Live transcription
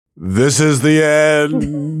This is the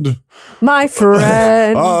end, my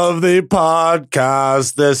friend, of the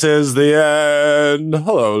podcast. This is the end.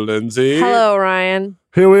 Hello, Lindsay. Hello, Ryan.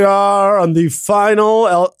 Here we are on the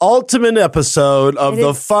final, ultimate episode of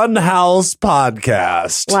the Funhaus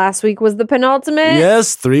podcast. Last week was the penultimate.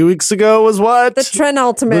 Yes, 3 weeks ago was what? The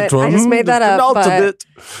trenultimate. I just made that up. But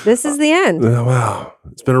this is the end. Oh, wow.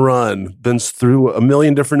 It's been a run. Been through a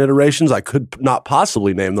million different iterations. I could not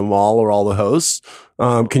possibly name them all or all the hosts.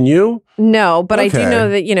 Can you? No, but okay. I do know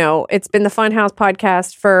that, it's been the Funhaus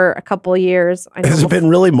podcast for a couple of years. Has it been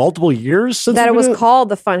really multiple years since that it was called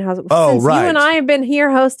the Funhaus? Oh, since right. You and I have been here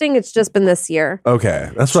hosting, it's just been this year. Okay,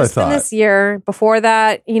 that's what I thought. Been this year. Before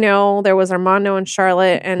that, there was Armando and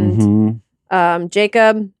Charlotte and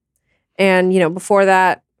Jacob. And, before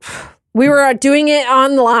that, we were doing it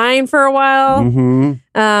online for a while.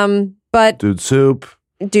 But Dude Soup.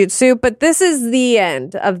 But this is the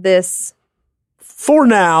end of this. For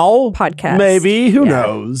now. Podcast. Maybe. Who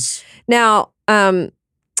knows? Now, we're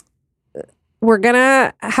going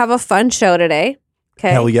to have a fun show today.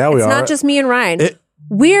 Okay. Hell yeah, we are. It's not just me and Ryan.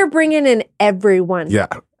 We're bringing in everyone. Yeah.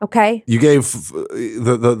 Okay. You gave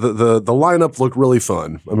the lineup looked really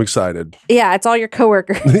fun. I'm excited. Yeah, it's all your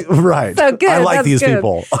coworkers. Right. So good. I like these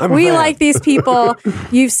people. We like these people.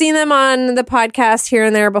 You've seen them on the podcast here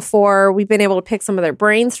and there before. We've been able to pick some of their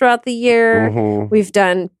brains throughout the year. We've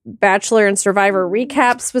done Bachelor and Survivor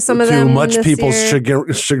recaps with some of them. Too much people's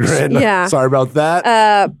chagrin. Yeah. Sorry about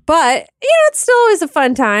that. But it's still always a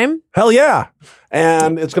fun time. Hell yeah.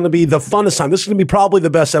 And it's going to be the funnest time. This is going to be probably the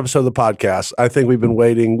best episode of the podcast. I think we've been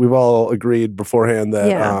waiting. We've all agreed beforehand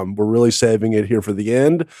that we're really saving it here for the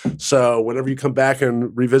end. So whenever you come back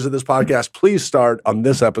and revisit this podcast, please start on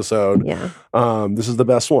this episode. Yeah. This is the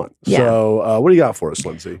best one. Yeah. So what do you got for us,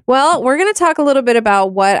 Lindsay? Well, we're going to talk a little bit about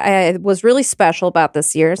what was really special about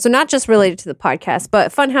this year. So not just related to the podcast,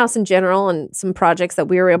 but Funhaus in general and some projects that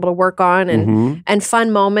we were able to work on and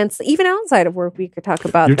fun moments, even outside of work, we could talk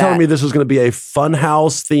about. You're telling me this is going to be a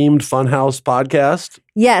Funhaus themed Funhaus podcast?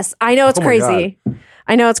 Yes, I know it's crazy.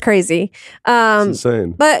 I know it's crazy. It's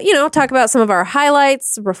insane. But, talk about some of our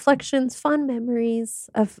highlights, reflections, fun memories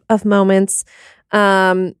of moments.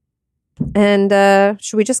 And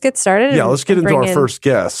should we just get started? Yeah, let's get into our first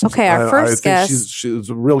guest. Okay, our first guest. She's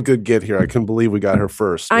a real good get here. I couldn't believe we got her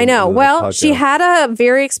first. I know. Well, she had a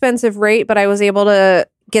very expensive rate, but I was able to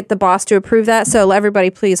get the boss to approve that. So everybody,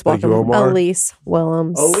 please welcome Elise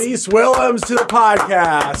Willems. Elise Willems to the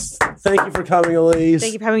podcast. Thank you for coming, Elise.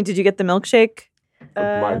 Thank you for coming. Did you get the milkshake?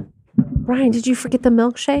 Ryan, did you forget the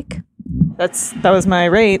milkshake? That was my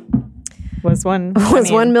rate. Was one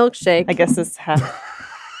milkshake. I guess it's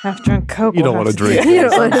half drunk Coke. You don't want to drink. You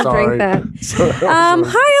don't want to drink that.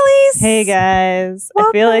 Hi, Elise. Hey guys.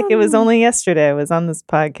 Welcome. I feel like it was only yesterday I was on this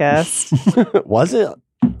podcast. Was it?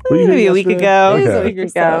 Maybe a week ago. Okay. It was a week or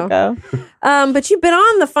so ago. But you've been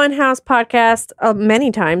on the Funhaus podcast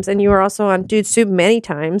many times, and you were also on Dude Soup many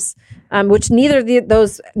times, which neither of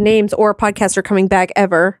those names or podcasts are coming back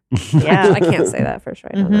ever. Yeah. I can't say that for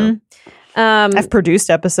sure. I don't know. I've produced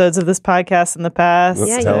episodes of this podcast in the past.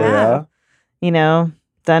 Yeah, you have.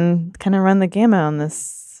 Then kind of run the gamut on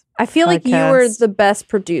this. I feel like you were the best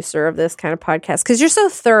producer of this kind of podcast because you're so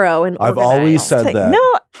thorough and I've organized. always said that.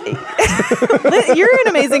 No, you're an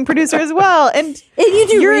amazing producer as well. And you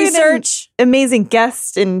do research. An amazing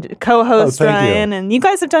guest and co-host, Ryan. And you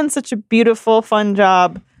guys have done such a beautiful, fun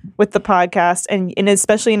job with the podcast. And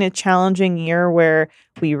especially in a challenging year where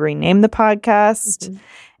we renamed the podcast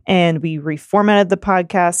and we reformatted the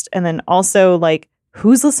podcast. And then also,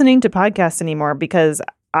 who's listening to podcasts anymore? Because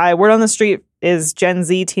word on the street is Gen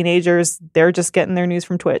Z teenagers. They're just getting their news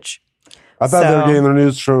from Twitch. I thought they were getting their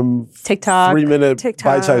news from TikTok, 3-minute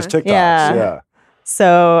bite-sized TikToks. Yeah.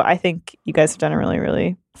 So I think you guys have done a really,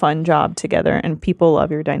 really fun job together, and people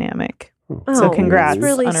love your dynamic. So congrats on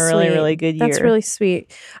a really, really good year. That's really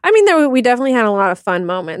sweet. I mean, we definitely had a lot of fun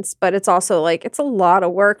moments, but it's also it's a lot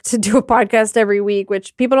of work to do a podcast every week,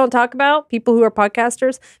 which people don't talk about. People who are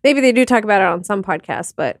podcasters, maybe they do talk about it on some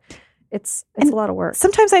podcasts, but it's a lot of work.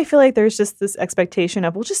 Sometimes I feel like there's just this expectation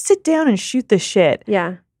of, we'll just sit down and shoot the shit.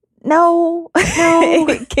 Yeah. No.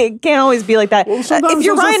 It can't always be like that. Well, if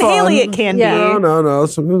you're Ryan Haley, it can be.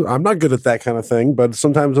 No. I'm not good at that kind of thing, but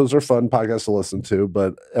sometimes those are fun podcasts to listen to,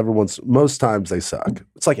 but most times they suck.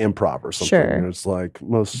 It's like improv or something. Sure. It's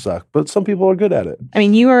most suck, but some people are good at it. I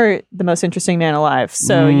mean, you are the most interesting man alive,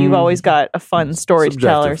 so you've always got a fun story to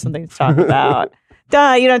tell or something to talk about.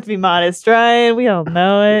 Duh, you don't have to be modest, Ryan. We all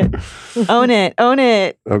know it. Own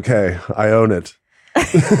it. Okay, I own it.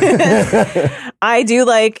 I do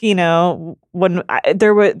when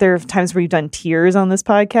there are times where you've done tiers on this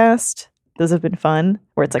podcast. Those have been fun.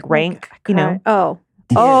 Where it's like rank, you know.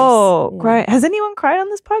 Oh, cry. Has anyone cried on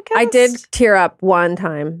this podcast? I did tear up one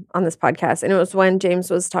time on this podcast, and it was when James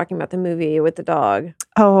was talking about the movie with the dog.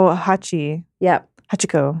 Oh, Hachi. Yep.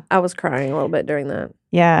 Hachiko. I was crying a little bit during that.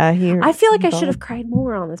 Yeah. I feel like I should have cried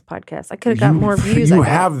more on this podcast. I could have got more views. You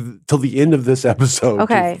have till the end of this episode.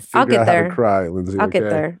 Okay. I'll get there. How to cry, Lindsay. I'll get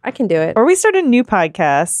there. I can do it. Or we start a new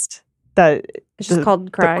podcast that it's just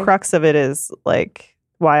called Cry. The crux of it is like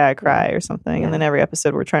why I cry or something. Yeah. And then every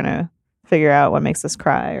episode we're trying to figure out what makes us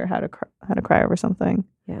cry or how to cry over something.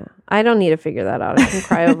 Yeah. I don't need to figure that out. I can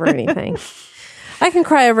cry over anything. I can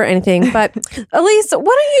cry over anything. But Elise, why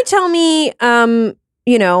don't you tell me,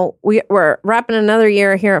 you know, we're wrapping another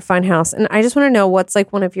year here at Funhaus, and I just want to know what's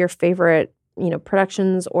like one of your favorite, you know,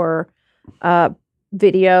 productions or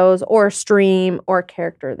videos or stream or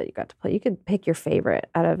character that you got to play. You could pick your favorite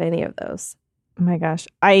out of any of those. Oh my gosh.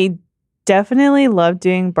 I definitely love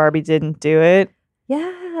doing Barbie Didn't Do It.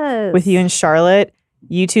 Yes. With you and Charlotte.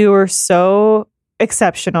 You two were so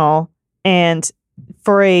exceptional. And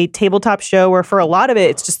for a tabletop show where for a lot of it,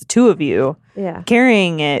 it's just the two of you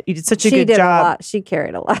carrying it. You did such a good job. She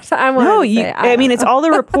carried a lot. I mean, it's all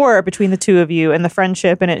the rapport between the two of you and the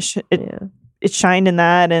friendship, and it shined in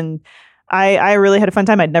that. And I really had a fun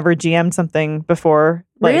time. I'd never GM'd something before.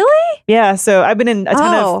 Like, really? Yeah. So I've been in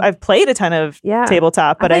I've played a ton of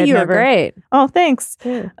tabletop, but I had never. Were great. Oh, thanks.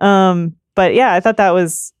 Yeah. But yeah, I thought that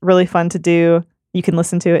was really fun to do. You can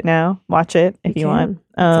listen to it now, watch it if you want.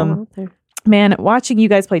 Man, watching you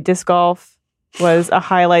guys play disc golf was a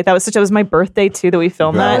highlight. That was my birthday too that we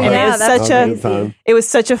filmed that. And it was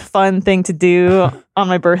such a fun thing to do on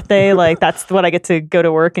my birthday. Like that's what I get to go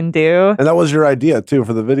to work and do. And that was your idea too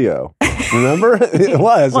for the video. Remember? It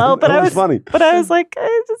was. Well, but it was funny. But I was like,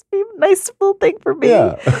 it's just be a nice little thing for me.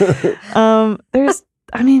 Yeah.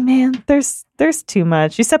 There's too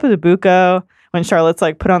much. You step with a buco when Charlotte's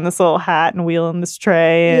like put on this little hat and wheel in this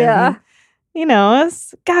tray. And, you know,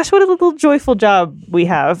 gosh, what a little joyful job we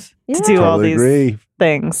have to do all these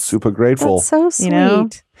things. Super grateful. That's so sweet. You know?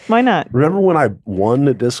 Why not? Remember when I won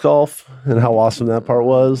at disc golf and how awesome that part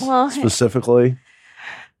was? Well, specifically.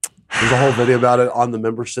 There's a whole video about it on the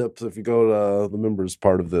membership. If you go to the members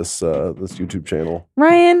part of this YouTube channel.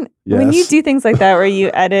 Ryan, when you do things like that where you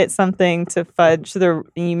edit something to fudge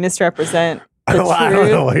you misrepresent the truth. I don't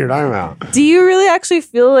know what you're talking about. Do you really actually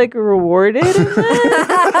feel like rewarded in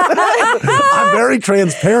that? I'm very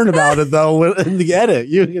transparent about it though in the edit.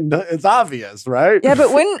 It's obvious, right? Yeah,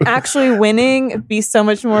 but wouldn't actually winning be so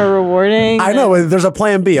much more rewarding? I know. There's a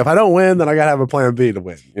plan B. If I don't win, then I got to have a plan B to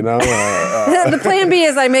win, you know? The plan B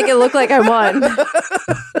is I make it look like I won.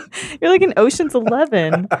 You're like an Ocean's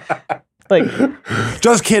 11. Like,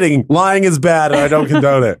 just kidding. Lying is bad and I don't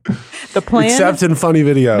condone it. The plan? Except in funny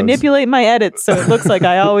videos. Manipulate my edits so it looks like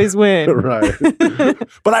I always win. Right.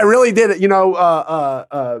 But I really did it, you know,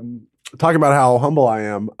 talking about how humble I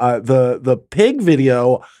am. The pig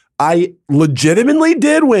video, I legitimately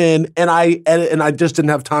did win, and I just didn't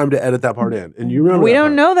have time to edit that part in. And you remember we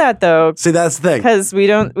don't know that though. See, that's the thing, because we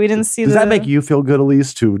didn't see. Does that make you feel good,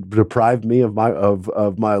 Elise, to deprive me of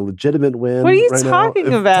my legitimate win? What are you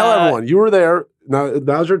talking about? Tell everyone you were there.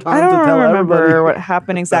 Now's your time to tell everybody. I don't remember what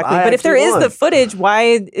happened exactly. But if there is the footage,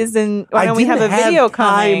 why don't we have a video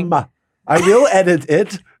coming? I will edit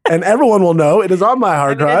it. And everyone will know it is on my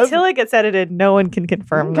hard drive. Until it gets edited, no one can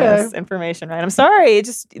confirm this information, right? I'm sorry.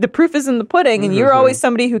 The proof is in the pudding, and you're always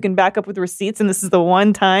somebody who can back up with receipts, and this is the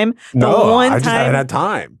one time. I just haven't had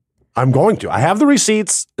time. I'm going to. I have the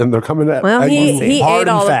receipts, and they're coming at he ate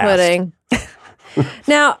all the pudding.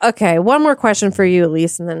 Now, okay, one more question for you,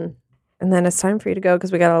 Elise, and then it's time for you to go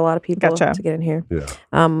because we got a lot of people to get in here.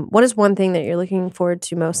 Yeah. What is one thing that you're looking forward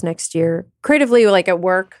to most next year, creatively, like at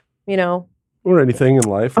work, you know? Or anything in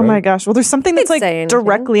life. Right? Oh my gosh. Well, there's something that's like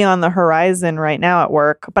directly on the horizon right now at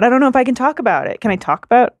work, but I don't know if I can talk about it. Can I talk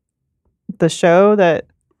about the show that?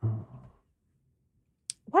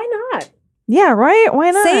 Why not? Yeah, right?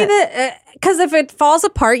 Why not? Say that, because if it falls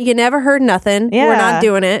apart, you never heard nothing. Yeah. We're not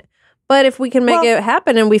doing it. But if we can make it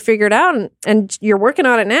happen and we figure it out and you're working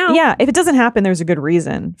on it now. Yeah, if it doesn't happen, there's a good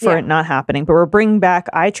reason for it not happening. But we're bringing back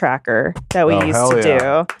eye tracker that we used to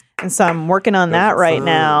do. And so I'm working on that right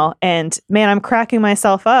now. And man, I'm cracking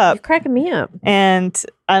myself up. You're cracking me up. And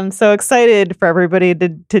I'm so excited for everybody to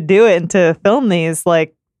do it and to film these.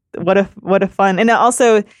 Like, what a fun. And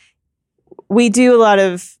also, we do a lot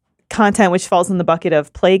of content which falls in the bucket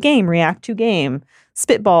of play game, react to game,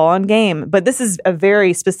 spitball on game. But this is a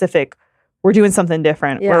very specific, we're doing something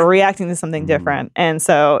different. Yeah. We're reacting to something different. And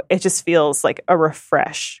so it just feels like a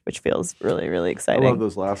refresh, which feels really, really exciting. I love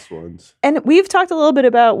those last ones. And we've talked a little bit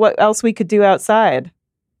about what else we could do outside.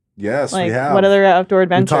 Yes, like, we have. What other outdoor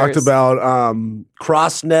adventures? We talked about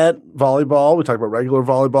cross net volleyball. We talked about regular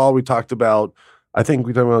volleyball. We talked about, I think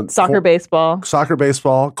we talked about soccer, baseball,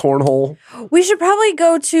 cornhole. We should probably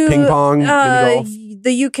go to ping pong, mini golf.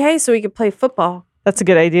 The UK so we could play football. That's a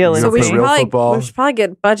good idea, Lindsay. So we should football. probably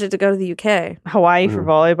get budget to go to the UK. Hawaii for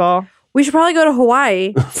volleyball. We should probably go to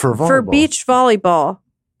Hawaii for beach volleyball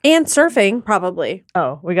and surfing, probably.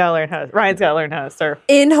 Oh, we gotta learn how. Ryan's gotta learn how to surf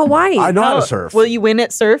in Hawaii. I know how to surf. Will you win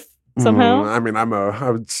at surf somehow? I mean,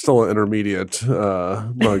 I'm still an intermediate.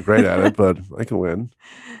 Not great at it, but I can win.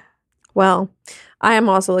 Well, I am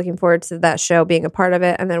also looking forward to that show, being a part of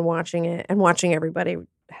it, and then watching it and watching everybody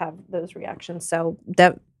have those reactions. So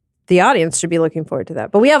the audience should be looking forward to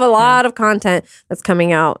that. But we have a lot of content that's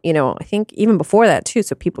coming out, I think even before that too,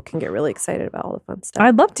 so people can get really excited about all the fun stuff.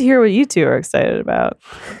 I'd love to hear what you two are excited about.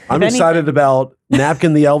 I'm excited about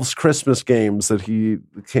Napkin the Elves Christmas games that he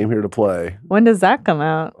came here to play. When does that come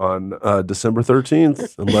out? On December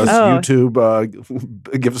 13th, unless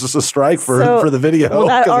YouTube gives us a strike for the video. Will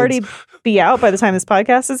that already be out by the time this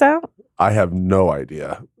podcast is out? I have no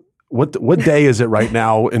idea. What day is it right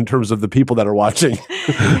now in terms of the people that are watching?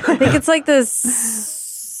 I think it's like the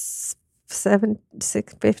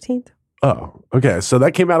 15th. Oh, okay. So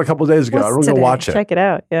that came out a couple of days ago. I'm going to watch it. Check it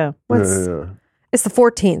out. Yeah. It's the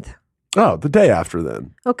 14th. Oh, the day after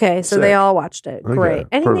then. Okay, so they all watched it. Okay, Great.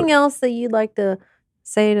 Anything perfect. else that you'd like to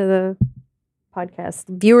say to the podcast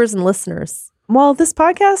viewers and listeners? Well, this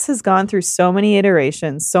podcast has gone through so many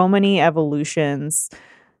iterations, so many evolutions,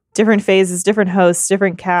 different phases, different hosts,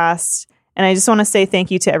 different casts. And I just want to say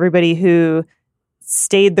thank you to everybody who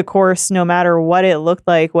stayed the course no matter what it looked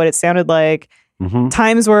like, what it sounded like. Mm-hmm.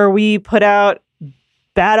 Times where we put out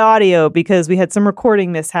bad audio because we had some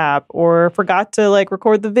recording mishap or forgot to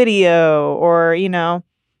record the video, or,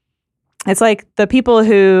 it's like the people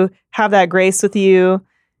who have that grace with you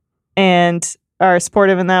and are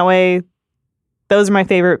supportive in that way. Those are my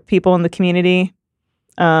favorite people in the community.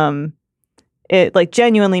 It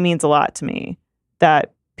genuinely means a lot to me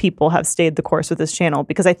that people have stayed the course with this channel,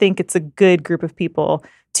 because I think it's a good group of people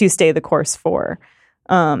to stay the course for.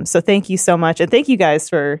 So thank you so much. And thank you guys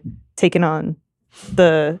for taking on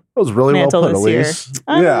the That was really well mantle put, this Elise.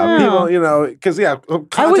 year. Yeah, people, because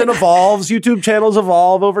content evolves. YouTube channels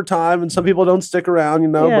evolve over time, and some people don't stick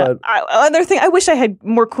around, But other thing, I wish I had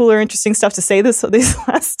more cooler, interesting stuff to say these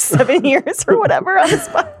last 7 years or whatever on this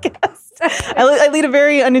podcast. I lead a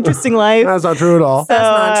very uninteresting life. That's not true at all. So,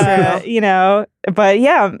 That's not true. But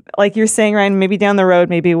yeah, like you're saying, Ryan, maybe down the road,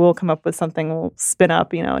 maybe we'll come up with something. We'll spin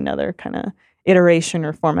up, another kind of iteration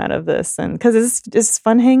or format of this, and because it's just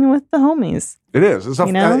fun hanging with the homies. It is. It's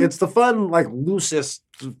it's the fun, loosest,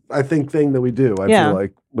 I think, thing that we do. I feel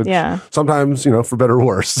like, which sometimes, for better or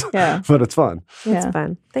worse. Yeah, but it's fun. It's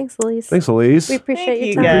fun. Than's Elise. Thanks, Elise. We appreciate Thank you.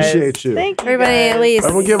 you guys. Appreciate you. Thank you, Everybody, guys. Elise.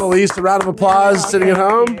 Everyone, give Elise a round of applause sitting at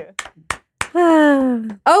home.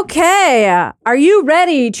 Okay, are you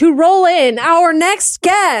ready to roll in our next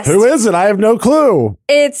guest? Who is it? I have no clue.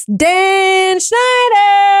 It's Dan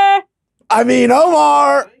Schneider. I mean,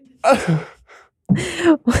 Omar.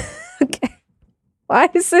 Okay. Why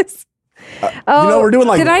is this? We're doing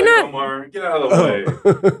Did I not? Omar, get out of the way.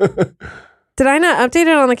 Did I not update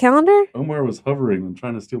it on the calendar? Omar was hovering and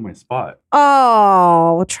trying to steal my spot.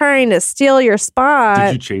 Oh, trying to steal your spot.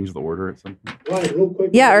 Did you change the order at some point? Ryan, real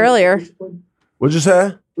quick. Yeah, earlier. What'd you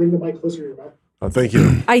say? Bring the mic closer to your mouth. Oh, thank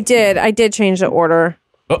you. I did change the order.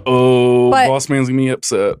 Uh-oh, But- boss man's gonna be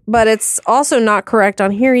upset. But it's also not correct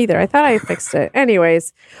on here either. I thought I fixed it.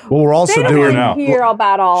 Anyways, Well, we're also they don't doing. want to hear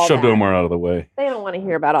about all Shoved that. Omar out of the way. They don't want to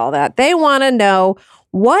hear about all that. They want to know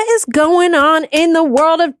what is going on in the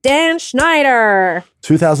world of Dan Schneider.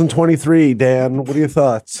 2023, Dan. What are your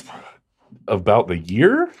thoughts? About the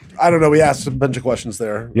year? I don't know. We asked a bunch of questions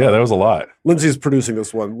there. Yeah, that was a lot. Lindsay's producing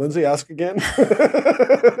this one. Lindsay, ask again.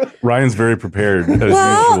 Ryan's very prepared as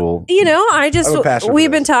usual. I have a passion for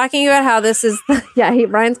we've this. been talking about how this is,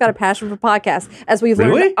 Ryan's got a passion for podcasts, as we've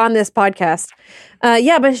Really? learned on this podcast. But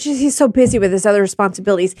it's just, he's so busy with his other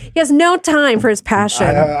responsibilities. He has no time for his passion.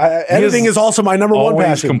 Editing is also my number one Always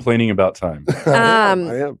passion. complaining about time I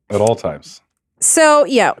am. at all times. So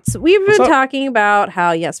we've been up? talking about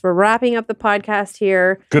how, we're wrapping up the podcast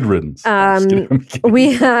here. Good riddance. I'm kidding.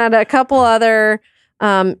 We had a couple other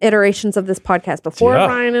iterations of this podcast before Yeah.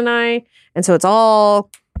 Ryan and I. And so it's all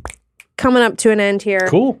coming up to an end here.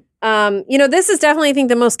 Cool. This is definitely, I think,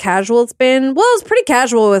 the most casual it's been. Well, it was pretty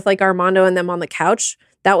casual with Armando and them on the couch.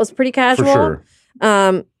 That was pretty casual. For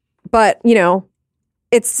sure. But,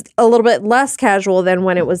 it's a little bit less casual than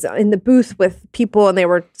when it was in the booth with people and they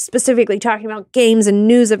were specifically talking about games and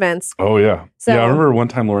news events. Oh, yeah. So, I remember one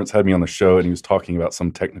time Lawrence had me on the show and he was talking about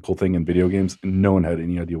some technical thing in video games and no one had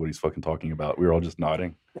any idea what he's fucking talking about. We were all just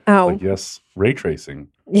nodding. Oh. Like, yes, ray tracing.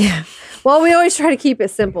 Yeah. Well, we always try to keep it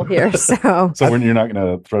simple here. So when you're not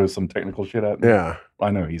going to throw some technical shit at me? Yeah.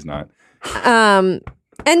 I know he's not. And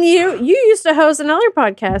you used to host another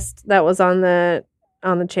podcast that was on the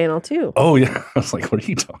channel too. Oh, yeah. I was like, what are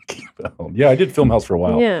you talking about? Yeah, I did Funhaus for a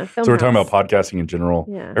while. Yeah. So we're talking about podcasting in general.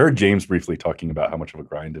 Yeah. I heard James briefly talking about how much of a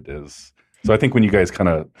grind it is. So I think when you guys kind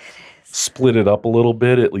of split it up a little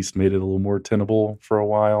bit, at least made it a little more tenable for a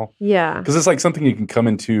while. Yeah. Because it's like something you can come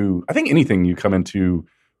into, I think anything you come into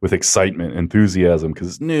with excitement, enthusiasm, because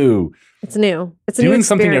it's new. It's new. It's a doing new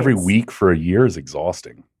something every experience. week for a year is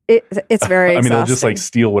exhausting. It's very I mean, it'll just exhausting. like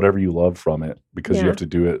steal whatever you love from it because you Yeah. have to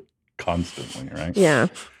do it constantly, right? Yeah.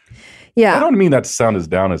 Yeah. I don't mean that to sound as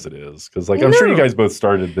down as it is, because like I'm sure you guys both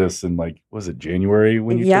started this in like, was it January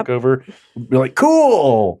when you took over? You're like,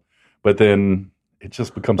 cool. But then it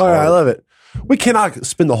just becomes hard. I love it. We cannot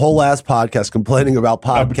spend the whole last podcast complaining about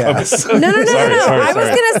podcasts. No. Sorry. I was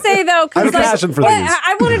going to say, though, I have a because passion for these.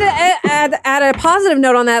 I wanted to add a positive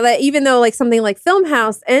note on that even though like something like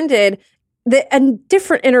Funhaus ended, a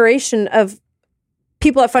different iteration of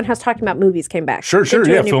people at Funhaus talking about movies came back. Sure.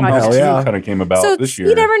 into Yeah, a new Funhaus podcast. 2 kind of came about So this year.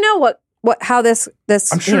 you never know how this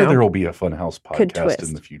I'm sure you know, there will be a Funhaus could podcast twist.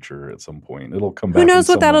 in the future at some point. It'll come back. Who knows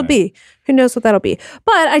in what that'll some way. be? Who knows what that'll be?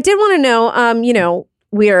 But I did want to know,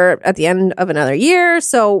 we are at the end of another year,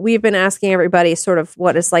 so we've been asking everybody sort of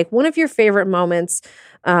what is like one of your favorite moments,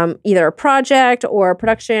 either a project or a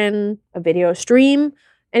production, a video stream,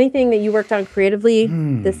 anything that you worked on creatively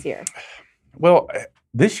this year. Well,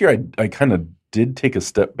 this year I kind of did take a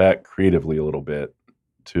step back creatively a little bit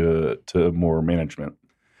to more management.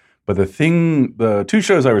 But the two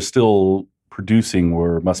shows I was still producing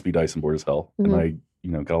were Must Be Dice and Bored as Hell. Mm-hmm.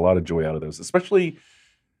 And I got a lot of joy out of those, especially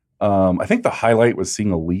I think the highlight was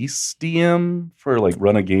seeing Elise DM for like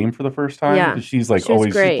run a game for the first time. Yeah. Because she's like She was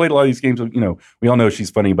always great. she's played a lot of these games. We all know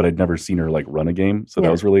she's funny, but I'd never seen her like run a game. So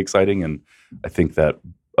that was really exciting. And I think that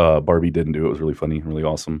Barbie didn't do it was really funny and really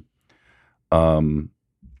awesome.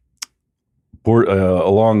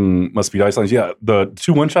 Along Must Be Dice Lines. Yeah, the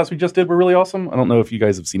 2 one-shots we just did were really awesome. I don't know if you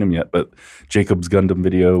guys have seen them yet, but Jacob's Gundam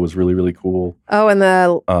video was really, really cool. Oh, and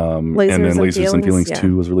the and Lasers then and Lasers and Feelings, Feelings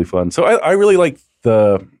 2 was really fun. So I really like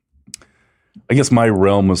I guess my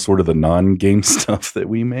realm was sort of the non-game stuff that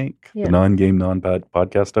we make, Yeah. the non-game,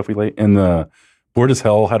 non-podcast stuff we like. And Bored as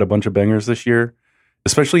Hell had a bunch of bangers this year,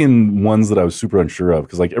 especially in ones that I was super unsure of,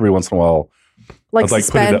 because like every once in a while, like I'd,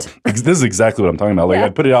 suspend. put it out. This is exactly what I'm talking about. Like Yeah. I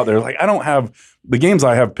put it out there. Like I don't have the games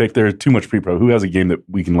I have picked. They're too much pre-pro. Who has a game that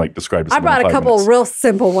we can like describe? To I someone in brought a 5 couple minutes? real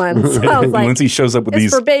simple ones. So I was like, Lindsay shows up with it's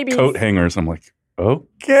these for babies. coat hangers. I'm like,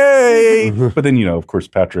 okay, but then of course,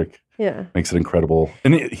 Patrick Yeah. makes it incredible,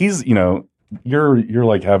 and he's you're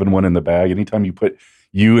like having one in the bag. Anytime you put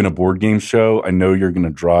you in a board game show, I know you're going to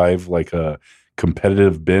drive like a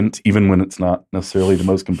competitive bent, even when it's not necessarily the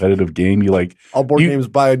most competitive game. You like All board games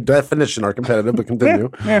by definition are competitive, but continue.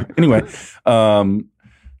 yeah. Anyway,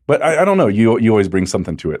 but I don't know. You always bring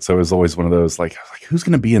something to it, so it was always one of those like who's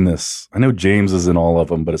going to be in this? I know James is in all of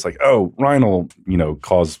them, but it's like Ryan will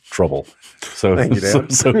cause trouble, so Thank you, Dan.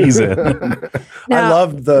 so he's in. I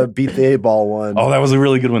loved the Beat the A-Ball one. Oh, that was a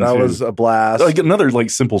really good one. That too. was a blast. Like another like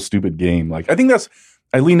simple stupid game. Like I think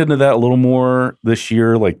I leaned into that a little more this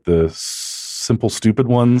year, like the simple stupid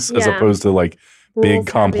ones as Yeah. opposed to like big Rules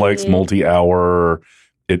complex heavy. multi-hour.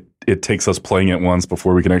 It takes us playing it once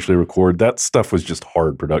before we can actually record. That stuff was just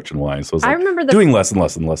hard production wise. So I remember doing less and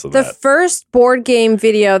less and less of the that. first board game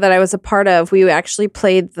video that I was a part of. We actually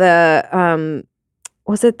played the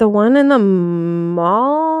was it the one in the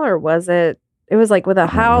mall or was it? It was like with a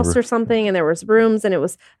house or something, and there was rooms, and it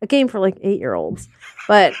was a game for like 8-year-olds.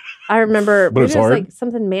 But I remember But maybe it's it was hard? like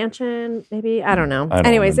something mansion, maybe I don't know. I don't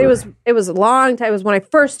Anyways, remember. it was a long time. It was when I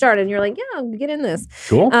first started, and you're like, yeah, get in this.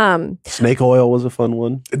 Cool. Snake Oil was a fun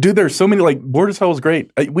one. Dude, there's so many, like Bored as Hell was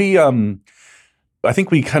great. I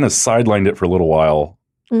think we kind of sidelined it for a little while,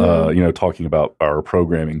 talking about our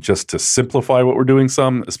programming just to simplify what we're doing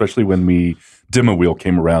some, especially when Demo Wheel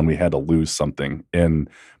came around, we had to lose something. And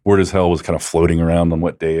Bored as Hell was kind of floating around on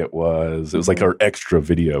what day it was. It was like our extra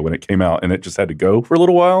video when it came out, and it just had to go for a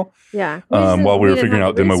little while. Yeah. While we were didn't figuring have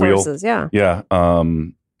out Demo Wheel. resources, Yeah. Yeah.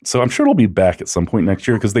 So I'm sure it'll be back at some point next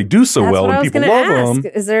year because they do so That's well what I and was people gonna love ask.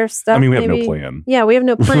 them. Is there stuff? I mean, we have no maybe- plan. Yeah, we have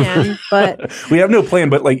no plan, but We have no plan,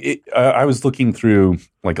 but like I was looking through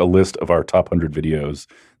like a list of our top 100 videos.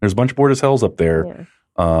 There's a bunch of Bored as Hells up there.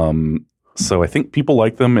 yeah. So I think people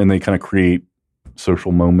like them and they kind of create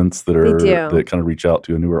social moments that kind of reach out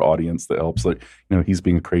to a newer audience that helps. Like, he's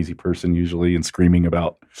being a crazy person usually and screaming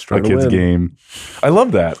about a kid's game. I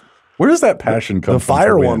love that. Where does that passion come from? The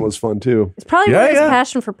fire one was fun too. It's probably where his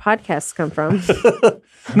passion for podcasts come from.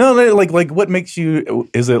 No, like what makes you?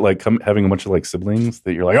 Is it like having a bunch of like siblings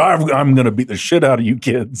that you're like, oh, I'm gonna beat the shit out of you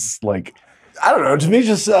kids? Like, I don't know. To me,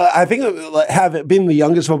 just I think being the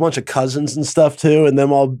youngest of a bunch of cousins and stuff too, and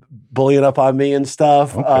them all bullying up on me and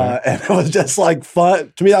stuff. Okay. And it was just like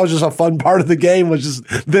fun. To me, that was just a fun part of the game. Was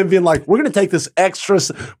just them being like, we're going to take this extra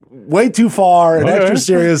way too far and extra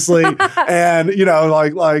seriously, and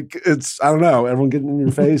like it's I don't know. Everyone getting in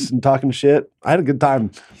your face and talking shit. I had a good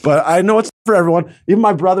time, but I know it's for everyone. Even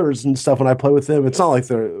my brothers and stuff. When I play with them, it's not like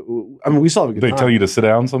we still have a good time. They tell you to sit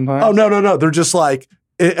down sometimes. Oh no. They're just like.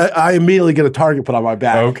 I immediately get a target put on my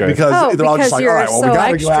back because they're all just like, all right, well, we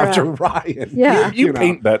got to go after Ryan. Yeah. You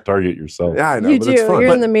paint that target yourself. Yeah, I know. You but do. It's fun.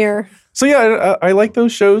 You're in the mirror. So, yeah, I like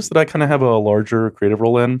those shows that I kind of have a larger creative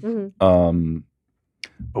role in. Mm-hmm.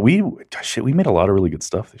 But we made a lot of really good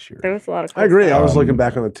stuff this year. There was a lot of cool I agree. stuff. I was looking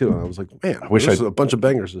back on it too, and I was like, man, I wish I had a bunch of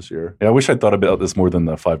bangers this year. Yeah, I wish I'd thought about this more than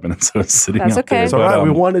the 5 minutes I was sitting That's out okay. there. So, but,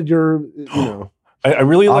 we wanted your, I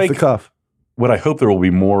really off like the cuff. What I hope there will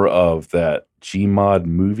be more of that Gmod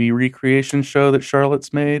movie recreation show that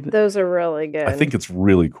Charlotte's made. Those are really good. I think it's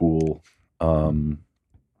really cool. I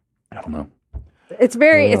don't know. It's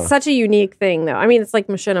it's such a unique thing though. I mean, it's like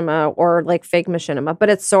machinima or like fake machinima, but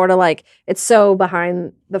it's sort of like, it's so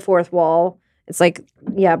behind the fourth wall. It's like,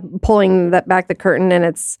 pulling that back the curtain, and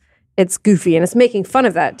it's goofy, and it's making fun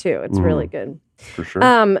of that too. It's really good. For sure.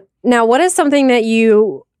 Now, what is something that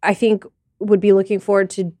you, I think, would be looking forward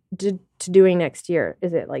to doing next year?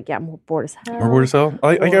 Is it like, more Bored as Hell? More Bored as Hell?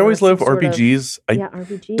 I always love RPGs.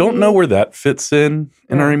 RPGs. Don't know where that fits in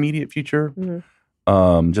our immediate future.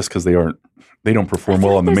 Mm-hmm. Just because they don't perform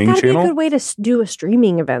well on the main channel. Be a good way to do a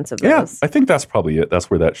streaming events of those. Yeah, I think that's probably it. That's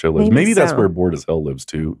where that show lives. Maybe that's where Bored as Hell lives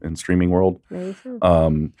too, in streaming world. Maybe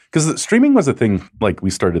so. Because streaming was a thing like we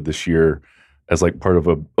started this year as like part of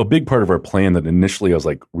a big part of our plan that initially I was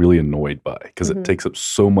like really annoyed by because it takes up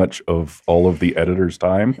so much of all of the editor's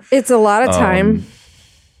time. It's a lot of time.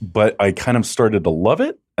 But I kind of started to love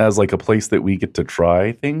it as like a place that we get to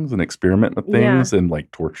try things and experiment with things and like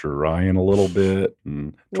torture Ryan a little bit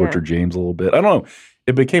and torture James a little bit. I don't know.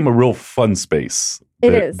 It became a real fun space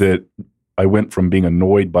that I went from being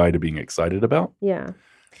annoyed by to being excited about. Yeah.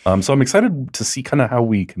 So I'm excited to see kind of how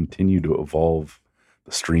we continue to evolve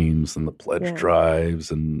the streams and the pledge drives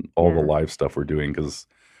and all the live stuff we're doing, because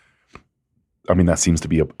I mean that seems to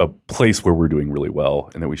be a place where we're doing really well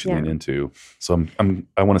and that we should lean into. So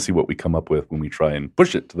I want to see what we come up with when we try and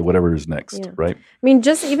push it to whatever is next, right? I mean,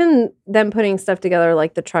 just even them putting stuff together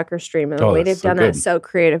like the trucker stream and the way they've done that so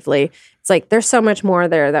creatively. It's like there's so much more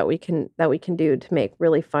there that we can do to make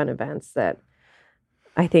really fun events that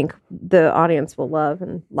I think the audience will love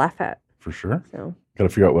and laugh at. For sure. So got to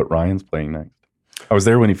figure out what Ryan's playing next. I was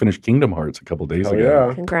there when he finished Kingdom Hearts a couple days ago.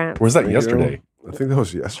 Yeah. Congrats. Or was that yesterday? I think that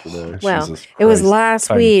was yesterday. Well, it was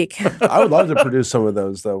last week. I would love to produce some of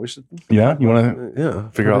those, though. We should. Yeah, you want to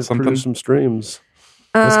figure out something? Produce some streams.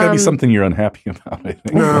 That's got to be something you're unhappy about, I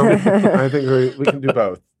think. No, I think we can do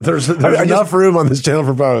both. There's enough room on this channel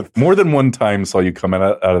for both. More than one time saw you come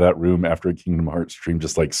out of that room after a Kingdom Hearts stream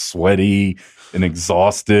just like sweaty and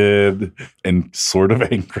exhausted and sort of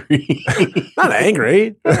angry. Not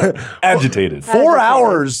angry. Agitated. 4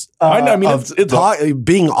 hours I know, I mean, it's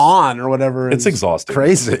being on or whatever. It's exhausting.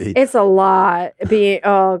 Crazy. It's a lot. It's a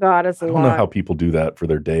lot. I don't know how people do that for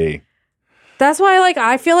their day. That's why,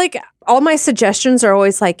 I feel like all my suggestions are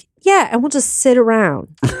always like, and we'll just sit around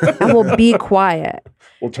and we'll be quiet.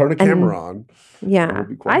 We'll turn a camera on. Yeah.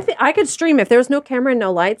 I could stream if there was no camera and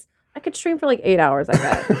no lights. I could stream for 8 hours, I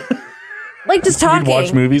bet. Just talking. You'd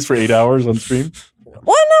watch movies for 8 hours on stream? Well,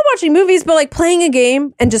 I'm not watching movies, but playing a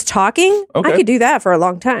game and just talking, I could do that for a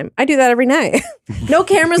long time. I do that every night. No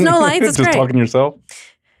cameras, no lights. It's just great. Talking to yourself?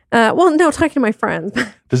 No, talking to my friends.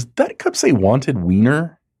 Does that cup say wanted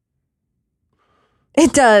wiener?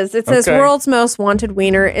 It does. It says world's most wanted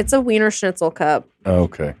wiener. It's a wiener schnitzel cup.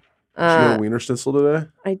 Okay. Did you get a wiener schnitzel today?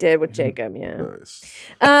 I did with Jacob, yeah. Nice.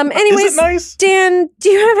 Anyways, is it nice? Dan, do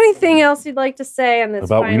you have anything else you'd like to say on this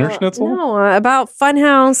about wiener schnitzel? No, about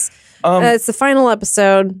Funhaus. It's the final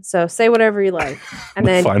episode, so say whatever you like. And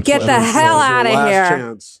then get the hell out of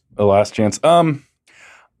here. The last chance.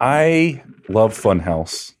 I love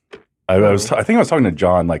Funhaus. I think I was talking to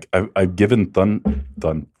John. I've given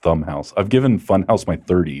Thumbhouse. I've given Funhaus my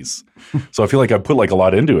 30s, so I feel like I put a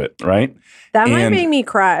lot into it. Right? That might make me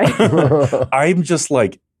cry. I'm just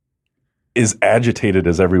as agitated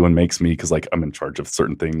as everyone makes me because like I'm in charge of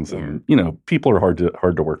certain things and people are hard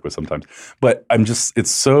to work with sometimes. But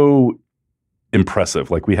it's so impressive.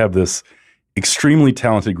 Like we have this extremely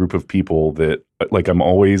talented group of people that like I'm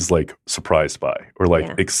always like surprised by or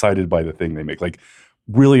like excited by the thing they make. Like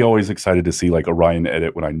really always excited to see like Orion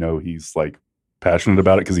edit when I know he's like passionate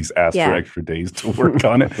about it because he's asked for extra days to work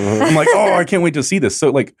on it. I'm like, oh, I can't wait to see this. So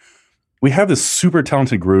like we have this super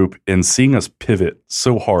talented group and seeing us pivot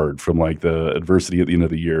so hard from like the adversity at the end of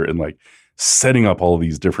the year and like setting up all of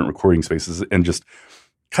these different recording spaces and just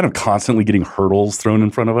kind of constantly getting hurdles thrown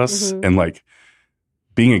in front of us and like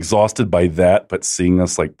being exhausted by that, but seeing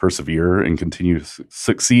us like persevere and continue to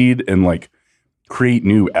succeed and like create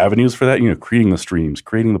new avenues for that, creating the streams,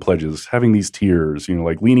 creating the pledges, having these tiers,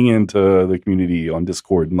 like leaning into the community on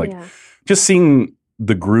Discord and like just seeing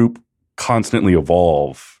the group constantly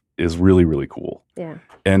evolve is really, really cool. Yeah.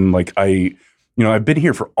 And like I've been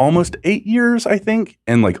here for almost 8 years, I think.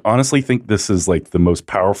 And like honestly think this is like the most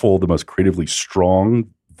powerful, the most creatively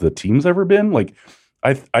strong the team's ever been. Like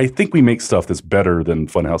I think we make stuff that's better than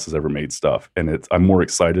Funhaus has ever made stuff. And I'm more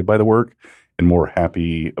excited by the work and more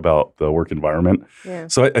happy about the work environment. Yeah.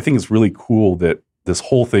 So I think it's really cool that this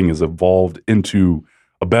whole thing has evolved into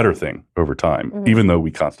a better thing over time, even though we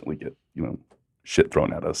constantly get, shit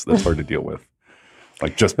thrown at us that's hard to deal with.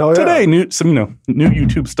 Like just today, new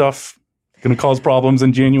YouTube stuff going to cause problems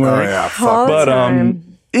in January. Oh, yeah. Fuck. But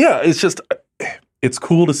it's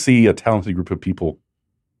cool to see a talented group of people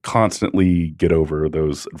constantly get over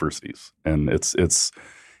those adversities, and it's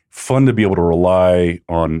fun to be able to rely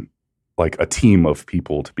on like a team of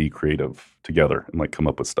people to be creative together and like come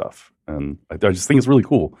up with stuff. And I just think it's really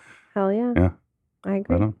cool. Hell yeah. Yeah. I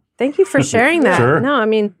agree. Thank you for sharing that. Sure. No, I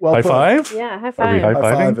mean, high five? Yeah, high five. Are we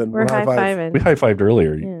high-fiving? We're high-fiving. We high-fived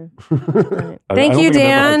earlier. Yeah. Thank you,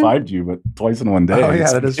 Dan. I high-fived you, but twice in one day. Oh,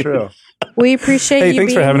 yeah, that is true. We appreciate you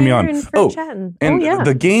thanks being for having me here on. and for chatting. And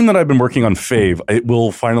the game that I've been working on, Fave, it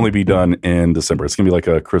will finally be done in December. It's going to be like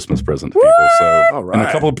a Christmas present to people. So all right. In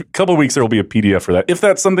a couple of weeks, there will be a PDF for that. If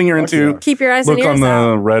that's something you're into, keep your eyes and look ears on the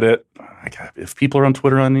out. Reddit. If people are on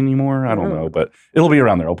Twitter anymore, I don't know, but it'll be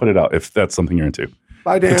around there. I'll put it out if that's something you're into.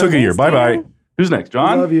 Bye, Dan. It took a year. Bye-bye. Who's next, John?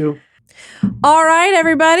 I love you. All right,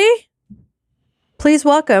 everybody. Please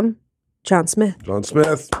welcome John Smith. John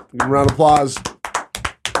Smith. Give him a round of applause.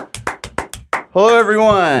 Hello,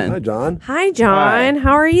 everyone. Hi, John. Hi, John. Hi.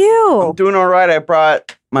 How are you? I'm doing all right. I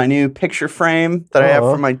brought my new picture frame that I have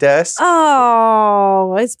for my desk.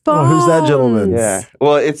 Oh, it's Bones. Oh, who's that gentleman? Yeah.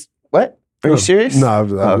 Well, it's what? Are you serious? No, I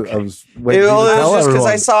was waiting. It was just because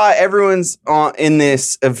I saw everyone's in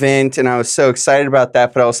this event, and I was so excited about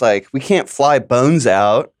that. But I was like, we can't fly Bones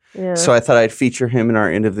out, so I thought I'd feature him in our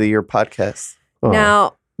end of the year podcast.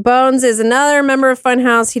 Now, Bones is another member of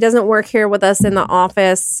Funhaus. He doesn't work here with us in the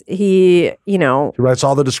office. He writes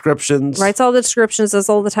all the descriptions. Does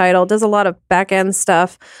all the title, does a lot of back end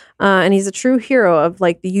stuff. And he's a true hero of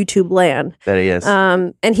like the YouTube land. That he is.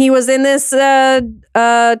 And he was in this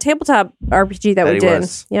tabletop RPG that we did.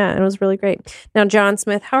 Yeah, and it was really great. Now, John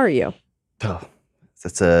Smith, how are you? Oh,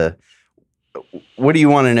 that's a... What do you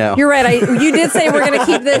want to know? You're right. You did say we're going to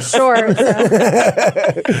keep this short.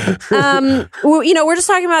 So. We're just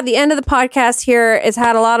talking about the end of the podcast here. It's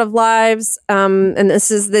had a lot of lives, and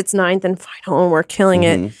this is its 9th and final, and we're killing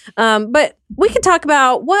it. But we could talk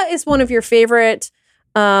about what is one of your favorite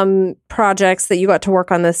projects that you got to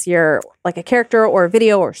work on this year, like a character or a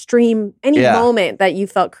video or stream, any moment that you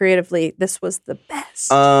felt creatively this was the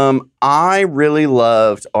best. I really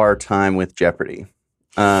loved our time with Jeopardy.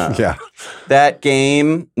 That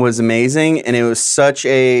game was amazing, and it was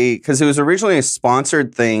because it was originally a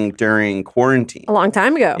sponsored thing during quarantine. A long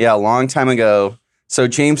time ago. Yeah, a long time ago. So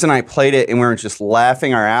James and I played it, and we were just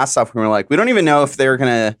laughing our ass off. We were like, we don't even know if they're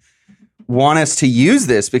going to want us to use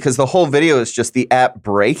this because the whole video is just the app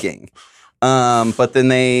breaking. But then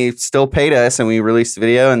they still paid us, and we released the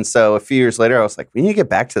video. And so a few years later, I was like, we need to get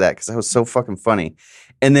back to that because that was so fucking funny.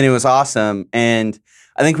 And then it was awesome. And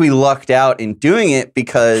I think we lucked out in doing it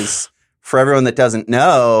because for everyone that doesn't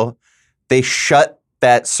know, they shut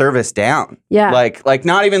that service down. Yeah. Like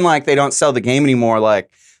not even like they don't sell the game anymore.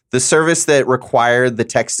 Like the service that required the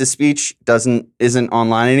text to speech isn't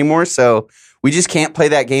online anymore. So we just can't play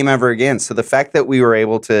that game ever again. So the fact that we were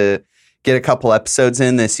able to get a couple episodes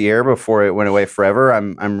in this year before it went away forever,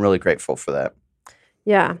 I'm really grateful for that.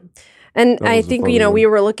 Yeah. And I think, we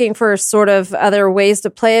were looking for sort of other ways to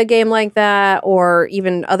play a game like that, or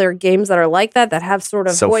even other games that are like that have sort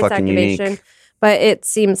of voice activation. Unique. But it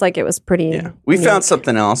seems like it was pretty. Yeah. We found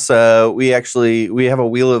something else. We have a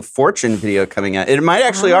Wheel of Fortune video coming out. It might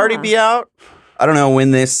actually already be out. I don't know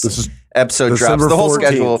when this episode December drops. The whole 14th.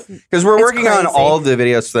 schedule, because we're working on crazy. all of the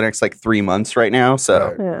videos for the next like 3 months right now.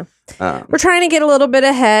 So We're trying to get a little bit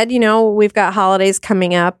ahead. You know, we've got holidays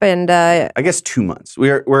coming up, and I guess 2 months.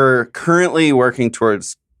 We're currently working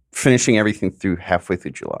towards finishing everything through halfway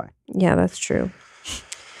through July. yeah, that's true.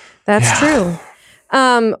 That's true.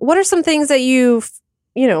 What are some things that you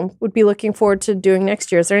would be looking forward to doing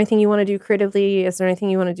next year? Is there anything you want to do creatively? Is there anything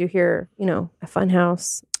you want to do here, at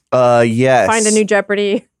Funhaus? Yes. Find a new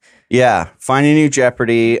Jeopardy. Yeah, find a new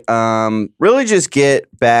Jeopardy. Really just get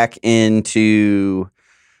back into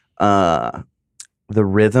the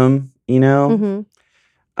rhythm, Mm-hmm.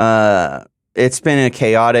 It's been a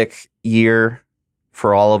chaotic year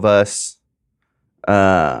for all of us.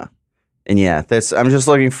 And yeah, I'm just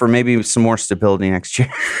looking for maybe some more stability next year.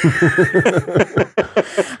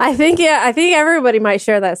 I think everybody might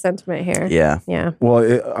share that sentiment here. Yeah.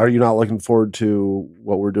 Well, are you not looking forward to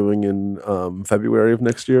what we're doing in February of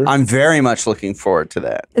next year? I'm very much looking forward to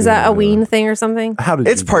that. Is that a ween thing or something?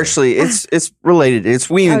 It's partially, it's related. It's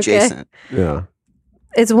ween adjacent. Yeah.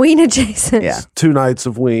 It's ween adjacent. Yeah. 2 nights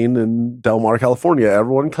of ween in Del Mar, California.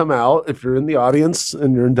 Everyone come out if you're in the audience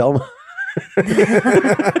and you're in Del Mar.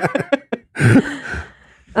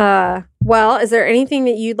 Well, is there anything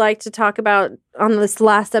that you'd like to talk about on this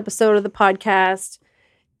last episode of the podcast?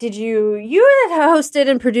 You had hosted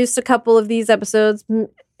and produced a couple of these episodes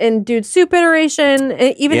in Dude Soup iteration,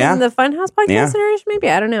 even in the Funhaus podcast iteration, maybe?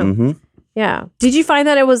 I don't know. Mm-hmm. Yeah. Did you find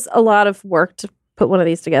that it was a lot of work to put one of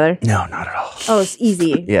these together? No, not at all. Oh, it's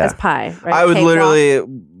easy as pie, right? I would Cakewalk. literally,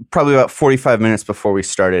 probably about 45 minutes before we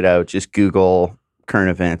started out, just Google current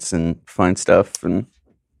events and find stuff. And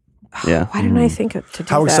yeah. Why didn't I think to do that?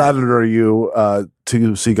 How excited are you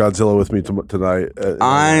to see Godzilla with me tonight?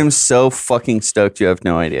 I'm so fucking stoked. You have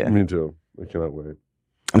no idea. Me too. I cannot wait.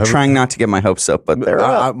 I'm trying not to get my hopes up, but they're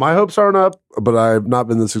up. My hopes aren't up, but I've not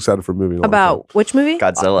been this excited for a movie in a long About time. which movie?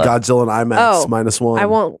 Godzilla. Godzilla and IMAX -1. I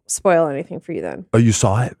won't spoil anything for you then. Oh, you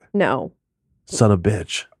saw it? No. Son of a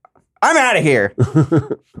bitch. I'm out of here.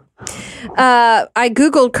 I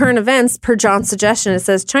Googled current events per John's suggestion. It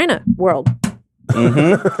says China world.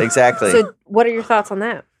 Mm-hmm. Exactly. So what are your thoughts on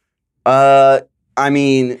that? I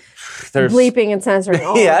mean, there's Bleeping and censoring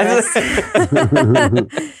all of this.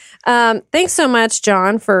 Thanks so much,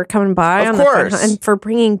 John, for coming by. Of course. And for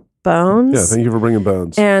bringing Bones. Yeah, thank you for bringing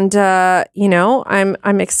Bones. And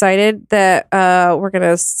I'm excited that we're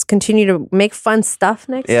gonna continue to make fun stuff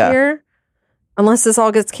next year, unless this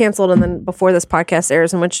all gets canceled and then before this podcast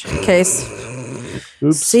airs, in which case,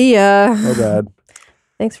 Oops. see ya. My bad.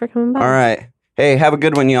 Thanks for coming by. all right. Hey, have a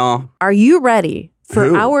good one, y'all. Are you ready for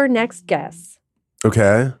Who? our next guest?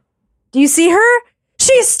 Okay. Do you see her?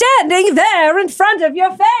 She's standing there in front of your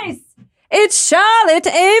face. It's Charlotte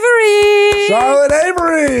Avery. Charlotte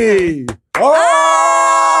Avery.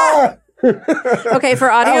 Oh! Okay, for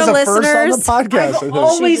That audio was the listeners, first on the podcast. I think.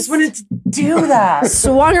 Always wanted to do that.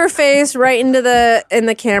 swung her face right into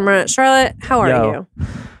the camera. Charlotte, how are you?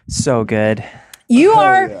 So good. You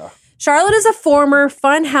are. yeah. Charlotte is a former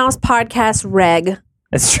Funhaus podcast reg.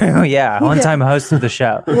 It's true. Yeah. One-time host of the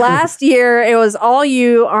show. Last year, it was all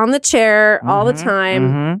you on the chair all the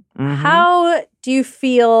time. How do you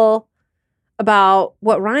feel about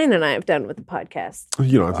what Ryan and I have done with the podcast?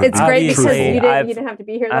 You know, It's great because Obviously, you didn't have to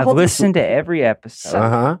be here the I've whole time. listened to every episode.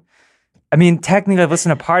 Uh-huh. I mean, technically, I've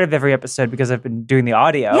listened to part of every episode because I've been doing the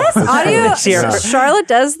audio. Yes, audio. This year. Yeah. Charlotte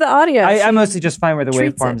does the audio. I mostly just find where the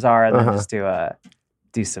treats waveforms are and then just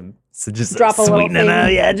do some. So just Drop a little sweetening,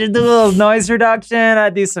 thing. yeah, just a little noise reduction. I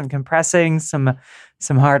do some compressing, some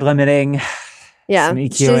hard limiting. yeah, some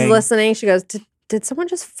she's EQing. listening. She goes, "Did someone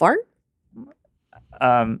just fart?"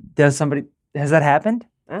 Has that happened?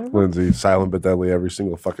 I don't know. Lindsay, silent but deadly every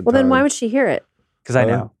single fucking Well, time. then why would she hear it? Because I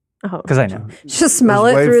know. Oh, Because I know. just smell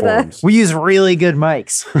it There's through the. waveforms. We use really good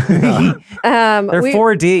mics. They're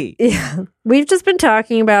 4D. Yeah, we've just been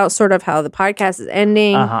talking about sort of how the podcast is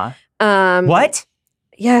ending. Uh-huh. What?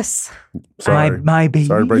 Yes, Sorry. My baby.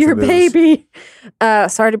 Sorry to break your the news. baby.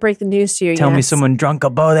 Sorry to break the news to you. Tell me yes. someone drunk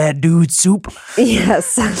a bowl of that dude soup.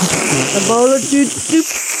 Yes, a bowl of dude soup.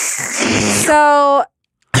 So,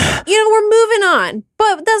 we're moving on,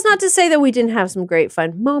 but that's not to say that we didn't have some great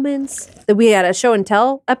fun moments. That we had a show and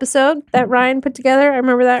tell episode that Ryan put together. I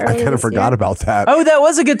remember that. I kind of forgot about that. Oh, that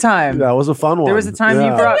was a good time. That was a fun one. There was a time you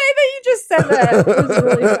Yeah. brought You just said that. It was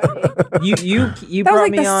really funny. you That was brought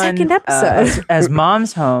like me the on second episode. as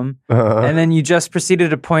Mom's Home, Uh-huh. and then you just proceeded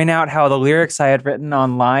to point out how the lyrics I had written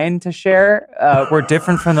online to share were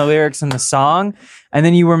different from the lyrics in the song, and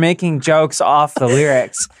then you were making jokes off the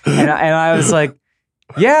lyrics, and I was like,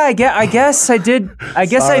 yeah, I guess I did. I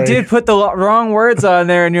guess I Sorry. did put the wrong words on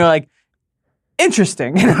there, and you're like,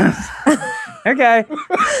 interesting. Okay.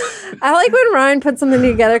 I like when Ryan puts something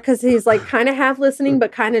together because he's like kind of half listening,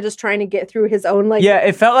 but kind of just trying to get through his own like. Yeah,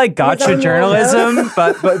 it felt like gotcha journalism,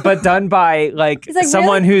 but done by like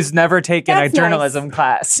someone really? woo's never taken That's a journalism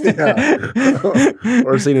class. Yeah.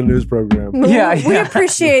 Or seen a news program. We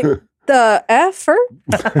appreciate the effort.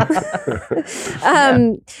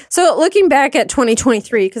 So looking back at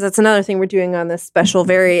 2023, because that's another thing we're doing on this special,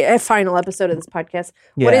 very final episode of this podcast.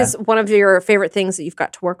 What is one of your favorite things that you've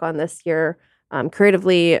got to work on this year?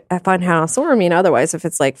 Creatively at Funhaus, or I mean, otherwise, if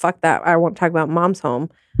it's like, fuck that, I won't talk about Mom's Home.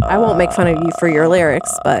 I won't make fun of you for your lyrics,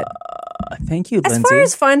 but thank you, Lindsay. As far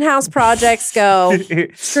as Funhaus projects go,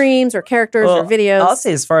 streams or characters or videos. I'll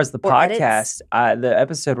say as far as the podcast, the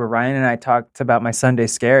episode where Ryan and I talked about my Sunday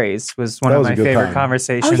Scaries was one of my favorite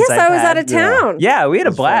conversations. Oh, yes, I was out of town. Yeah, we had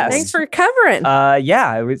a blast. Thanks for covering.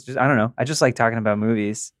 Yeah, it was just, I don't know. I just like talking about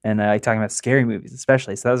movies, and I like talking about scary movies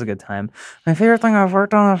especially, so that was a good time. My favorite thing I've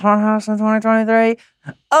worked on at Funhaus in 2023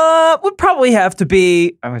 would probably have to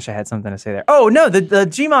be, I wish I had something to say there. Oh, no, the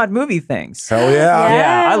Gmod movie things. Hell yeah.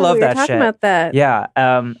 Yeah, I love that shit. Talking about that. Yeah.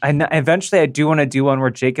 Eventually I do want to do one where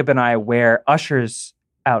Jacob and I wear Usher's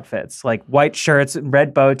outfits, like white shirts,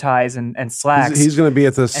 red bow ties, and slacks. He's going to be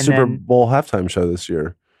at the Super Bowl halftime show this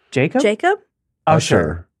year. Jacob?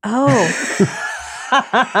 Usher. Oh.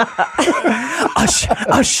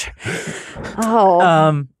 Usher.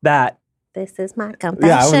 Oh. That. This is my confession.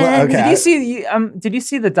 Yeah, okay. Did you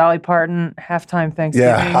see the Dolly Parton halftime Thanksgiving?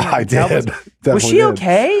 Yeah, I did. Was she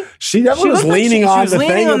okay? She definitely was leaning on the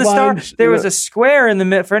thing. On the star. There was a square in the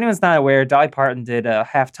middle. For anyone's not aware, Dolly Parton did a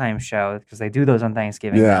halftime show because they do those on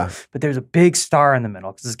Thanksgiving. Yeah. But there's a big star in the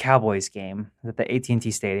middle because it's a Cowboys game at the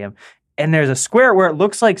AT&T Stadium. And there's a square where it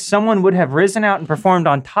looks like someone would have risen out and performed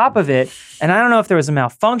on top of it. And I don't know if there was a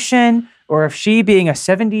malfunction or if she, being a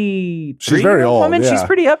 73-year-old woman, she's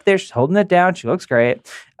pretty up there. She's holding it down. She looks great.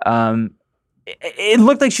 It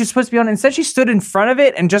looked like she was supposed to be on. Instead, she stood in front of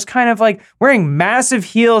it and just kind of like wearing massive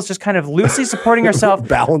heels, just kind of loosely supporting herself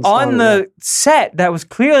on the set that was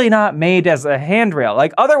clearly not made as a handrail.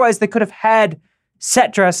 Like otherwise, they could have had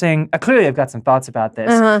set dressing. Clearly, I've got some thoughts about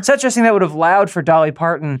this. Set dressing that would have allowed for Dolly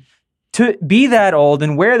Parton to be that old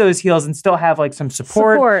and wear those heels and still have like some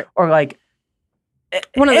support. Or like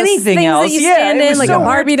one of anything those else. That you stand in, like a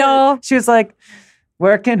Barbie doll. She was like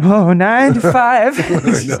working 9 to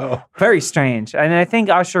 5. Very strange. And I think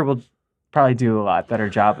Usher will probably do a lot better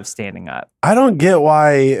job of standing up. I don't get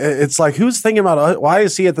why it's like, who's thinking about why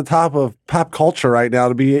is he at the top of pop culture right now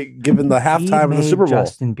to be given the halftime of the Super Bowl?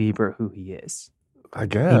 Justin Bieber who he is. I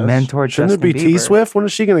guess. He mentored Shouldn't Justin it be Bieber. T-Swift? When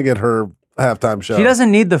is she going to get her halftime show? She doesn't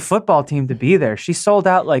need the football team to be there. She sold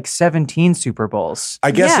out like 17 Super Bowls.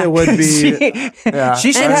 I guess it would be.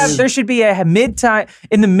 She should have. There should be a mid-time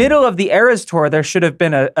in the middle of the Eras tour. There should have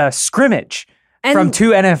been a scrimmage from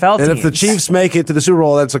 2 NFL teams. And if the Chiefs make it to the Super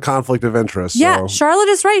Bowl, that's a conflict of interest. Yeah, so. Charlotte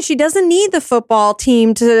is right. She doesn't need the football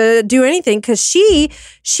team to do anything because she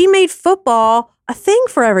made football a thing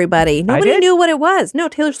for everybody. Nobody knew what it was. No,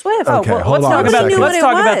 Taylor Swift. Okay, let's talk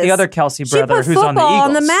about the other Kelsey brother who's on the Eagles.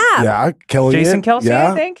 On the map. Yeah, Kelly. Jason Kelsey,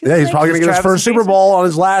 yeah. I think. Yeah, he's probably going to get his first Super Bowl on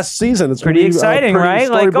his last season. It's pretty exciting, right?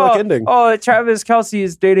 Like, ending. Travis Kelsey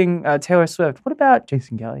is dating Taylor Swift. What about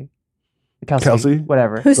Jason Kelly? Kelsey?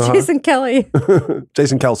 Whatever. Who's Jason Kelly?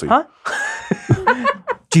 Jason Kelsey. Huh?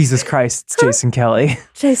 Jesus Christ, it's Jason Kelly.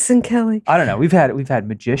 Jason Kelly. I don't know. We've had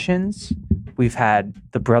magicians. We've had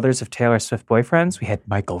the brothers of Taylor Swift boyfriends. We had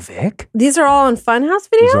Michael Vick. These are all in Funhaus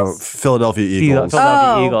videos? So, Philadelphia Eagles.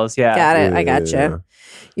 Philadelphia Eagles, yeah. Got it. I gotcha. Yeah.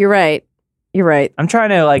 You're right. I'm trying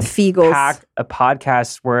to like Feagles. pack a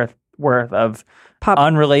podcast worth of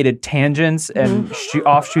unrelated tangents and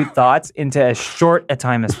offshoot thoughts into as short a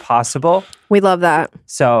time as possible. We love that.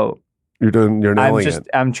 So you're nailing it.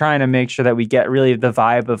 I'm trying to make sure that we get really the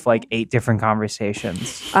vibe of like 8 different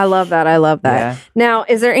conversations. I love that. Yeah. Now,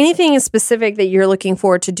 is there anything specific that you're looking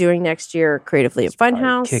forward to doing next year creatively at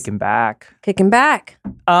Funhaus? Kicking back. Kicking back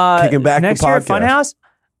next the year at podcast. Funhaus?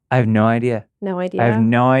 I have no idea. I have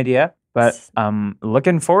no idea. But I'm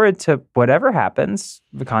looking forward to whatever happens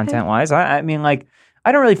content-wise. I mean, like,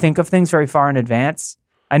 I don't really think of things very far in advance.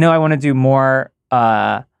 I know I want to do more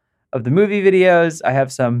of the movie videos. I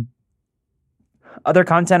have some other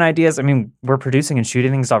content ideas. I mean, we're producing and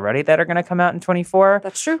shooting things already that are going to come out in 2024.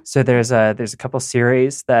 That's true. So there's a couple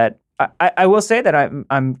series that I will say that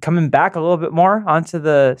I'm coming back a little bit more onto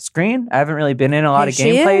the screen. I haven't really been in a lot of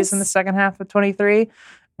gameplays in the second half of 2023.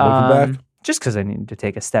 Welcome back. Just because I needed to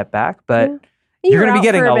take a step back, but you're going to be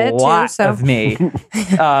getting a lot of me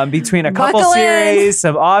between a couple series,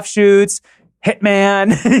 some offshoots,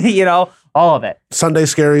 Hitman, All of it. Sunday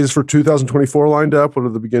Scaries for 2024 lined up. What are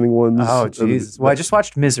the beginning ones? Oh, Jesus. Well, I just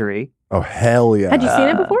watched Misery. Oh, hell yeah. Had you seen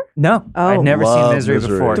it before? No. Oh. I'd never seen Love Misery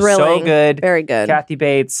Misery. before. Thrilling. So good. Very good. Kathy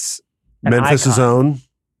Bates. an Memphis' icon. own.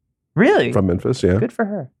 Really? From Memphis, yeah. Good for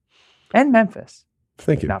her. And Memphis.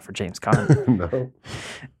 Thank you. Not for James Caan.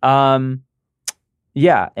 No.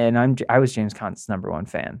 Yeah, and I was James Caan's #1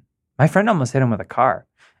 fan. My friend almost hit him with a car.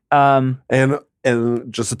 And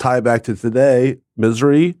just to tie it back to today,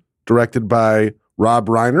 Misery, directed by Rob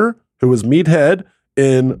Reiner, who was Meathead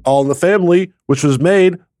in All in the Family, which was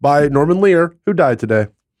made by Norman Lear, who died today.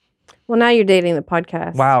 Well, now you're dating the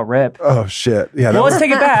podcast. Wow, rip. Oh, shit. Yeah. Well, let's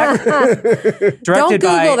take it back. Directed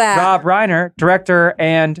by Google that. Rob Reiner, director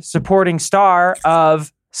and supporting star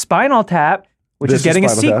of Spinal Tap, which This is getting a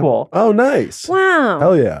Spinal Tap. sequel. Oh, nice. Wow.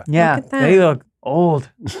 Hell yeah. Yeah, Look at that. they look old.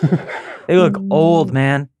 They look old,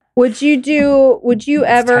 man. Would you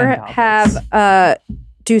ever $10. have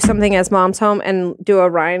do something as Mom's Home and do a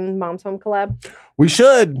Ryan Mom's Home collab? We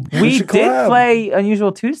should. We should did collab. play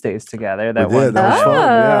Unusual Tuesdays together. That We did. one. That was fun,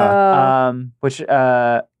 yeah. Which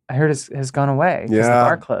I heard has gone away because the Yeah.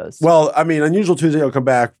 bar closed. Well, I mean, Unusual Tuesday will come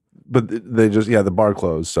back, but they just, the bar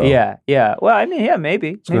closed. So yeah. Well, I mean, yeah,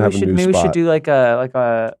 maybe. gonna have a new Maybe we should spot. do like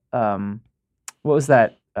a what was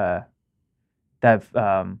that?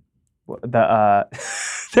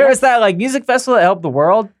 There's that like music festival that helped the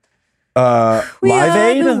world. Live We are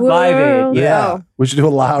Aid? the Live Aid, world. yeah. We should do a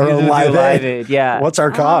We should do Live Aid. Aid, yeah. What's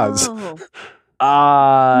our cause?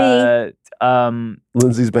 Oh.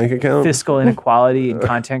 Lindsay's bank account? Fiscal inequality and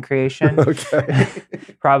content creation. Okay.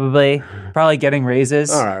 Probably getting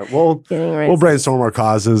raises. All right. Well, Getting we'll brainstorm our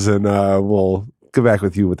causes and we'll get back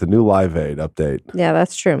with you with the new Live Aid update. Yeah,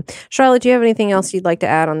 that's true. Charlotte, do you have anything else you'd like to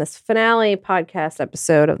add on this finale podcast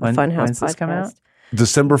episode of the Funhouse when's podcast? this come out?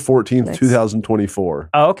 December 14th, Next. 2024.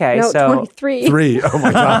 Oh, okay, No, so 23. 3. Oh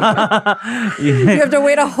my God. You have to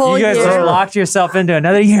wait a whole You guys year. just locked yourself into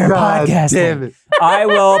another year of God podcasting. damn it. I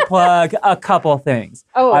will plug a couple things.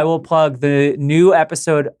 Oh. I will plug the new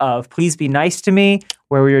episode of Please Be Nice to Me,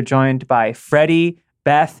 where we were joined by Freddie,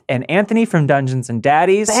 Beth, and Anthony from Dungeons and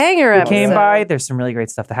Daddies. Banger Who came episode. by. There's some really great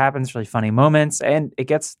stuff that happens, really funny moments, and it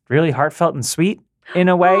gets really heartfelt and sweet in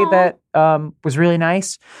a way that was really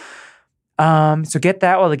nice. So get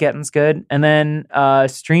that while the getting's good, and then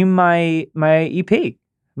stream my EP,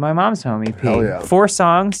 my Mom's Home EP. Hell yeah. 4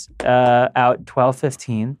 songs out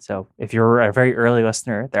 12/15. So if you're a very early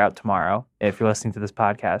listener, they're out tomorrow. If you're listening to this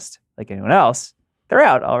podcast like anyone else, they're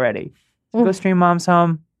out already. So go stream Mom's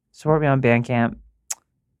Home. Support me on Bandcamp.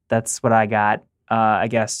 That's what I got. I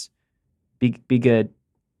guess be good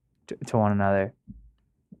to one another.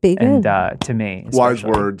 Be good. And to me. Wise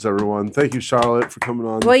especially. words, everyone. Thank you, Charlotte, for coming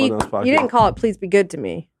on Well, the you Funhouse podcast. didn't call it Please Be Good to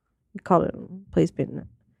Me. You called it Please Be Nice.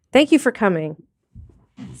 Thank you for coming.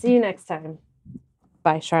 See you next time.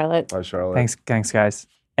 Bye, Charlotte. Bye, Charlotte. Thanks, guys.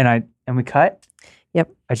 And we cut. Yep.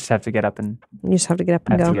 I just have to get up and You just have to get up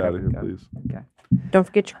and I have go. to Get out of here, please. Okay. Don't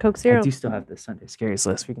forget your Coke I Zero. do still have the Sunday Scaries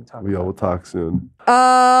list. We can talk. We all will talk soon.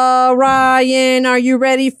 Ryan, are you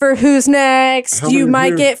ready for who's next? How You many might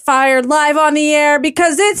beers? get fired live on the air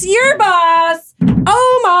because it's your boss,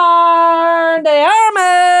 Omar de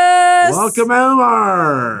Armas. Welcome,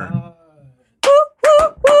 Omar.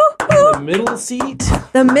 The middle seat.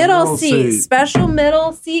 The middle Middle seat, seat. special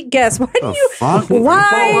middle seat guest. Why do The you? fuck?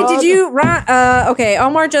 Why did you? Okay,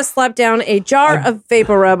 Omar just slapped down a jar of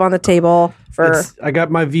Vapor Rub on the table for. I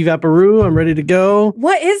got my Vivaporoo. I'm ready to go.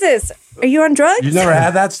 What is this? Are you on drugs? You never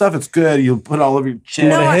had that stuff? It's good. You put all over your chin.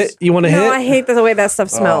 No, Wanna hit? You want to No, hit? I hate the way that stuff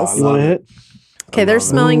smells. You want to hit? Okay, they're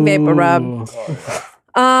smelling Vapor Rub. Ooh.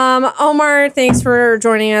 Omar, thanks for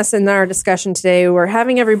joining us in our discussion today. We're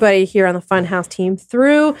having everybody here on the Funhouse team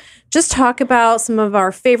through just talk about some of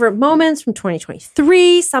our favorite moments from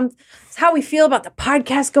 2023, how we feel about the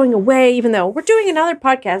podcast going away, even though we're doing another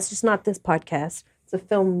podcast, just not this podcast. It's a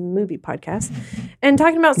film movie podcast, and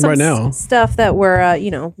talking about some Right now. stuff that we're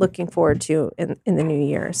looking forward to in the new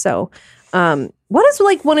year. So, what is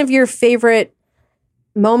like one of your favorite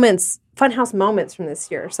moments? Funhouse moments from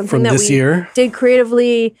this year. Something From that this we year? did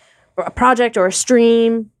creatively, or a project or a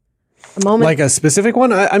stream, a moment. Like a specific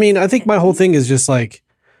one? I mean, I think my whole thing is just like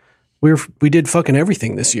we did fucking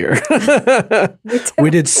everything this year. We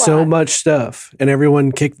did so much stuff, and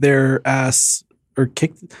everyone kicked their ass, or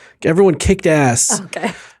everyone kicked ass.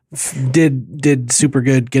 Okay. Did super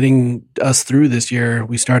good getting us through this year.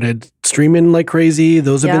 We started streaming like crazy.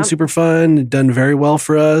 Those have Yeah. been super fun. Done very well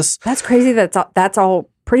for us. That's crazy. That's all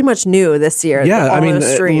pretty much new this year. Yeah, all I mean,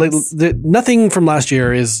 those streams. nothing from last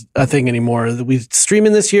year is a thing anymore. We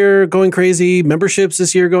streaming this year going crazy. Memberships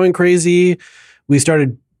this year going crazy. We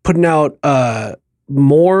started putting out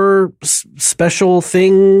more special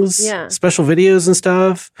things, special videos and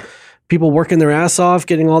stuff. People working their ass off,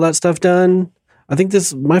 getting all that stuff done. I think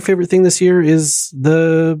my favorite thing this year is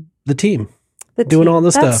the team doing all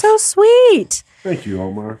this stuff. That's so sweet. Thank you,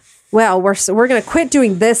 Omar. Well, we're going to quit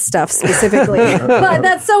doing this stuff specifically, but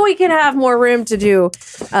that's so we can have more room to do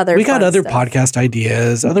other. We got other stuff. podcast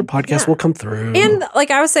ideas. Other podcasts will come through. And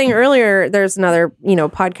like I was saying earlier, there's another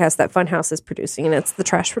podcast that Funhaus is producing, and it's the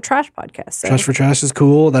Trash for Trash podcast. So. Trash for Trash is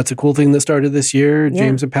cool. That's a cool thing that started this year.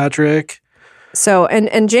 James and Patrick. So,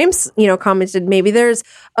 and James, commented maybe there's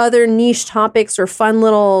other niche topics or fun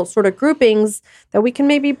little sort of groupings that we can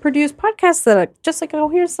maybe produce podcasts that are just like,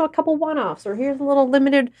 here's a couple one-offs, or here's a little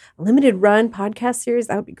limited run podcast series.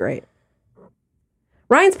 That would be great.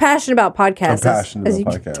 Ryan's passionate about podcasts. I'm passionate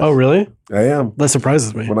about podcasts. Oh, really? I am. That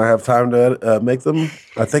surprises me. When I have time to make them,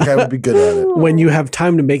 I think I would be good at it. When you have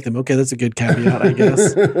time to make them. Okay, that's a good caveat, I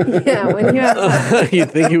guess. Yeah, when you have time. You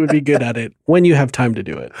think you would be good at it when you have time to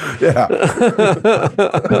do it. Yeah.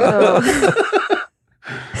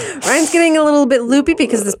 Ryan's getting a little bit loopy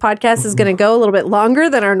because this podcast is going to go a little bit longer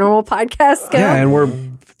than our normal podcasts go. Yeah, and we're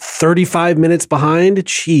 35 minutes behind.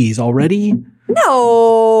 Jeez, already?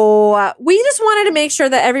 No, we just wanted to make sure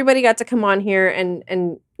that everybody got to come on here and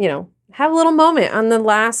have a little moment on the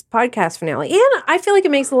last podcast finale. And I feel like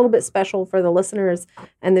it makes it a little bit special for the listeners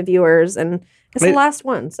and the viewers, and it's the last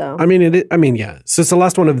one. So yeah. So it's the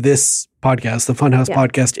last one of this podcast, the Funhaus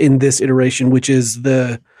podcast, in this iteration, which is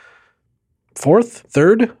the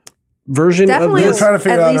third version definitely of this. We were trying to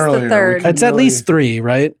figure at it out least earlier. the third. It's at least 3,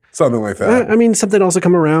 right? Something like that. Something else will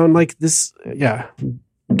come around like this. Yeah.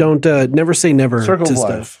 Don't never say never Circle to of stuff.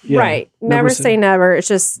 life. Yeah. Right. Never say never. It's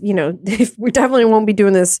just, if we definitely won't be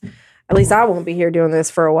doing this. At least I won't be here doing this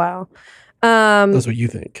for a while. That's what you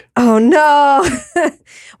think. Oh, no.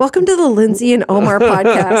 Welcome to the Lindsay and Omar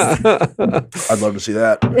podcast. I'd love to see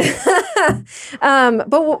that.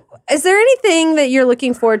 But is there anything that you're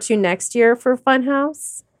looking forward to next year for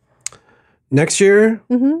Funhaus? Next year?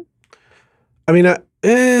 Mm-hmm. I mean,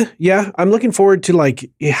 yeah, I'm looking forward to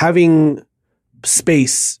having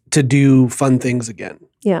space to do fun things again.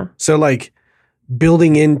 Yeah. So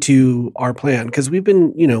building into our plan, because we've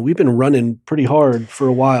been running pretty hard for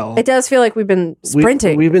a while. It does feel like we've been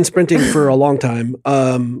sprinting. We've been sprinting for a long time.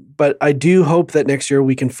 But I do hope that next year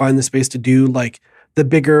we can find the space to do the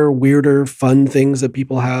bigger, weirder, fun things that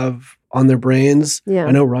people have on their brains. Yeah.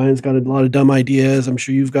 I know Ryan's got a lot of dumb ideas. I'm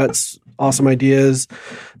sure you've got awesome ideas.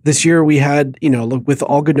 This year we had, with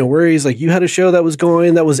All Good No Worries, you had a show that was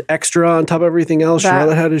going, that was extra on top of everything else.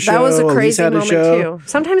 Charlotte had a show. That was a crazy had moment too.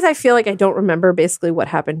 Sometimes I feel like I don't remember basically what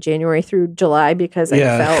happened January through July because I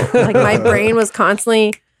felt like my brain was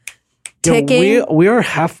constantly ticking. We are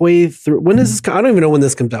halfway through. When is this? I don't even know when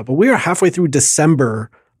this comes out, but we are halfway through December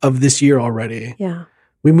of this year already. Yeah.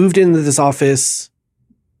 We moved into this office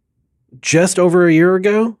just over a year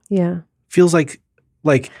ago. Yeah. Feels like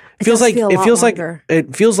it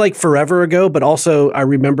feels like forever ago, but also I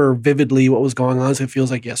remember vividly what was going on, so it feels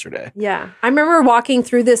like yesterday. Yeah. I remember walking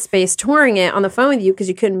through this space, touring it on the phone with you because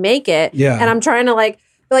you couldn't make it. Yeah. And I'm trying to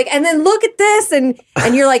and then look at this and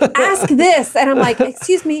you're like, ask this. And I'm like,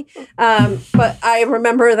 excuse me. But I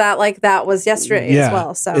remember that that was yesterday as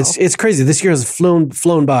well. So it's crazy. This year has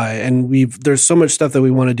flown by, and there's so much stuff that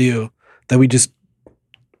we want to do that we just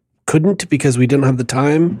couldn't because we didn't have the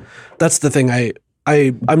time. That's the thing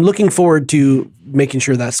I'm looking forward to making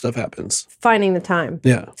sure that stuff happens. Finding the time.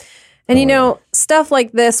 Yeah. And stuff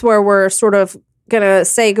like this where we're sort of going to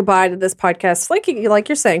say goodbye to this podcast, like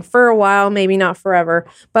you're saying, for a while, maybe not forever.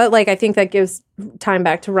 But I think that gives time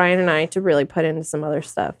back to Ryan and I to really put into some other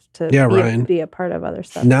stuff, to be a part of other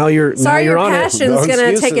stuff. Now you're Sorry, your on passion's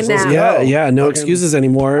going to take a nap. Yeah, no excuses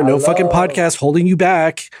anymore. No fucking podcast holding you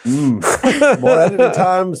back. More editing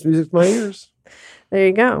time, music's my ears. There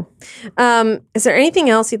you go. Is there anything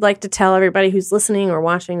else you'd like to tell everybody who's listening or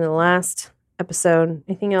watching the last episode?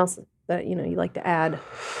 Anything else that you'd like to add?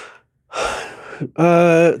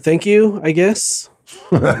 Thank you, I guess.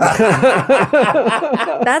 That's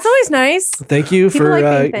always nice. Thank you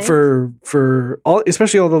for all,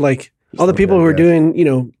 especially all the people who are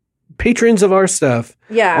doing, patrons of our stuff.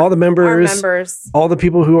 Yeah. All the members, our members. all the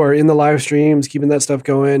people who are in the live streams, keeping that stuff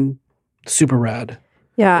going. Super rad.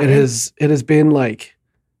 Yeah. It has been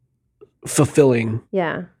fulfilling.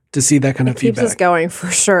 Yeah. To see that kind of feedback. Keeps us going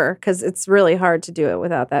for sure, because it's really hard to do it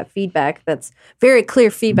without that feedback. That's very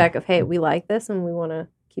clear feedback of, hey, we like this and we want to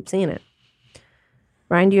keep seeing it.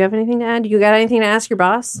 Ryan, do you have anything to add? You got anything to ask your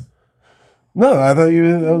boss? No, I thought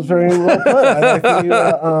that was very well put. I like that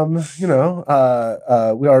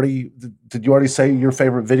did you already say your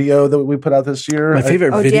favorite video that we put out this year? My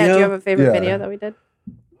favorite video? Yeah, do you have a favorite video that we did?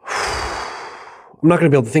 I'm not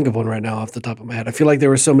going to be able to think of one right now off the top of my head. I feel like there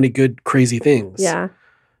were so many good, crazy things. Yeah.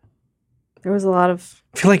 There was a lot of...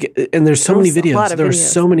 I feel like, and there's so many videos. There are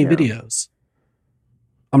so many videos.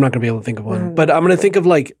 I'm not going to be able to think of one. But I'm going to think of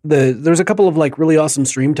like there's a couple of like really awesome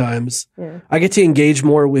stream times. Yeah. I get to engage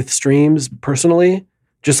more with streams personally,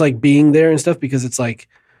 just like being there and stuff, because it's like,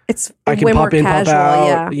 I can pop in, pop out.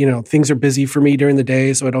 Yeah. You know, things are busy for me during the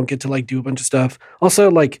day, so I don't get to like do a bunch of stuff.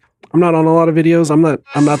 Also, like, I'm not on a lot of videos. I'm not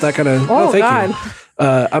that kind of. Oh, thank God. you.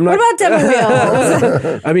 I'm not. What about demo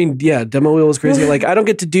wheels? I mean, yeah, demo wheel is crazy. Like, I don't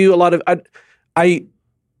get to do a lot of. I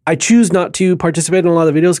choose not to participate in a lot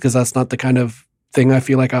of videos because that's not the kind of thing I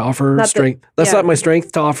feel like I offer strength. That's not my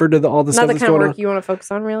strength to offer to all the stuff that's going on. Not the kind of work you want to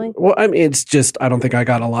focus on, really? Well, I mean, it's just, I don't think I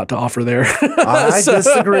got a lot to offer there. I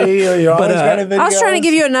disagree. You're always got I was trying to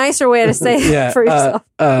give you a nicer way to say it for yourself.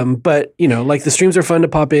 But, you know, like the streams are fun to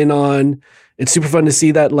pop in on. It's super fun to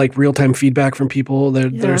see that like real-time feedback from people.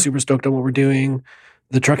 They're super stoked on what we're doing.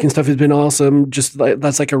 The trucking stuff has been awesome. Just like,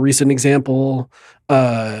 that's like a recent example.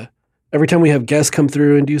 Every time we have guests come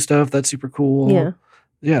through and do stuff, that's super cool. Yeah.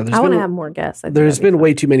 Yeah, I want to have more guests. There's been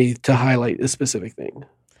way too many to highlight a specific thing.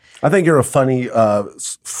 I think you're a funny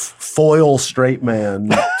foil straight man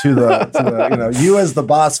to the you as the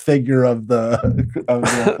boss figure of the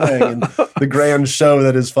thing and the grand show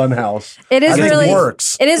that is Funhaus. It is really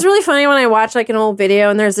works. It is really funny when I watch like an old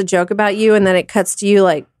video and there's a joke about you and then it cuts to you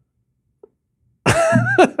like.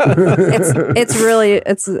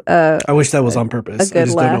 it's I wish that was on purpose. I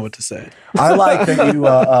just don't know what to say. I like that you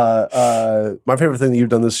my favorite thing that you've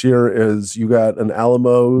done this year is you got an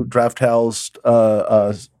Alamo Draft House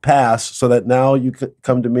pass so that now you could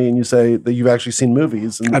come to me and you say that you've actually seen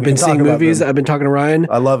movies. And I've been seeing movies. I've been talking to Ryan.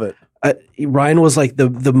 I love it. Ryan was like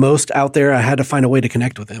the most out there. I had to find a way to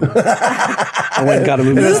connect with him. I went and got a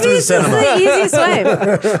movie. Movies is the easiest way.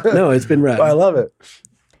 No, it's been rad. I love it.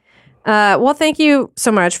 Well, thank you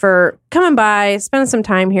so much for coming by, spending some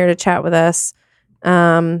time here to chat with us.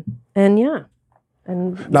 And yeah.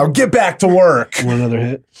 And now get back to work. One other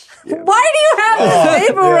hit. Why do you have this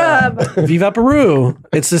paper rub? Viva Peru.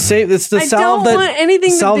 It's the same. It's the salve that want anything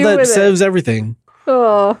to salve do that with saves everything.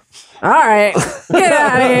 Oh, all right. Get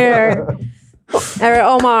out of here.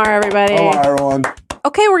 Omar, everybody. Omar, everyone.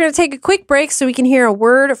 Okay, we're going to take a quick break so we can hear a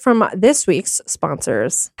word from this week's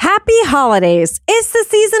sponsors. Happy holidays. It's the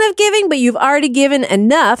season of giving, but you've already given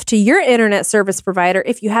enough to your internet service provider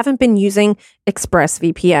if you haven't been using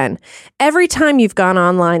ExpressVPN every time you've gone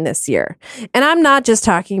online this year. And I'm not just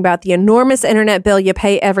talking about the enormous internet bill you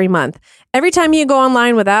pay every month. Every time you go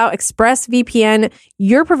online without ExpressVPN,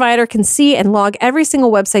 your provider can see and log every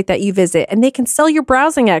single website that you visit, and they can sell your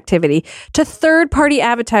browsing activity to third-party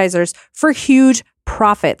advertisers for huge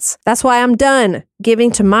profits. That's why I'm done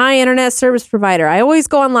giving to my internet service provider. I always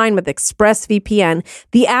go online with ExpressVPN.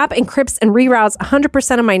 The app encrypts and reroutes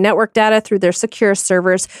 100% of my network data through their secure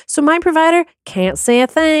servers, so my provider can't say a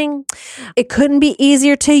thing. It couldn't be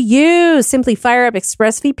easier to use. Simply fire up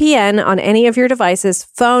ExpressVPN on any of your devices,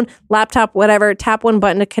 phone, laptop, whatever, tap one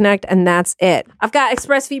button to connect, and that's it. I've got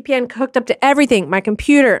ExpressVPN hooked up to everything, my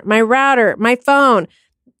computer, my router, my phone.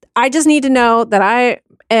 I just need to know that I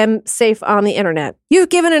am safe on the internet. You've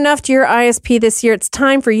given enough to your ISP this year. It's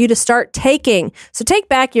time for you to start taking. So take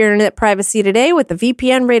back your internet privacy today with the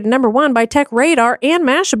VPN rated #1 by TechRadar and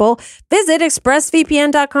Mashable. Visit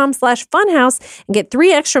expressvpn.com/funhouse and get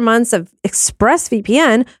 3 extra months of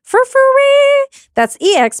ExpressVPN for free. That's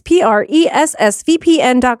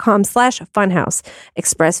expressvpn.com/funhouse.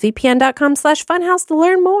 expressvpn.com/funhouse to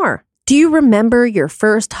learn more. Do you remember your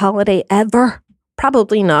first holiday ever?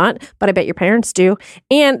 Probably not, but I bet your parents do.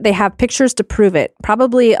 And they have pictures to prove it.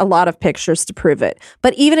 Probably a lot of pictures to prove it.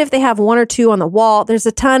 But even if they have 1 or 2 on the wall, there's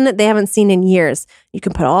a ton they haven't seen in years. You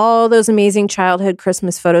can put all those amazing childhood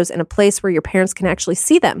Christmas photos in a place where your parents can actually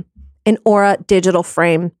see them. An Aura digital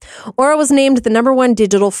frame. Aura was named the #1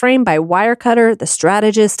 digital frame by Wirecutter, The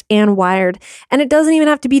Strategist, and Wired. And it doesn't even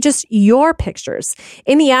have to be just your pictures.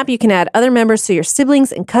 In the app, you can add other members so your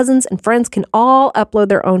siblings and cousins and friends can all upload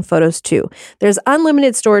their own photos too. There's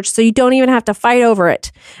unlimited storage, so you don't even have to fight over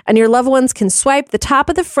it. And your loved ones can swipe the top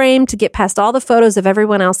of the frame to get past all the photos of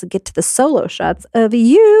everyone else and get to the solo shots of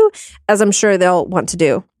you, as I'm sure they'll want to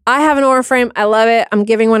do. I have an Aura frame. I love it. I'm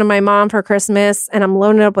giving one to my mom for Christmas, and I'm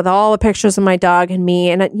loading it up with all the pictures of my dog and me.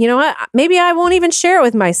 And you know what? Maybe I won't even share it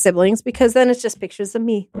with my siblings because then it's just pictures of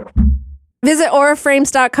me. Visit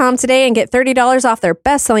auraframes.com today and get $30 off their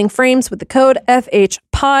best-selling frames with the code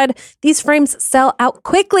FHPOD. These frames sell out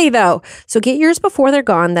quickly, though, so get yours before they're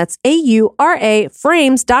gone. That's AURA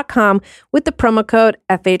frames.com with the promo code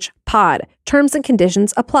FHPOD. Terms and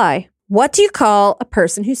conditions apply. What do you call a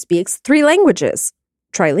person who speaks 3 languages?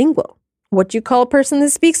 Trilingual. What do you call a person that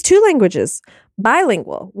speaks 2 languages?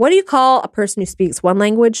 Bilingual. What do you call a person who speaks 1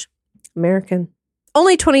 language? American.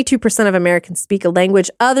 Only 22% of Americans speak a language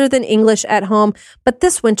other than English at home, but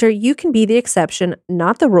this winter you can be the exception,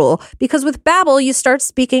 not the rule, because with Babbel, you start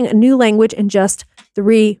speaking a new language in just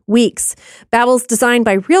 3 weeks. Babbel's designed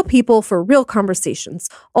by real people for real conversations.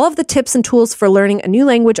 All of the tips and tools for learning a new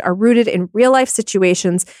language are rooted in real-life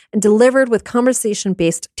situations and delivered with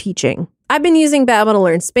conversation-based teaching. I've been using Babbel to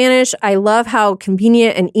learn Spanish. I love how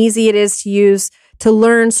convenient and easy it is to use to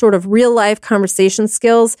learn sort of real-life conversation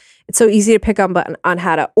skills. It's so easy to pick up on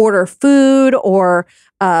how to order food or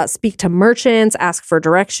speak to merchants, ask for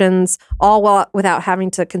directions, all without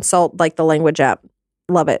having to consult like the language app.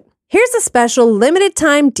 Love it. Here's a special limited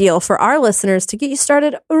time deal for our listeners to get you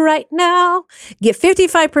started right now. Get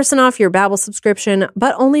 55% off your Babbel subscription,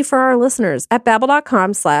 but only for our listeners at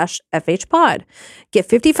babbel.com/FHPod. Get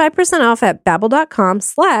 55% off at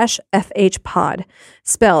babbel.com/FHPod.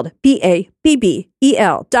 Spelled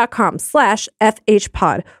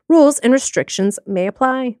BABBEL.com/FHPod. Rules and restrictions may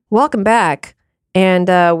apply. Welcome back. And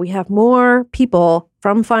we have more people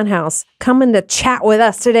from Funhaus coming to chat with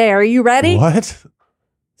us today. Are you ready? What?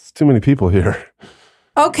 Too many people here.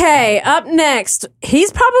 Okay, up next,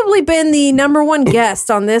 he's probably been the number one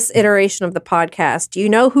guest on this iteration of the podcast. Do you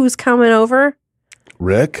know who's coming over?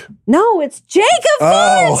 Rick? No, it's Jacob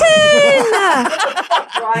Thornton!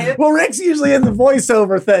 Well, Rick's usually in the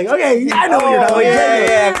voiceover thing. Okay, I know what you're talking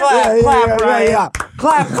about. Clap, Ryan. Yeah.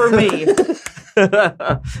 Clap for me.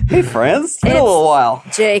 Hey, friends. It's been a little while.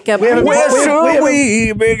 Jacob. We haven't busted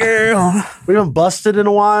in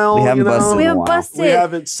a while. We haven't busted We in a haven't while. busted. We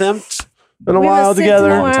haven't simped in a We while haven't simped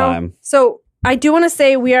together. in a while. Time. So I do want to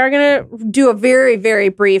say we are going to do a very, very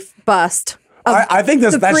brief bust. I think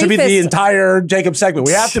that should be the briefest- entire Jacob segment.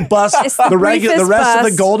 We have to bust It's the the rest briefest of the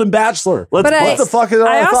bust. Golden Bachelor. Let's But What the fuck is all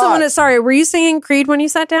I I also thought? want to, sorry, were you singing Creed when you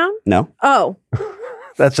sat down? No. Oh,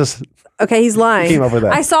 That's just okay, he's lying. Came up with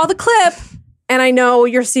that. I saw the clip and I know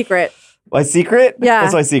your secret. My secret? Yeah.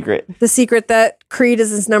 What's my secret? The secret that Creed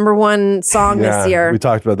is his number one song this year. We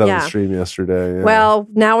talked about that on Yeah. the stream yesterday. Yeah. Well,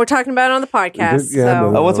 now we're talking about it on the podcast. We did- yeah,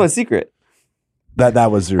 so. no. Oh, what's my secret?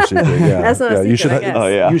 that was your secret. Yeah, That's not a You secret, should. I guess. Oh,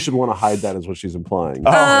 yeah. You should want to hide that, is what she's implying.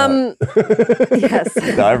 Yes.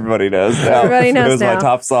 No, everybody knows now. Everybody knows It was now. my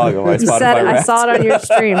top song on my You Spotify said it. I Wrapped. saw it on your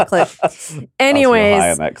stream clip. I was real high Anyways,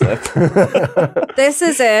 on that clip. this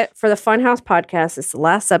is it for the Funhaus podcast. It's the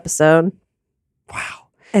last episode. Wow.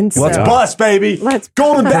 And so Let's bust, baby. Let's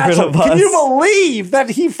Golden bust. Bachelor. We're gonna Can you bust. believe that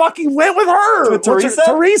he fucking went with her? With Teresa?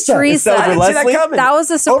 Teresa. Teresa. I didn't see Leslie? that coming. That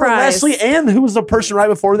was a Over surprise. Leslie, and who was the person right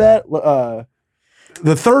before that?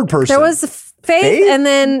 The third person. There was Faith, and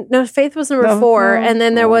then Faith was number 4, and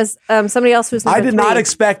then there was somebody else who was number I did 3. not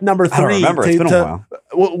expect number 3. I don't remember. It's been a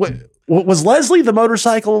while. Was Leslie the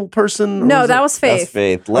motorcycle person? or No, was that it- was Faith. That's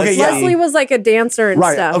Faith. Okay, yeah. Leslie was like a dancer and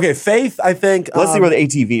right. stuff. Okay, Faith. I think Leslie were the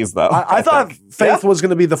ATVs, though. I thought think. Faith was going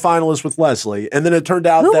to be the finalist with Leslie, and then it turned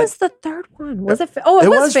out Who that was the third one? Was it? Oh, it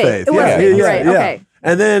was Faith. It was Yeah, Faith. yeah, Right. yeah. Okay.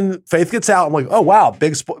 And then Faith gets out. I'm like, oh wow,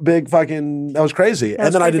 big fucking. That was crazy. was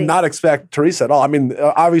And then I did crazy. not expect Teresa at all. I mean,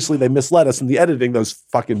 obviously they misled us in the editing. Those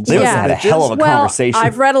fucking. They Yeah. had a hell of a Well, conversation.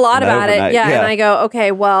 I've read a lot about it. overnight. Yeah, and I go,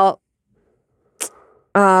 okay, well,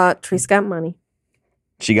 Teresa got money.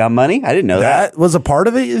 She got money? I didn't know that. That was a part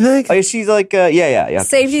of it. You think? Oh, she's like, yeah.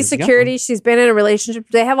 Safety, She's got security. She's been in a relationship.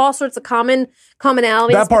 They have all sorts of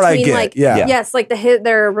commonalities. That part I between get, like, yeah. yes, like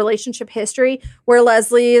their relationship history. Where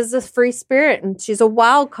Leslie is a free spirit and she's a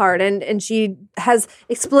wild card, and she has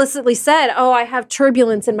explicitly said, "Oh, I have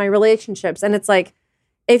turbulence in my relationships." And it's like,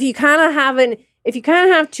 if you kind of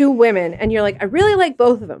have 2 women, and you're like, I really like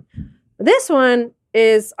both of them. This one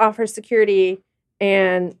offers security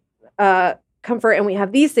and comfort, and we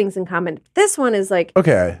have these things in common. This one is like,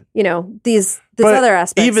 Okay. this But other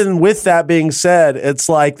aspect. even with that being said, it's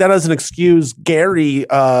like that doesn't excuse Gary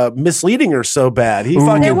misleading her so bad. He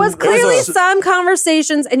fucking there was clearly it was a- some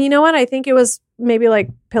conversations, and you know what? I think it was maybe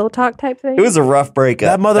like pillow talk type thing. It was a rough breakup.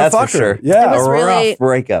 That motherfucker. That's for sure. Yeah. It was a really- rough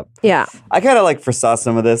breakup. yeah. I kind of like foresaw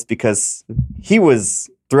some of this because he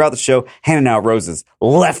was throughout the show, handing out roses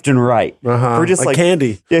left and right. We're just like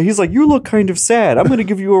candy. Yeah, he's like, you look kind of sad. I'm going to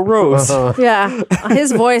give you a rose. Yeah.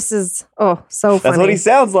 His voice is, so funny. That's what he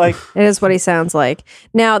sounds like. It is what he sounds like.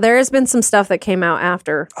 Now, there has been some stuff that came out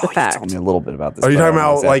after the fact. Tell me a little bit about this. Are you talking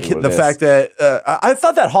about the fact that I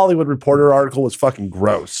thought that Hollywood Reporter article was fucking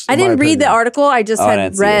gross. I didn't read the article. I just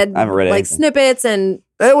had read, I haven't read like anything. snippets and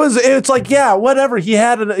it's like, yeah, whatever.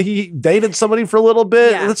 He dated somebody for a little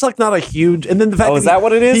bit. Yeah. It's like not a huge, and then the fact is that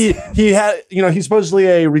what it is? He had, he's supposedly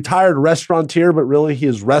a retired restaurateur, but really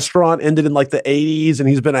his restaurant ended in like the 80s and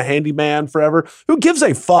he's been a handyman forever. Who gives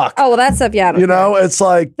a fuck? oh, well, that stuff, yeah. I don't care. It's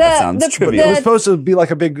like, That sounds trivial. it was supposed to be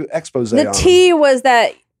like a big expose. The tea was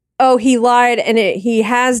that, he lied and he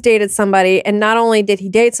has dated somebody. And not only did he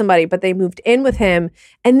date somebody, but they moved in with him.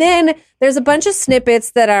 And then there's a bunch of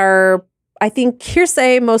snippets that are, I think,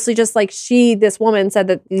 hearsay, mostly just like this woman said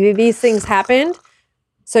that these things happened.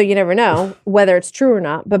 So you never know whether it's true or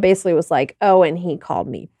not. But basically it was like, and he called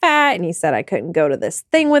me fat and he said I couldn't go to this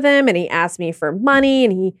thing with him. And he asked me for money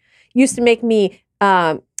and he used to make me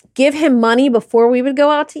give him money before we would go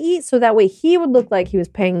out to eat, so that way he would look like he was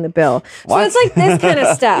paying the bill. What? So it's like this kind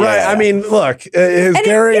of stuff. Right. I mean, look, is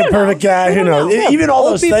Gary a perfect guy? Who knows? Even all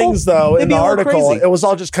Old those people, things, though, they in be the a little article, crazy. it was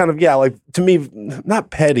all just kind of, like, to me, not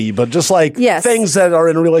petty, but just like Yes. things that are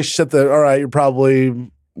in a relationship that, all right, you're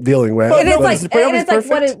probably dealing with. And it's But-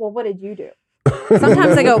 like, what did you do?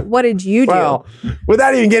 Sometimes I go, what did you do? Well,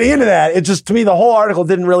 without even getting into that, it just, to me, the whole article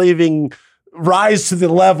didn't really even rise to the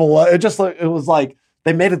level. It was like,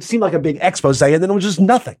 they made it seem like a big expose, and then it was just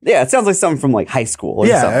nothing. Yeah, it sounds like something from like high school. Or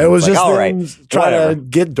something. It was Like, just all right, trying whatever. to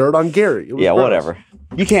get dirt on Gary. It was Yeah, gross. whatever.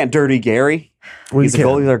 You can't dirty Gary. He's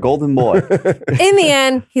our golden boy. In the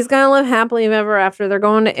end, he's going to live happily ever after. They're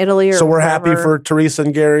going to Italy or So we're wherever. happy for Teresa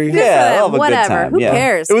and Gary. Good for Yeah, them. they'll have a Whatever. good time. Who Yeah.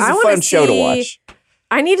 cares? It was I a wanna fun show to see- watch.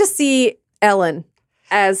 I need to see Ellen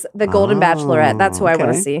as the Golden Bachelorette. That's who I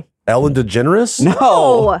want to okay. see. Ellen DeGeneres? No,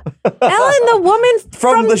 Oh, Ellen, the woman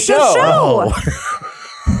From the show. Oh.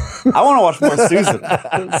 I want to watch more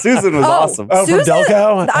Susan. Susan was awesome. Oh, from Susan,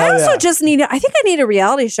 Delco? I Hell also yeah. just need. I think I need a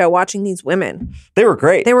reality show watching these women. They were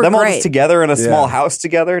great. They were Them all great. just together in a small Yeah. house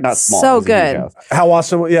together. Not small. So it was a huge good. house. How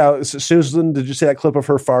awesome. Yeah, Susan, did you see that clip of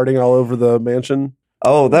her farting all over the mansion?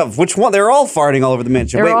 Oh, which one? They're all farting all over the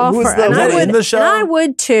mansion. They're Wait, all who was for- and I that would, in the show? and I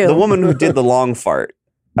would too. the woman who did the long fart?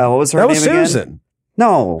 What was her That name was again? Susan.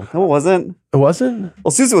 No, it wasn't. It wasn't?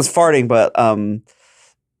 Well, Susan was farting, but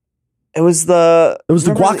it was the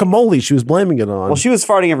Guacamole she was blaming it on. Well, she was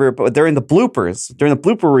farting everywhere, but during the bloopers, during the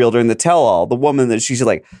blooper reel, during the tell-all, the woman that she's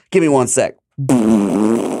like, "Give me 1 sec."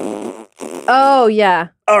 Oh yeah.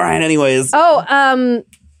 All right. Anyways, Oh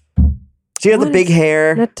she had the what big is-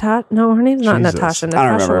 hair. No, her name's not Jesus. Natasha. I don't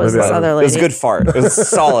Natasha remember. was Maybe this I- other It lady. was a good fart. It was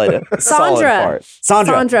solid. solid Sandra. fart.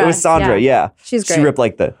 Sandra. Sandra. It was Sandra. Yeah. She's She great. ripped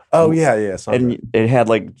like the. oh, yeah. And it had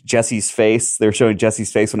like Jesse's face. They were showing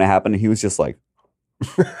Jesse's face when it happened, and he was just like,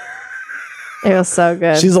 It was so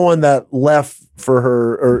good. She's the one that left for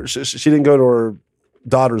her, or she didn't go to her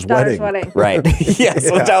daughter's wedding. right.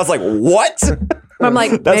 Yes. Which I was like, what? I'm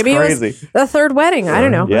like, That's maybe crazy. it was the third wedding. I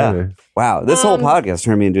don't know. Yeah. Wow. This whole podcast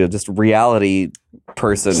turned me into just a reality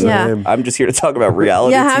person. Yeah. I'm just here to talk about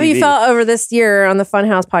reality. Yeah, how have you TV. felt over this year on the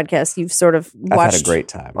Funhaus podcast? You've sort of I've watched had a great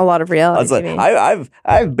time. a lot of I reality was like, TV.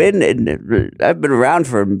 I've been around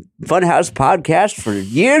for Funhaus podcast for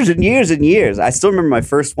years and years and years. I still remember my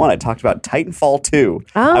first one. I talked about Titanfall 2.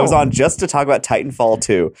 Oh. I was on just to talk about Titanfall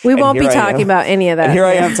 2. We And won't be here I talking am- about any of that. And here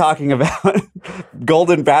I am talking about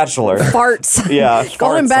Golden Bachelor. farts. Yeah,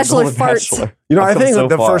 Golden farts, Bachelor Golden farts. Bachelor. I I've come think so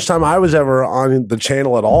the far. first time I was ever on the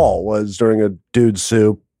channel at all was during a Dude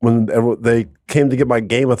Soup when they came to get my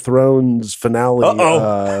Game of Thrones finale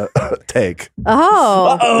take.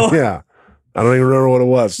 Oh. Oh, Yeah. I don't even remember what it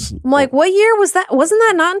was. I'm like, what year was that? Wasn't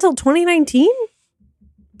that not until 2019?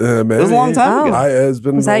 Maybe. it was a long time ago. It's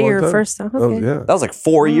been Was a that long your time. first time? That was- Okay. yeah. That was like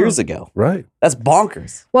 4 years ago. Right. That's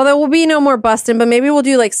bonkers. Well, there will be no more busting, but maybe we'll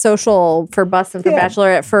do like social for busting for Yeah.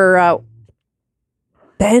 Bachelorette for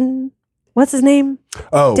Ben. What's his name?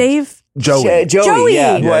 Oh, Dave? Joey. Joey,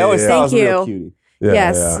 yeah, who I Yeah, always yeah, thought yeah. was a real Thank cutie. Yeah,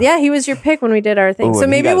 Yes. yeah. Yeah, he was your pick when we did our thing. Ooh, so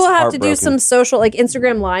and he maybe got his we'll have heart to do broken. some social, like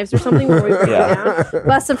Instagram lives or something where we break Yeah. it down.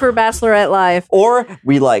 Busting for Bachelorette Live. Or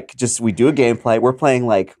we we do a gameplay. We're playing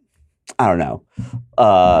like, I don't know,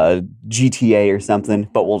 GTA or something,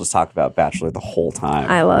 but we'll just talk about Bachelor the whole time.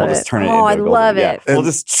 I love we'll just it. turn it Oh, into I a golden- love yeah. it. We'll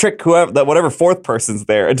just trick whatever fourth person's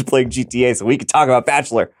there into playing GTA so we can talk about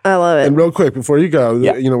Bachelor. I love it. And real quick, before you go,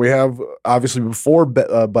 Yeah. we have obviously before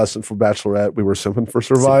busting for Bachelorette, we were simping for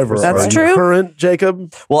Survivor. That's Are you true. current,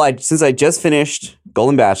 Jacob? Well, since I just finished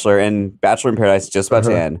Golden Bachelor and Bachelor in Paradise just about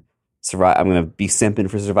to end, I'm gonna be simping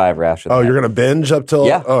for Survivor after that. Oh, you're gonna binge up till?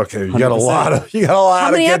 Yeah. Okay, you got a 100%. lot of. You got a lot.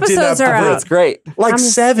 How many of getting episodes up are to- out? It's great. Like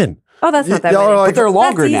 7. Oh, that's not that Y'all many. are like- But they're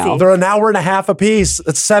longer That's now. easy. They're an hour and a half a piece.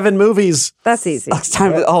 It's 7 movies. That's easy. It's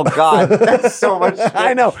time to, oh God, that's so much.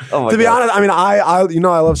 I know. Oh my To be God. honest, I mean, I I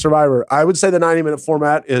love Survivor. I would say the 90-minute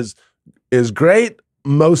format is great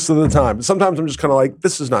most of the time. Sometimes I'm just kind of like,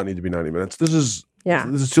 this does not need to be 90 minutes. This is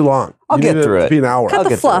too long. I'll You get need through to it. be an hour. Cut I'll the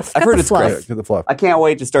get through fluff. it. I've Cut heard the it's fluff. great. Get the fluff. I can't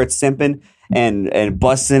wait to start simping and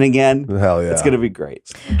busting again. Hell yeah. It's gonna be great.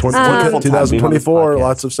 2024, podcast.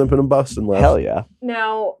 lots of simping and busting left. Hell yeah.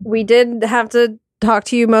 Now, we did have to talk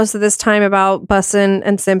to you most of this time about bussin'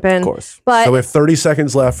 and simpin'. Of course. But So we have 30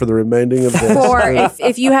 seconds left for the remaining of this. for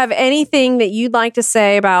if you have anything that you'd like to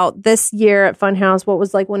say about this year at Funhaus, what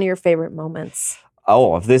was like one of your favorite moments?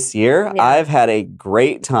 Oh, of this year, Yeah. I've had a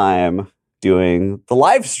great time doing the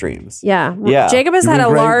live streams. Yeah. Yeah. Jacob has You've had been a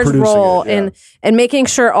great large producing role it, yeah. in making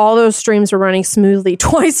sure all those streams are running smoothly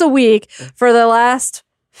twice a week for the last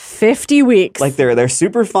 50 weeks. Like they're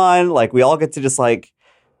super fun. Like we all get to just like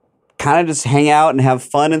kind of just hang out and have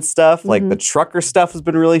fun and stuff. Like the trucker stuff has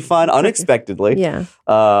been really fun, unexpectedly. yeah.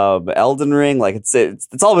 Elden Ring, like it's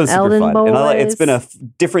all been super Elden fun, and it's Boys. been a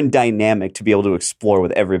different dynamic to be able to explore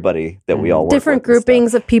with everybody that we all work Different with and stuff.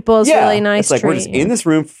 groupings of people is really nice. It's like we're just treat. in this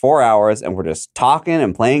room for 4 hours and we're just talking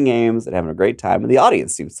and playing games and having a great time, and the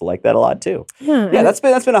audience seems to like that a lot too. Yeah, that's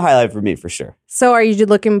been a highlight for me for sure. So are you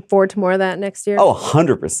looking forward to more of that next year? Oh,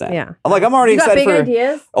 100%. Yeah. I'm already you got excited big for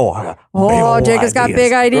ideas? Oh, I got Oh, big old Jacob's got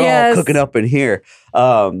big We're all ideas. cooking up in here.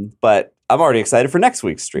 But I'm already excited for next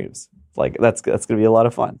week's streams. Like that's going to be a lot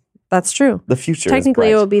of fun. That's true. The future. Technically,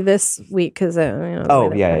 is it bright. will be this week because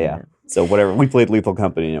Oh yeah. So whatever, we played Lethal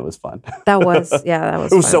Company and it was fun. That was that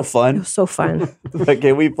was. It was fun. so It fun. was so fun. The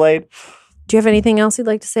game we played. Do you have anything else you'd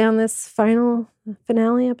like to say on this final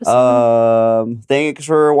finale episode? Thanks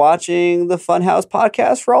for watching the Funhaus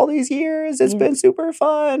podcast for all these years. It's been super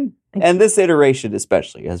fun, and this iteration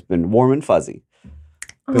especially has been warm and fuzzy.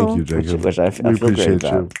 Thank you, Jacob. Which I We feel great appreciate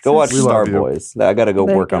about. you. Go watch We Star love you. Boys. I got to go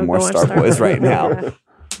There work you on go. more Go watch Star Star Boys Boys. right now.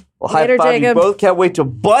 Well, high Later, five you Jacob. both. Can't wait to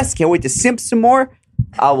bust. Can't wait to simp some more.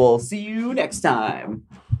 I will see you next time.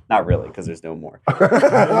 Not really, because there's no more.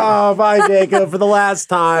 Oh, bye, Jacob, for the last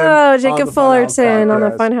time. Oh, on Jacob the Funhaus Fullerton on the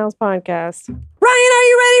podcast. Funhaus podcast. Ryan, are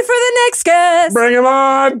you ready for the next guest? Bring him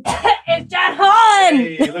on. It's John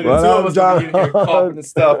Holland. What up, John?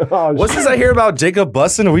 Oh, What's this I hear about Jacob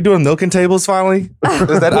Bussin'? Are we doing milking tables finally?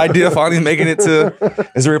 Is that idea finally making it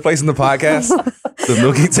to? Is it replacing the podcast? The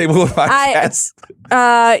milking table podcast?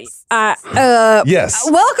 Yes.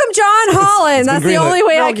 Welcome, John Holland. That's the greenlit. only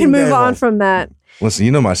way I can Milking move on table. from that. Listen,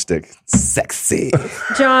 you know my shtick. Sexy.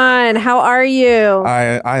 John, how are you?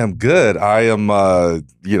 I am good. I am. I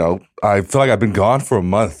feel like I've been gone for a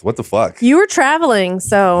month. What the fuck? You were traveling,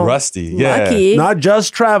 so Rusty. Yeah. lucky. Not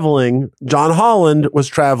just traveling. John Holland was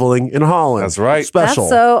traveling in Holland. That's right. Special.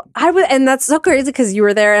 That's so crazy because you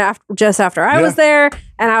were there just after I was there,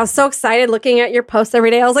 and I was so excited looking at your posts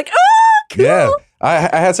every day. I was like, oh, cool. Yeah. I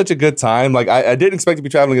had such a good time. Like I didn't expect to be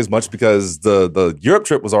traveling as much because the Europe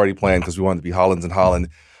trip was already planned because we wanted to be Hollands in Holland.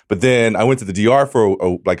 But then I went to the DR for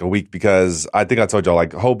a week because I think I told y'all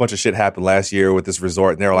like a whole bunch of shit happened last year with this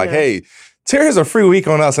resort, and they were like, "Hey, here's a free week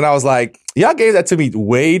on us," and I was like, "Y'all gave that to me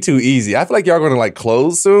way too easy. I feel like y'all are going to like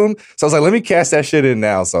close soon." So I was like, "Let me cash that shit in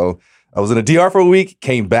now." So I was in a DR for a week,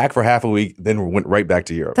 came back for half a week, then went right back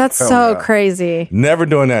to Europe. That's Hell so yeah. crazy. Never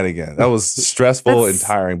doing that again. That was stressful That's- and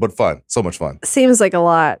tiring, but fun. So much fun. Seems like a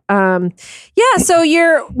lot. So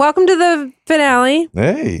you're welcome to the finale.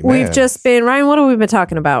 Hey, man. We've just been Ryan. What have we been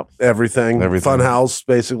talking about? Everything. Funhouse,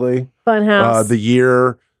 basically. Funhouse. The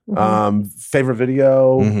year. Mm-hmm. Favorite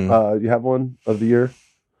video. Mhm. You have one of the year?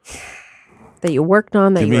 that you worked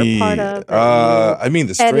on, that Give you were me, a part of. that I mean,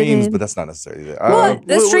 the streams, edited. but that's not necessarily it. What?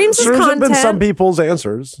 The streams is have been content. some people's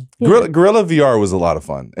answers. Gorilla VR was a lot of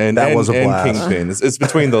fun, and That was a and blast. Kingpin. It's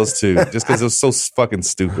between those two, just because it was so fucking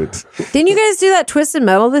stupid. Didn't you guys do that Twisted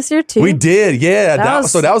Metal this year too? We did, yeah. That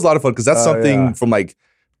was- So that was a lot of fun because that's something yeah. from like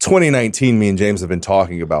 2019. Me and James have been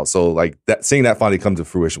talking about. So like that, seeing that finally come to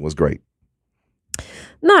fruition was great.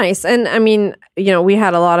 Nice. And I mean, you know, we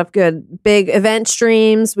had a lot of good big event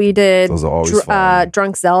streams. We did Those are always fun.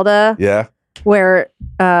 Drunk Zelda, Yeah, where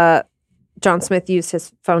John Smith used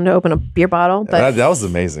his phone to open a beer bottle. But that was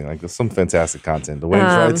amazing. Like, there's some fantastic content. The way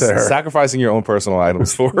right there, sacrificing your own personal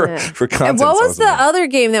items for content. And what was the other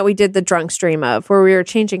game that we did the drunk stream of, where we were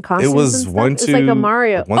changing costumes? It was It 1-2. was like a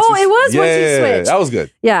Mario. It was 1-2 Switch. That was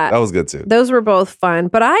good. Yeah, that was good too. Those were both fun.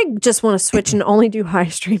 But I just want to switch and only do high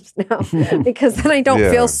streams now because then I don't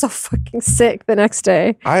feel so fucking sick the next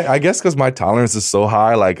day. I guess because my tolerance is so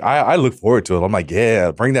high. Like I look forward to it. I'm like,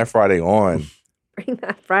 yeah, bring that Friday on. Bring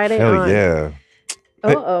that Friday Hell on. yeah.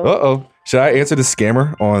 Uh-oh. Should I answer the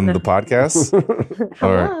scammer on the podcast?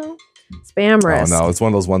 Hello. Spam risk. Oh, no. It's one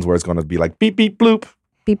of those ones where it's going to be like beep, beep, bloop.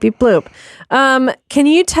 Beep, beep, bloop. Can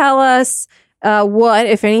you tell us what,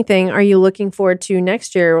 if anything, are you looking forward to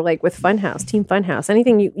next year, like with Funhaus, Team Funhaus?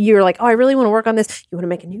 Anything you're like, oh, I really want to work on this. You want to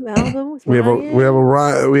make a new album with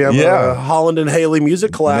Ryan? We have a Holland and Haley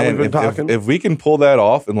music collab. Man, we've been talking. If we can pull that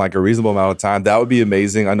off in like a reasonable amount of time, that would be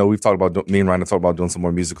amazing. I know we've talked about, me and Ryan have talked about doing some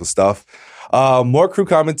more musical stuff. More crew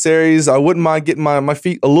commentaries. I wouldn't mind getting my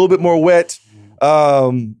feet a little bit more wet.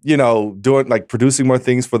 Doing like producing more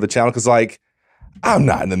things for the channel because like I'm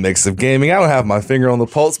not in the mix of gaming. I don't have my finger on the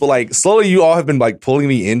pulse, but like slowly you all have been like pulling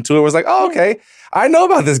me into it. It was like, oh, okay, I know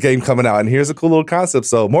about this game coming out, and here's a cool little concept.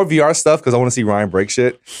 So more VR stuff because I want to see Ryan break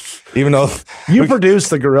shit. Even though you produced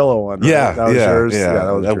the Gorilla one, right? Yeah, that was yours. Yeah,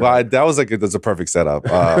 that was a perfect setup.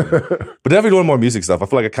 But definitely doing more music stuff. I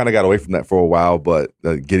feel like I kind of got away from that for a while, but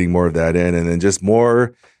getting more of that in, and then just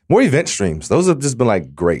more event streams. Those have just been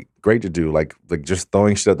like great to do. Like just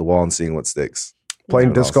throwing shit at the wall and seeing what sticks.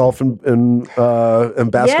 Playing disc golf and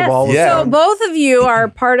basketball. Yes. Yeah. So both of you are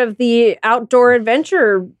part of the outdoor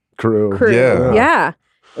adventure crew. Yeah.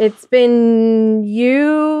 It's been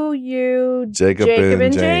you, Jacob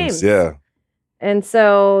and James. Yeah. And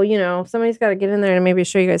so, somebody's got to get in there and maybe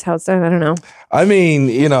show you guys how it's done. I don't know. I mean,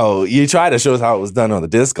 you try to show us how it was done on the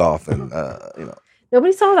disc golf and,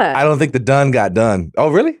 Nobody saw that. I don't think the done got done. Oh,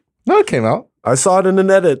 really? No, it came out. I saw it in an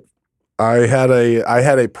edit. I had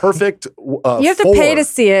a perfect. You have to pay to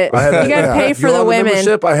see it. You got to pay for the women.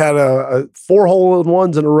 I had a 4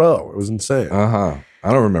 hole-in-ones in a row. It was insane. I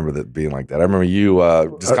don't remember that being like that. I remember you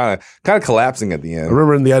just kind of collapsing at the end. I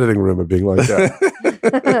remember in the editing room it being like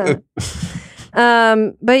that.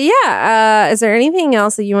 But yeah, is there anything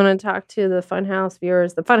else that you want to talk to the Funhaus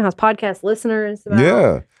viewers, the Funhaus podcast listeners about?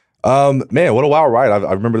 Yeah. Man, what a wild ride.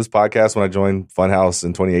 I remember this podcast when I joined Funhaus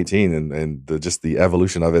in 2018 and just the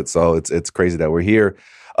evolution of it. So it's crazy that we're here.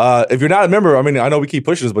 If you're not a member, I mean, I know we keep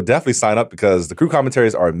pushing this, but definitely sign up because the crew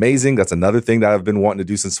commentaries are amazing. That's another thing that I've been wanting to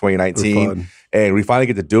do since 2019. And we finally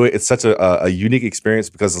get to do it. It's such a unique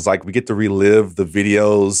experience because it's like we get to relive the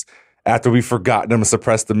videos after we've forgotten them and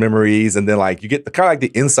suppressed the memories. And then like you get kind of like the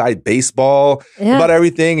inside baseball about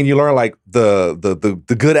everything. And you learn like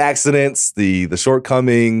the good accidents, the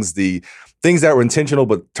shortcomings, the things that were intentional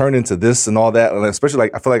but turned into this and all that. And especially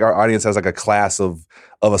like I feel like our audience has like a class of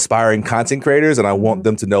aspiring content creators. And I want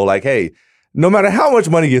them to know like, hey, no matter how much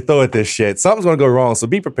money you throw at this shit, something's going to go wrong. So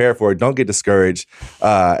be prepared for it. Don't get discouraged.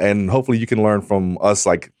 And hopefully you can learn from us,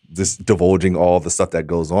 like just divulging all the stuff that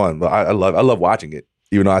goes on. But I love watching it.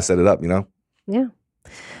 Even though I set it up, Yeah.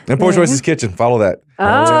 And Poor Choices Kitchen, follow that.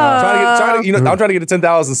 I'm trying to get to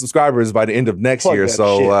 10,000 subscribers by the end of next year.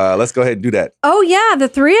 So let's go ahead and do that. Oh yeah, the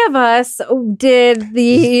three of us did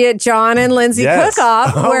the John and Lindsay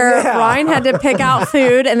cook-off where Ryan had to pick out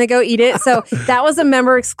food and then go eat it. So that was a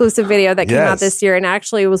member exclusive video that came out this year, and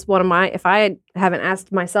actually it was one of my. If I haven't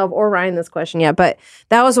asked myself or Ryan this question yet, but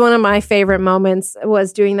that was one of my favorite moments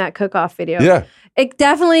was doing that cook-off video. Yeah. It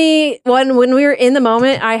definitely, when we were in the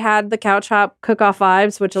moment, I had the Couch Hop cook-off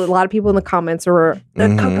vibes, which a lot of people in the comments were the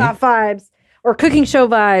cook-off vibes or cooking show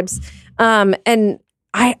vibes. And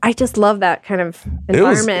I just love that kind of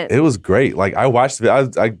environment. It was great. Like I watched it.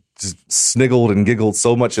 I just sniggled and giggled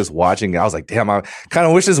so much just watching it. I was like, damn, I kind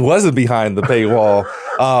of wish this wasn't behind the paywall.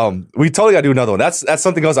 We totally got to do another one. That's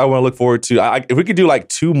something else I want to look forward to. If we could do like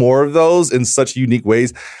 2 more of those in such unique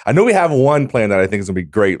ways. I know we have one plan that I think is going to be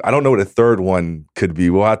great. I don't know what a third one could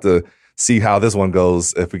be. We'll have to see how this one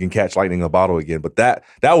goes if we can catch lightning in a bottle again. But that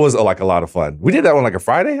was like a lot of fun. We did that one like a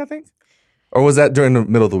Friday, I think. Or was that during the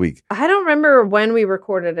middle of the week? I don't remember when we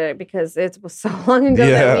recorded it because it was so long ago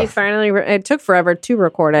that we finally. It took forever to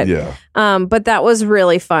record it. Yeah. But that was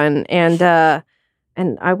really fun, and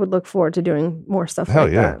I would look forward to doing more stuff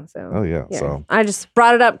like that. So, So I just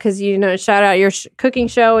brought it up because shout out your cooking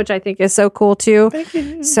show, which I think is so cool too. Thank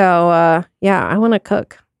you. So I want to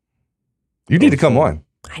cook. You need to come on.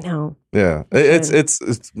 I know. Yeah,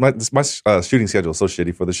 it's my shooting schedule is so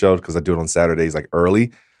shitty for the show because I do it on Saturdays like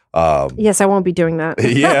early. Yes, I won't be doing that.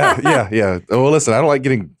 Yeah. Well, listen, I don't like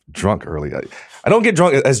getting drunk early. I don't get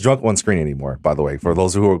as drunk on screen anymore, by the way. For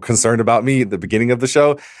those who are concerned about me at the beginning of the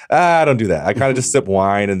show, I don't do that. I kind of just sip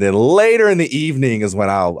wine, and then later in the evening is when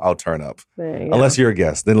I'll turn up. Unless you're a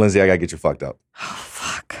guest. Then, Lindsay, I got to get you fucked up. Oh,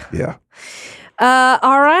 fuck. Yeah.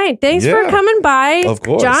 All right. Thanks for coming by. Of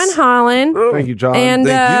course. John Holland. Thank you, John.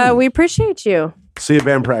 And we appreciate you. See you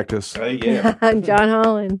band practice. Yeah. John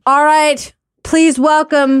Holland. All right. Please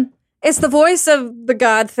welcome. It's the voice of the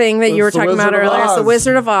God thing that you were talking about earlier. It's the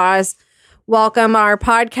Wizard of Oz. Welcome our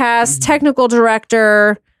podcast technical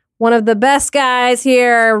director, one of the best guys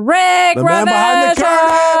here, Rick. The man behind the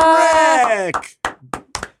curtain, Rick.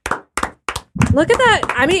 Look at that.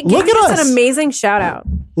 I mean, Look give at us us. an amazing shout out.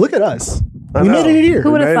 Look at us. I We know. made it a year.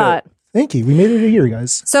 Who would have made thought? Thank you. We made it a year,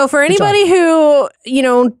 guys. So for anybody who,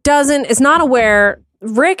 is not aware,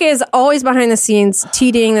 Rick is always behind the scenes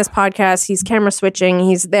TDing this podcast. He's camera switching.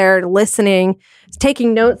 He's there listening,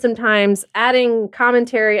 taking notes sometimes, adding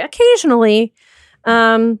commentary occasionally.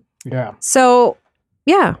 Yeah. So,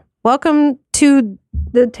 yeah, welcome to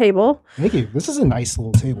the table. Thank you. This is a nice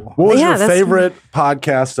little table. What was Yeah, your that's- favorite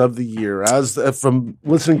podcast of the year? From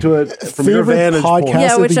listening to it from your Favorite vantage point. podcast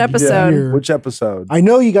Yeah, of which the episode? year. Which episode? I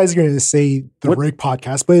know you guys are going to say the What- Rick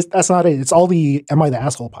podcast, but that's not it. It's all the Am I the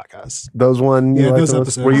Asshole podcast. Those one? Yeah, you like those to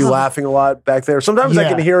listen- episodes. Were you laughing a lot back there? Sometimes I Yeah.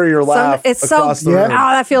 can hear your laugh It's so, across the Yeah. oh, room.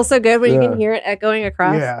 that feels so good when you Yeah. can hear it echoing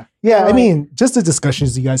across. Yeah. Yeah. I Right. mean, just the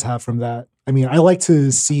discussions you guys have from that. I mean, I like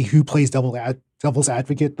to see who plays devil's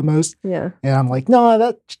advocate the most. Yeah. And I'm like, no,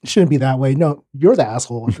 that shouldn't be that way. No, you're the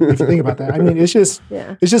asshole if you think about that. I mean, it's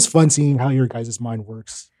just fun seeing how your guys' mind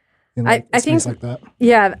works in like I a space think- like that.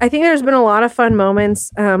 Yeah, I think there's been a lot of fun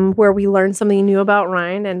moments where we learned something new about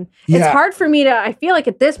Ryan. And it's Yeah. hard for me I feel like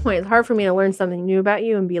at this point, it's hard for me to learn something new about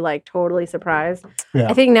you and be like totally surprised. Yeah.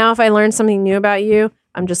 I think now if I learn something new about you,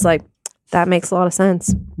 I'm just like, that makes a lot of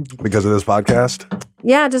sense. Because of this podcast?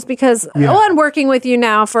 Yeah, just because I'm working with you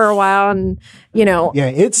now for a while and, Yeah,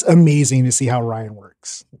 it's amazing to see how Ryan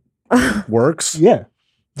works. Works? Yeah.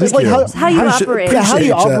 Just Thank like you. how you operate. Yeah, how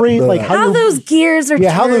you Appreciate operate, that. like how you- those gears are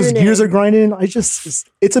how those turning. gears are grinding.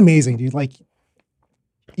 It's amazing, dude. Like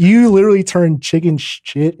you literally turn chicken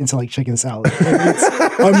shit into like chicken salad. And it's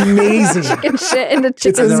amazing. chicken shit into It's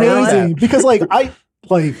chicken salad. amazing because like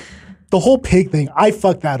the whole pig thing, I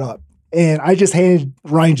fucked that up. And I just handed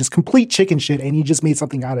Ryan just complete chicken shit and he just made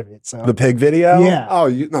something out of it. So The pig video? Yeah. Oh,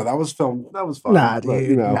 no, that was filmed. That was fun. Nah, But,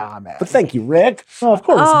 dude. Nah, man. But thank you, Rick. Oh, of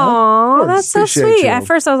course. man. Oh, Of course. that's so Appreciate sweet. you. At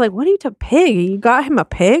first, I was like, "What are you to pig? You got him a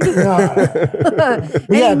pig?" Nah. But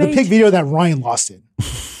yeah, the pig video that Ryan lost in.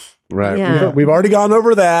 Right. Yeah. We've already gone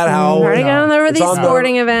over that. How We've already gone over It's these on the-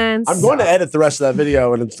 sporting events. I'm going to edit the rest of that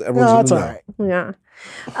video, and everyone's No, going it's to all know. right. Yeah.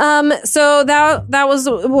 So that was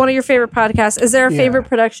one of your favorite podcasts. Is there a Yeah. favorite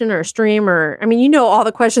production or stream or I mean, you know all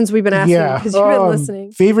the questions we've been asking because you've been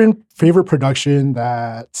listening. Favorite production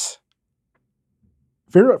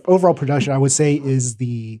favorite overall production I would say is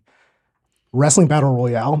the Wrestling Battle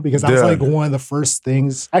Royale because that was like one of the first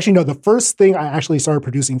things. Actually, no, the first thing I actually started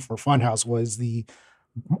producing for Funhaus was the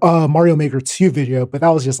Mario Maker 2 video, but that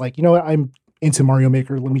was just like, you know what, I'm into Mario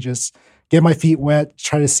Maker. Let me just get my feet wet,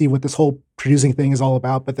 try to see what this whole producing thing is all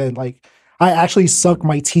about. But then like I actually sunk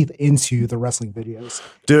my teeth into the wrestling videos.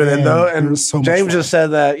 Dude, it and was so much James fun. just said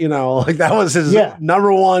that, like that was his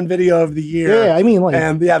number one video of the year. Yeah, I mean, like,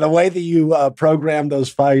 and the way that you programmed those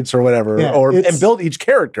fights or whatever, Yeah, and built each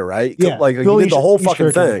character, right? yeah, Like you build did the each- whole each fucking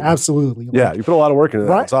character. thing. Absolutely. Like, Yeah, you put a lot of work into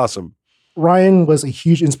that. Right. It's awesome. Ryan was a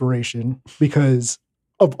huge inspiration because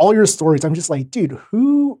of all your stories. I'm just like, dude,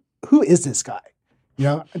 who is this guy?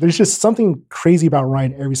 There's just something crazy about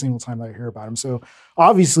Ryan every single time that I hear about him. So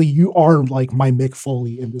obviously you are like my Mick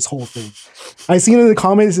Foley in this whole thing. I seen in the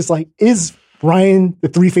comments, it's like, is Ryan the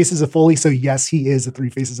Three Faces of Foley? So yes, he is the Three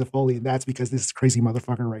Faces of Foley. And that's because this crazy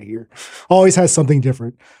motherfucker right here always has something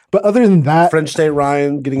different. But other than that, French State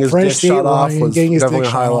Ryan getting his French dick State shot off Ryan was getting his definitely a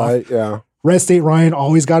dick shot highlight. Yeah. Red State Ryan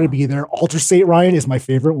always got to be there. Alter State Ryan is my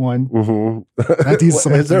favorite one. That dude's so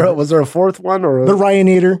my favorite. Was there a fourth one or The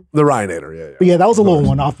Ryanator. The Ryanator, yeah. But yeah, that was a little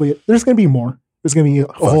one off, but there's going to be more. There's going to be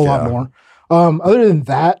a whole lot more. Other than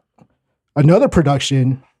that, another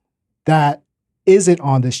production that isn't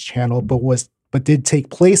on this channel, but did take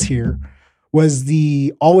place here was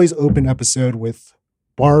the Always Open episode with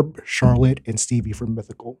Barb, Charlotte, and Stevie from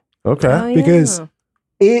Mythical. Okay. Oh, Because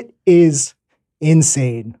it is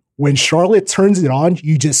insane. When Charlotte turns it on,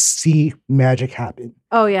 you just see magic happen.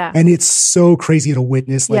 Oh yeah. And it's so crazy to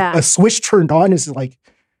witness. Like a switch turned on is like,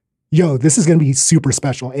 yo, this is going to be super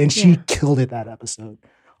special. And she killed it that episode.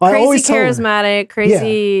 I Crazy always tell her, charismatic,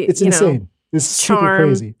 crazy. it's insane. It's super charm.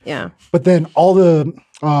 crazy. Yeah. But then all the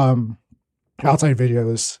outside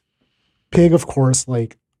videos, Pig, of course,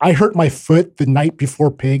 like I hurt my foot the night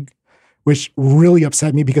before Pig, which really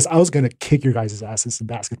upset me because I was going to kick your guys' asses in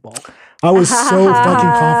basketball. I was so fucking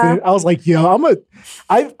confident. I was like, yo,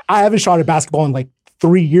 I haven't shot a basketball in like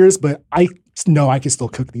 3 years, but I know I can still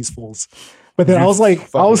cook these fools. But then I was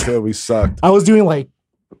like, we sucked. I was doing like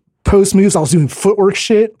post moves. I was doing footwork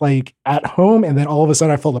shit like at home. And then all of a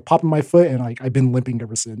sudden I felt a pop in my foot and like I've been limping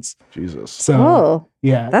ever since. Jesus. So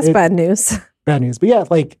yeah, that's bad news. Bad news. But yeah,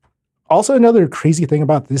 like also another crazy thing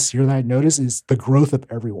about this year that I noticed is the growth of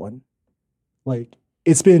everyone. Like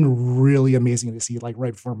it's been really amazing to see like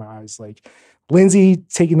right before my eyes, like Lindsay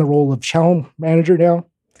taking the role of channel manager now.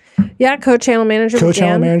 Yeah. Co-channel manager.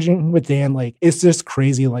 Co-channel managing with Dan. Like it's just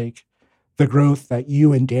crazy. Like the growth that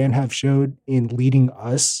you and Dan have showed in leading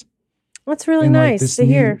us. That's really nice to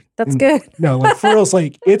hear. That's good. No, like for real,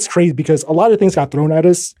 like it's crazy because a lot of things got thrown at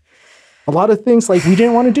us. A lot of things like we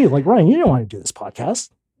didn't want to do. Like Ryan, you didn't want to do this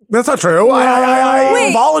podcast. That's not true.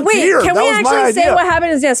 I volunteered. Wait, can we actually say what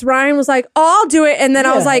happened is yes, Ryan was like, I'll do it. And then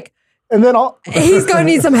I was like, and then he's going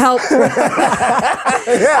to need some help.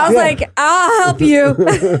 I was like, I'll help you.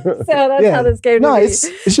 So that's how this game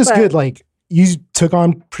it's just good. Like you took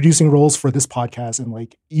on producing roles for this podcast and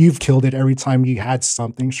like you've killed it every time you had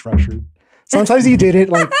something structured. Sometimes you didn't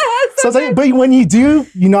like sometimes, but when you do,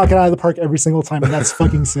 you knock it out of the park every single time, and that's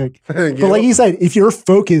fucking sick. But like you said, if your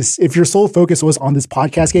sole focus was on this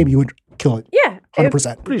podcast game, you would kill it. Yeah,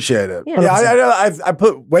 100%. Appreciate it. Yeah, I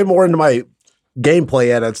put way more into my gameplay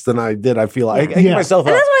edits than I did. I feel like I give myself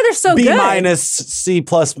and that's why they're so B good. minus C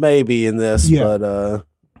plus maybe in this, but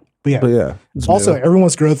yeah. Also,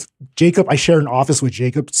 everyone's growth. Jacob, I share an office with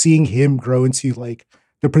Jacob. Seeing him grow into like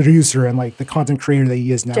the producer and like the content creator that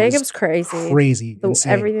he is now. Jacob's crazy.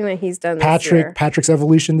 Insane. Everything that he's done this year. Patrick's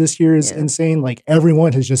evolution this year is insane. Like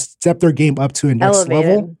everyone has just stepped their game up to a next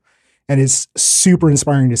level. And it's super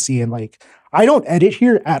inspiring to see. And like, I don't edit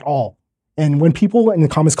here at all. And when people in the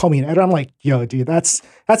comments call me an editor, I'm like, yo, dude, that's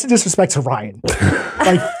a disrespect to Ryan.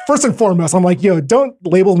 Like, first and foremost, I'm like, yo, don't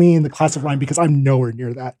label me in the class of Ryan because I'm nowhere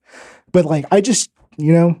near that. But like, I just,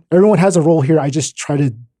 everyone has a role here. I just try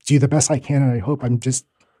to do the best I can. And I hope I'm just,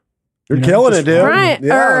 You're killing it, dude. Right.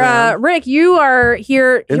 Yeah, Rick, you are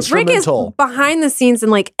here. Rick is behind the scenes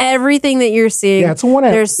and like everything that you're seeing. Yeah,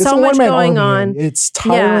 there's so much going on. It's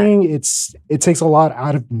tiring. Yeah. It takes a lot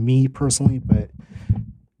out of me personally, but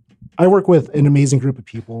I work with an amazing group of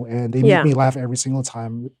people and they make me laugh every single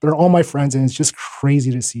time. They're all my friends and it's just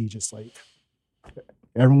crazy to see just like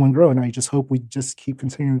everyone grow. And I just hope we just keep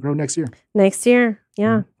continuing to grow next year.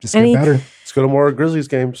 Yeah. Just get better. Let's go to more Grizzlies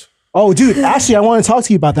games. Oh, dude, actually, I want to talk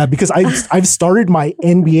to you about that because I've started my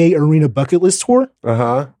NBA Arena bucket list tour.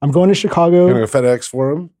 I'm going to Chicago. You're going to FedEx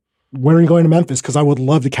for him? When are you going to Memphis? Because I would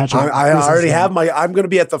love to catch up. I already have I'm going to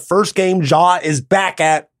be at the first game Ja is back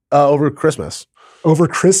at over Christmas. Over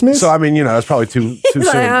Christmas? So, I mean, it's probably too soon.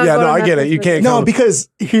 Yeah, no, I get it. You can't No, because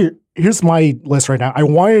here's my list right now. I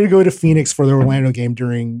wanted to go to Phoenix for the Orlando game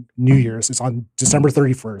during New Year's. It's on December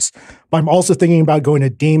 31st. But I'm also thinking about going to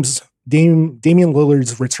Damian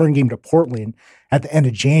Lillard's return game to Portland at the end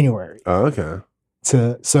of January. Oh, okay.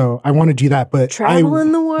 So I want to do that, but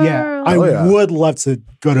traveling the world. Yeah, I would love to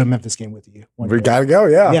go to a Memphis game with you. We gotta go.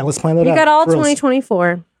 Yeah, let's plan that out. You got all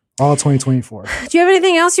 2024. All 2024. Do you have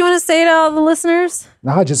anything else you want to say to all the listeners?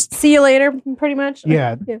 Nah, just see you later. Pretty much.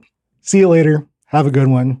 Yeah. See you later. Have a good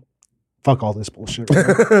one. Fuck all this bullshit.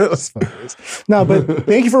 No, but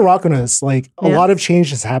thank you for rocking us. Like a lot of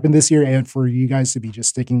change has happened this year, and for you guys to be just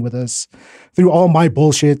sticking with us through all my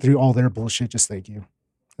bullshit, through all their bullshit. Just thank you.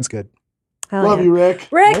 That's good. Love you, Rick.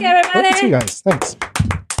 Rick, everybody. Love you guys. Thanks.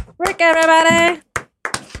 Rick, everybody.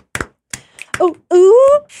 Ooh.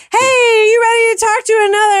 Hey, you ready to talk to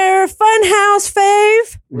another Funhaus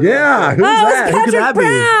fave? Yeah. Who's that? Who could that be?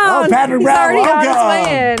 Oh, Patrick Brown. He's already on his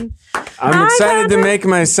way in. I'm excited to make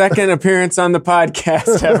my second appearance on the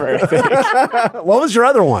podcast ever, I think. What was your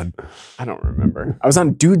other one? I don't remember. I was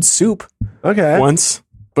on Dude Soup once,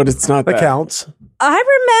 but it's not that. Counts. I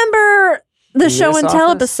remember the show and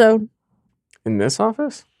tell episode. In this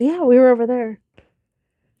office? Yeah, we were over there.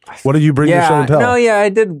 What did you bring your show and tell? No, I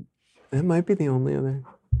did. That might be the only other.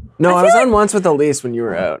 No, I was on once with Elise when you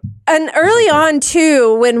were out. And early on,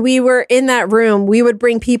 too, when we were in that room, we would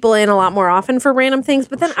bring people in a lot more often for random things.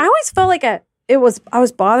 But then I always felt like I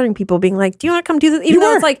was bothering people being like, do you want to come do this? Even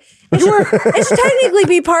though it's like, it should technically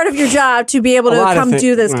be part of your job to be able to come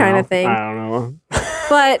do this kind of thing. I don't know.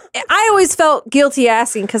 But I always felt guilty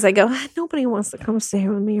asking because I go, nobody wants to come stay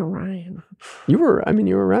with me or Ryan. You were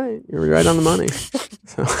right. You were right on the money.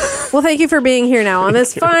 So. Well, thank you for being here now on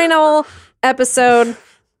this final episode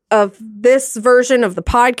this version of the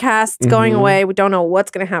podcast going away. We don't know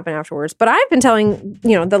what's going to happen afterwards. But I've been telling,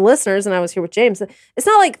 the listeners, and I was here with James, it's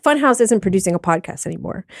not like Funhaus isn't producing a podcast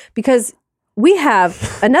anymore because we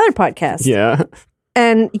have another podcast. Yeah.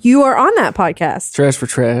 And you are on that podcast. Trash for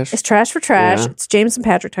Trash. It's Trash for Trash. Yeah. It's James and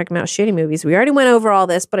Patrick talking about shitty movies. We already went over all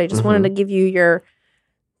this, but I just wanted to give you your,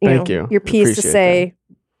 Thank you. your piece to Appreciate say,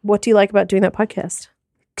 what do you like about doing that podcast?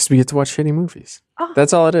 Because we get to watch shitty movies. Oh.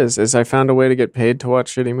 That's all it is I found a way to get paid to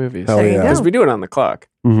watch shitty movies. Hell yeah. Because we do it on the clock.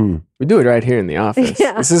 Mm-hmm. We do it right here in the office.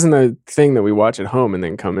 Yeah. This isn't a thing that we watch at home and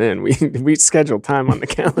then come in. We schedule time on the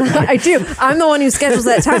calendar. I do. I'm the one who schedules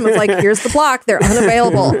that time. It's like, here's the block. They're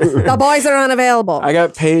unavailable. The boys are unavailable. I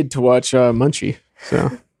got paid to watch Munchie.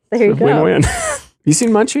 So There you it's a go. win-win. You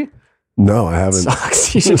seen Munchie? No, I haven't.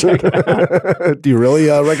 Sucks. You should check it out. Do you really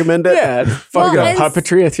recommend it? Yeah. Fuck Well, it's-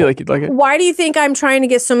 puppetry. I feel like you'd like it. Why do you think I'm trying to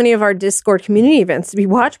get so many of our Discord community events to be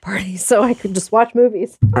watch parties so I could just watch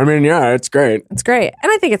movies? I mean, yeah, it's great. It's great.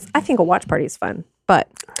 And I think a watch party is fun.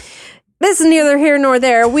 But this is neither here nor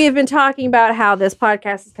there. We have been talking about how this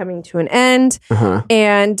podcast is coming to an end. Uh-huh.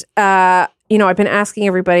 And, I've been asking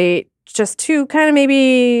everybody just to kind of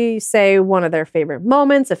maybe say one of their favorite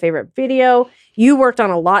moments, a favorite video. You worked on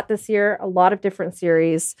a lot this year, a lot of different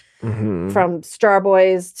series, from Star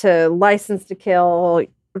Boys to License to Kill,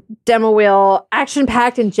 Demo Wheel, Action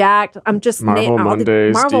Packed and Jacked. I'm just Marvel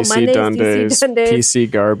Mondays, Marvel DC Mondays, Dundays, DC Dundays,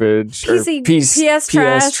 PC Garbage, or PS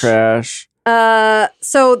Trash.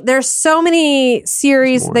 So there's so many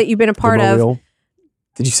series that you've been a part Demo of. Wheel?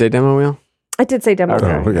 Did you say Demo Wheel? I did say Demo Okay.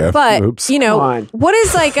 Wheel. Oh, okay. But, Oops. Come on. what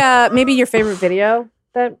is like maybe your favorite video?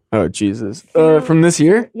 That Oh, Jesus. From this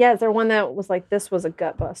year? is there one that was like, this was a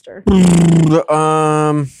gut buster?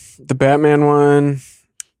 The Batman one.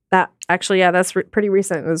 That actually, yeah, that's pretty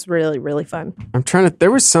recent. It was really, really fun. I'm trying to.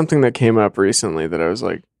 There was something that came up recently that I was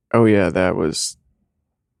like, oh yeah, that was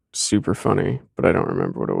super funny, but I don't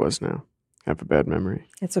remember what it was now. I have a bad memory.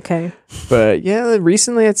 It's okay. But yeah,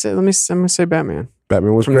 recently I'm gonna say Batman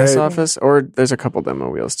Batman was from great. this office, or there's a couple demo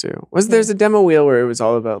wheels too. There's a demo wheel where it was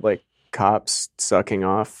all about like cops sucking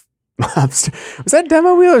off mobsters. Was that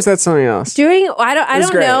demo wheel or is that something else? I was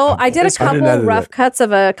don't great. know. I did a It's fun. I didn't couple edit rough it. cuts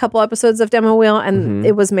of a couple episodes of Demo Wheel, and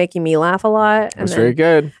it was making me laugh a lot. It And was then, very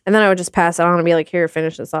good. and then I would just pass it on and be like, "Here,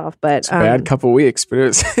 finish this off." But It's a bad couple weeks, but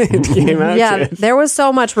it came out yeah, good. there was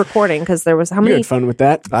so much recording because there was how You many had fun with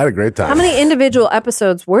that? I had a great time. how many individual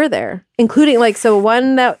episodes were there, including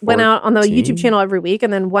one that went out on the 14. YouTube channel every week,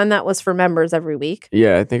 and then one that was for members every week.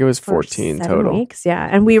 Yeah, I think it was For 14 7 total. weeks. Yeah,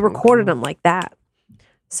 and we recorded them like that.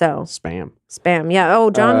 So Spam. spam, yeah. Oh,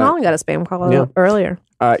 John Holland got a spam call yeah. earlier.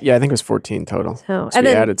 Yeah, I think it was 14 total. So, So and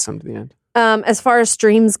we then added some to the end. as far as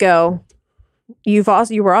streams go, you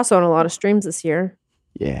were also on a lot of streams this year.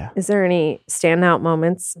 Yeah. Is there any standout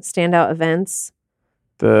moments, standout events?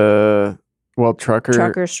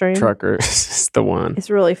 Trucker stream. Trucker is the one. It's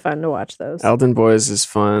really fun to watch those. Elden Boys is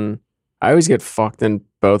fun. I always get fucked in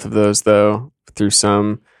both of those though. Through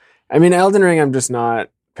some, I mean, Elden Ring, I'm just not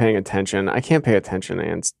paying attention. I can't pay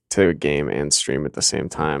attention to a game and stream at the same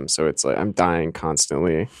time. So it's like I'm dying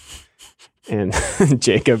constantly. And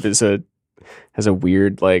Jacob has a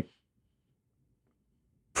weird like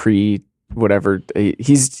whatever.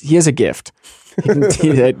 He has a gift.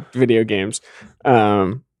 He's at video games.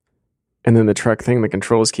 And then the truck thing, the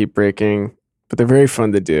controls keep breaking, but they're very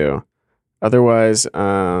fun to do. Otherwise,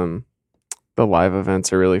 the live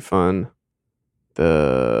events are really fun.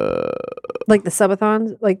 Like the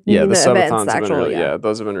subathons, you mean the subathons events, have been actually. really,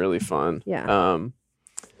 those have been really fun. Yeah.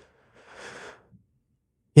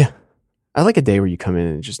 Yeah. I like a day where you come in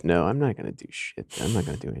and just know I'm not going to do shit. I'm not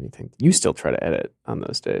going to do anything. You still try to edit on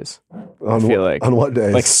those days. I feel like on what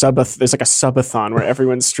days? like there's like a subathon where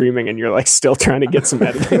everyone's streaming and you're like still trying to get some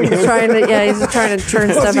editing. He's trying to turn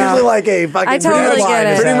It's stuff usually out. like a fucking I totally deadline get it.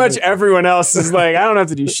 is Pretty much happening. everyone else is like, I don't have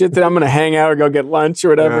to do shit. That I'm going to hang out or go get lunch or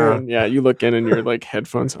whatever. Yeah. And yeah, you look in and you're like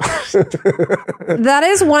headphones on. That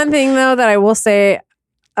is one thing though that I will say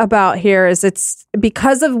about here is it's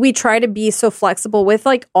because of we try to be so flexible with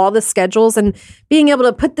like all the schedules and being able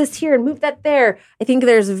to put this here and move that there. I think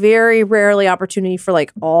there's very rarely opportunity for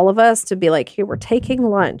like all of us to be like, hey, we're taking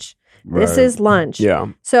lunch. This Right. is lunch. Yeah.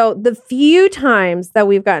 So the few times that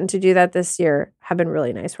we've gotten to do that this year have been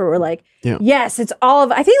really nice where we're like, Yeah. yes, it's all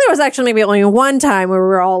of, I think there was actually maybe only one time where we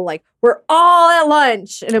were all like, we're all at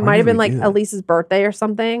lunch. And it might have been like Elise's birthday or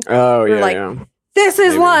something. Oh, We're yeah. like, yeah. This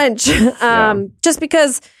is Maybe. lunch. Just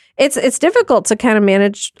because it's difficult to kind of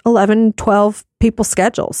manage 11, 12 people's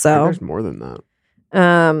schedules. I think So, there's more than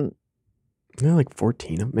that. There are like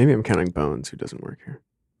 14. Maybe I'm counting Bones, who doesn't work here.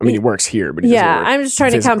 I mean, he works here, but he doesn't yeah, work I'm just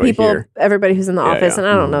trying to count physically people, here. everybody who's in the Yeah, office, yeah. and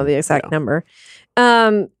I don't know the exact Yeah. number.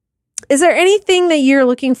 Is there anything that you're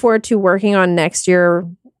looking forward to working on next year,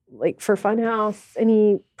 like for Funhaus?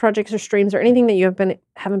 Any projects or streams or anything that you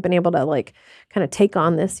haven't been able to like kind of take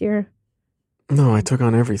on this year? No, I took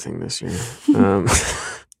on everything this year.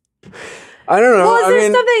 I don't know. Well, is there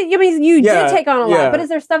stuff that you yeah, did take on a lot, but is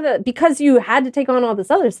there stuff that because you had to take on all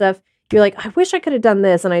this other stuff, you're like, I wish I could have done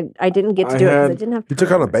this, and I didn't get to do it because I didn't have. You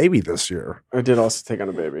took on a baby this year. I did also take on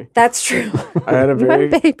a baby. That's true. I had a very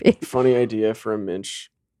baby. funny idea for a Minch.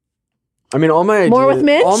 I mean, all my ideas, More with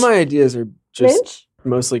Minch? all my ideas are just Minch?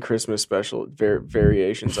 mostly Christmas special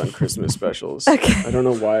variations on Christmas specials. Okay. I don't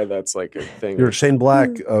know why that's like a thing. You're Shane Black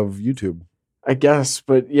of YouTube. I guess,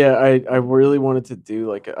 but yeah, I really wanted to do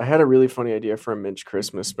like I had a really funny idea for a Minch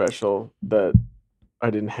Christmas special that I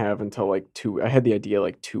didn't have until like I had the idea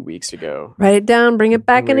like 2 weeks ago. Write it down, bring it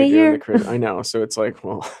back in a year. I know, so it's like,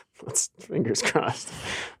 well, let's fingers crossed.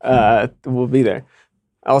 We'll be there.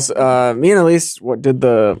 Also, me and Elise,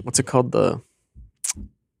 what's it called, the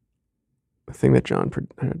thing that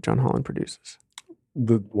John Holland produces?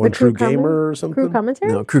 The One True Gamer or something? Crew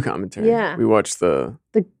commentary? No, crew commentary. Yeah. We watched the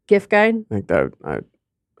gift guide. I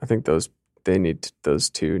think those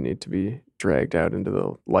two need to be dragged out into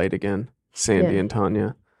the light again. Sandy and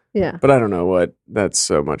Tanya. Yeah. But I don't know what. Those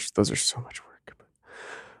are so much work. But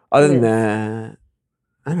other than that,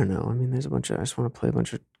 I don't know. I mean, I just want to play a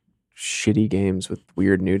bunch of shitty games with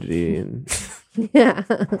weird nudity and yeah.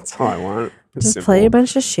 That's all I want. Just play a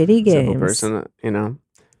bunch of shitty games. Simple person,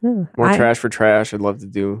 more trash for trash. I'd love to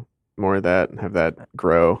do more of that and have that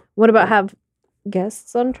grow. What about have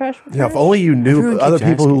guests on Trash for Trash? Yeah, if only you knew Everyone other keeps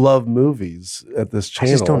people who asking. love movies at this channel.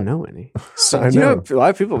 I just don't know any. So, I know. a lot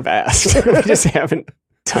of people have asked. I just haven't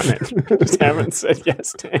done it. Just haven't said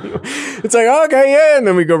yes to anyone. It's like, okay, yeah, and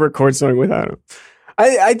then we go record something without them.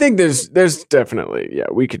 I think there's definitely,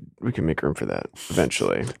 we could make room for that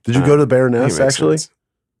eventually. Did you go to Baroness actually?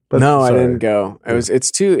 No, I didn't go.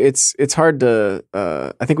 It's hard to.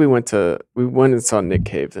 I think we went and saw Nick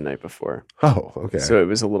Cave the night before. Oh, okay. So it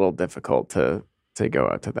was a little difficult to go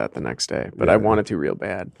out to that the next day, but I wanted to real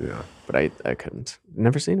bad. Yeah, but I couldn't.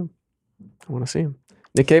 Never seen him. I want to see him.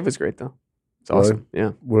 Nick Cave was great though. It's awesome.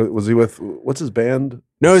 Yeah. Was he with what's his band?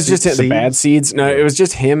 No, it was just the Bad Seeds. No, Yeah. it was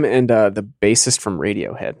just him and the bassist from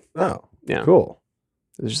Radiohead. Oh, yeah, cool.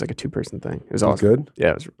 It was just like a 2-person thing. It was It was awesome. good? Yeah,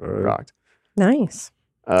 it was right. rocked. Nice.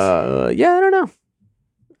 I don't know.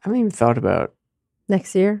 I haven't even thought about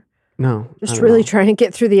Next year? no. Just I don't really know. trying to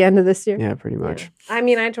get through the end of this year? Yeah, pretty much. I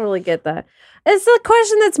mean, I totally get that. It's a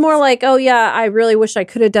question that's more like, oh, yeah, I really wish I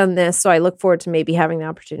could have done this. So I look forward to maybe having the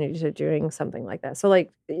opportunity to doing something like that. So,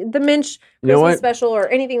 like the Minch You know Christmas what? special or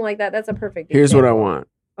anything like that, that's a perfect Here's what I example. want.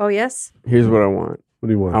 Oh, yes? Here's what I want. What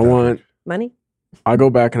do you want? I want. Money? I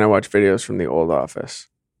go back and I watch videos from the old Office,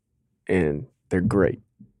 and they're great.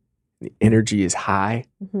 The energy is high,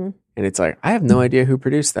 Mm-hmm. and it's like I have no idea who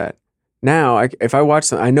produced that. Now, if I watch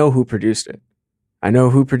them, I know who produced it.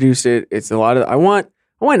 It's a lot of. I want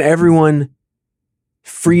everyone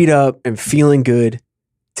freed up and feeling good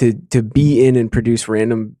to be in and produce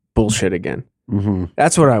random bullshit again. Mm-hmm.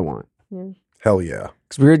 That's what I want. Hell yeah.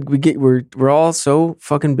 Because we're all so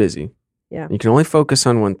fucking busy. Yeah. You can only focus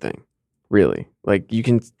on one thing, really. Like you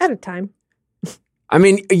can. At a time. I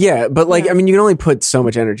mean, yeah, but like, Yeah. I mean, you can only put so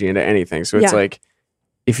much energy into anything. So it's Yeah. like,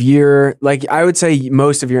 if you're like, I would say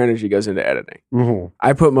most of your energy goes into editing. Mm-hmm.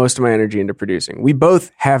 I put most of my energy into producing. We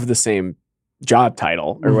both have the same job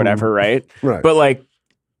title or Mhm. whatever, right? Right. But like,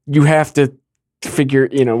 you have to figure,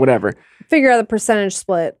 whatever. Figure out the percentage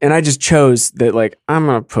split. And I just chose that, like, I'm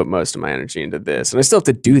going to put most of my energy into this. And I still have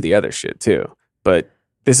to do the other shit too. But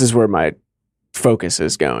this is where my focus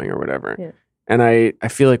is going or whatever. Yeah. And I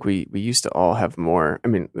feel like we used to all have more. I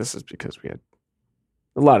mean, this is because we had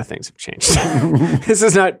a lot of things have changed. This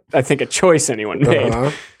is not, I think, a choice anyone made.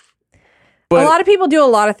 Uh-huh. But a lot of people do a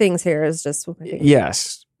lot of things here. Is just I think.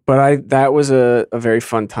 yes, but that was a very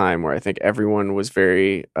fun time where I think everyone was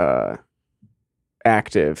very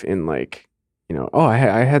active in like, I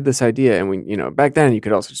had this idea, and we, back then you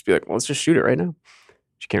could also just be like, well, let's just shoot it right now,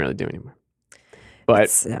 which you can't really do anymore.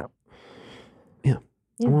 But Yeah.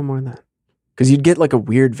 I want more of that. Because you'd get like a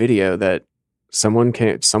weird video that someone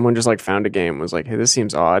just like found a game, was like, hey, this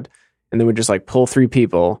seems odd. And then would just like pull 3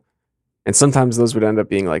 people. And sometimes those would end up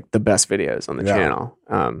being like the best videos on the Yeah. channel.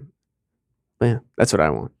 But yeah, that's what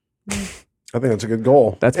I want. I think that's a good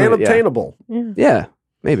goal. That's and what- yeah. obtainable. Yeah,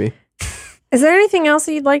 maybe. Is there anything else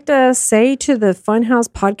that you'd like to say to the Funhaus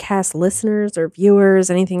podcast listeners or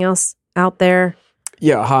viewers? Anything else out there?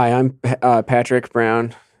 Yeah, hi, I'm Patrick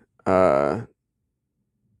Brown from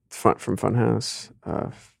Funhaus.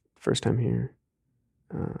 First time here.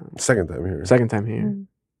 Second time here. Second time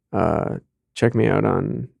here. Check me out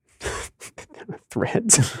on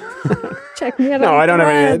Threads. Check me out. No, on I don't have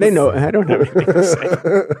any. They Threads. know. I don't have anything to say.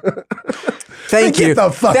 Thank Get you.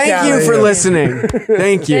 the fuck Thank outta you for here. listening.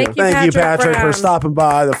 Thank you. Thank you, Patrick, for Brown. stopping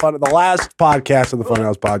by the last podcast of the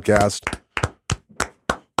Funhouse podcast.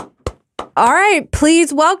 All right,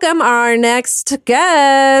 please welcome our next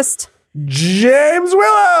guest, James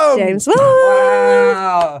Willow. James Willow.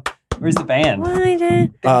 Wow. Where's the band?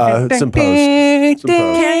 It's in post.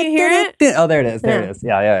 Can you hear it? Oh, there it is. There it is.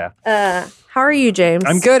 Yeah. How are you, James?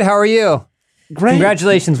 I'm good. How are you? Great.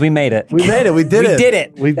 Congratulations. We made it. We made it. We did We it. did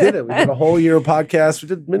it. We did it. We did a whole year of podcasts. We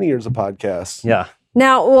did many years of podcasts. Yeah.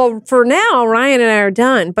 Now, well, for now, Ryan and I are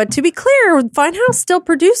done. But to be clear, Funhouse still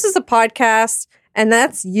produces a podcast, and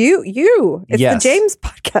that's you. It's Yes. the James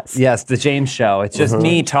podcast. Yes, the James Show. It's just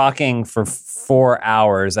me talking for 4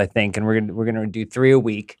 hours, I think, and we're gonna do 3 a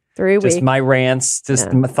week. 3 Just weeks. my rants, just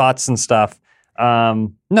Yeah. my thoughts and stuff.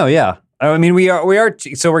 No, yeah. I mean, we are.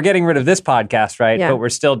 So we're getting rid of this podcast, right? Yeah. But we're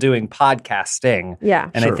still doing podcasting. Yeah.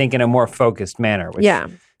 And I think in a more focused manner. Which, Yeah.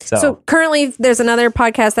 So currently, there's another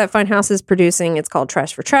podcast that Funhouse is producing. It's called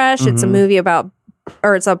Trash for Trash. It's a movie about,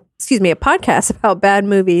 or it's a podcast about bad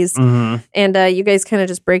movies. Mhm. And you guys kind of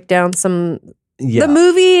just break down Yeah. the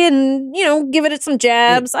movie and, give it some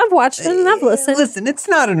jabs. I've watched it and I've listened. Listen, it's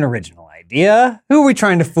not an original idea. Who are we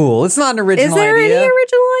trying to fool? It's not an original Is there idea. any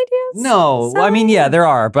original ideas? No. So- I mean, yeah, there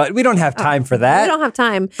are, but we don't have time for that. We don't have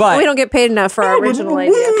time. But- we don't get paid enough for our original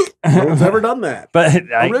idea. No one's ever done that. But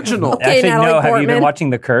Original. Okay, Actually, Natalie no. Have you been Portman. watching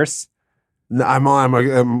The Curse? No,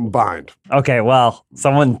 I'm behind. Okay, well,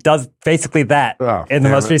 someone does basically that Oh, in the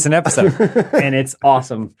damn most it. recent episode, and it's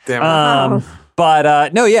awesome. Damn it.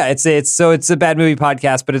 But no, yeah, it's a bad movie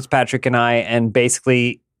podcast, but it's Patrick and I, and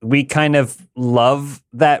basically we kind of love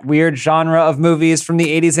that weird genre of movies from the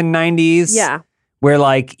 80s and 90s. Yeah. Where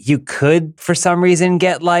like you could for some reason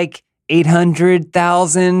get like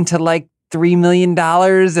 800,000 to like $3 million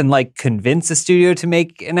and like convince a studio to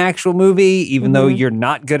make an actual movie, even though you're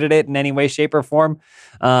not good at it in any way, shape, or form.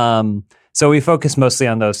 So we focus mostly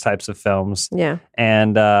on those types of films. Yeah.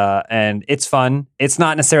 And it's fun. It's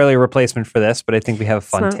not necessarily a replacement for this, but I think we have a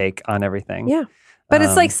fun not. take on everything. Yeah. But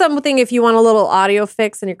it's like something if you want a little audio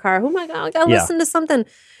fix in your car. Oh my God, I got to Yeah. listen to something.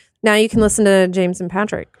 Now you can listen to James and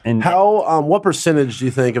Patrick. And What percentage do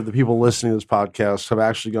you think of the people listening to this podcast have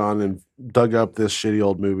actually gone and dug up this shitty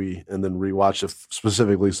old movie and then rewatched it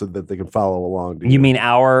specifically so that they can follow along? you mean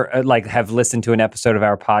have listened to an episode of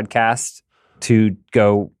our podcast to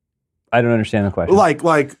go? I don't understand the question.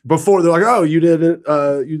 like before they're like, oh, you did it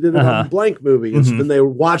on blank movie, and so then they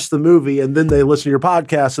watch the movie and then they listen to your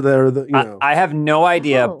podcast, so they're I have no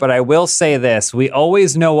idea, but I will say this: we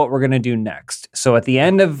always know what we're going to do next. So at the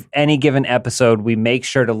end of any given episode, we make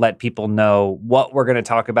sure to let people know what we're going to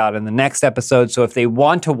talk about in the next episode. So if they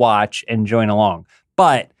want to watch and join along,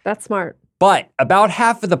 but That's smart. about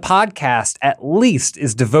half of the podcast, at least,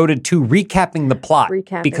 is devoted to recapping the plot,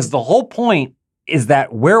 Recapping. because the whole point is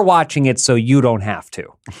that we're watching it so you don't have to.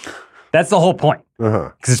 That's the whole point,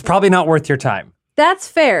 because it's probably not worth your time. That's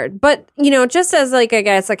fair. But, just as like, I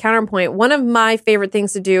guess, a counterpoint, one of my favorite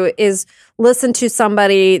things to do is listen to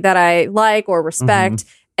somebody that I like or respect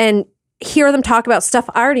and hear them talk about stuff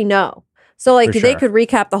I already know. So like For they sure. could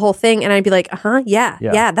recap the whole thing and I'd be like,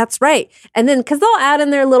 yeah, that's right. And then because they'll add in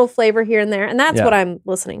their little flavor here and there. And that's Yeah. what I'm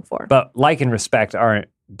listening for. But like and respect aren't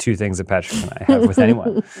two things that Patrick and I have with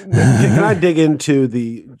anyone. Can I dig into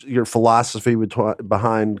your philosophy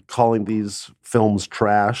behind calling these films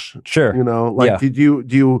trash? Sure. Yeah. do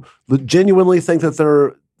you genuinely think that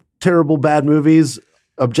they're terrible bad movies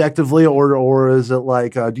objectively, or is it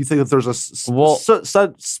like do you think that there's a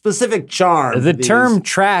specific charm? The to these? term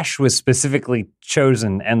trash was specifically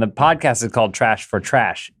chosen, and the podcast is called Trash for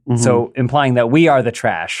Trash. So implying that we are the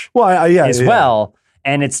trash well,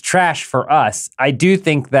 and it's trash for us. I do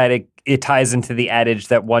think that it ties into the adage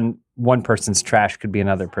that one person's trash could be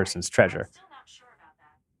another person's treasure.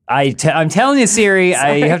 I'm telling you, Siri, you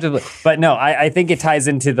have to, but no, I think it ties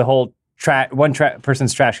into the whole one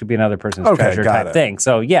person's trash could be another person's treasure got type it. thing.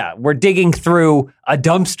 So yeah, we're digging through a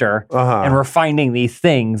dumpster and we're finding these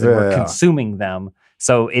things and we're consuming them.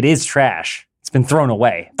 So it is trash. It's been thrown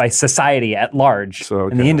away by society at large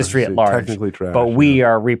and the industry at large. Technically trash, but we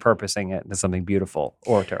are repurposing it into something beautiful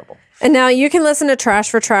or terrible. And now you can listen to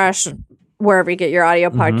Trash for Trash wherever you get your audio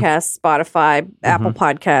podcasts, Spotify, Apple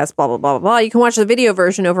Podcasts, blah, blah, blah, blah, blah. You can watch the video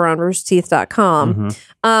version over on roosterteeth.com.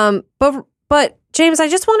 But James, I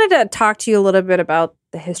just wanted to talk to you a little bit about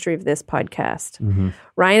the history of this podcast.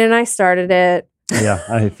 Ryan and I started it. Yeah,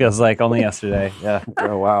 it feels like only yesterday. Yeah.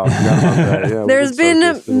 Oh, wow. Yeah, There's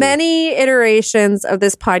been many iterations of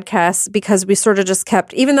this podcast because we sort of just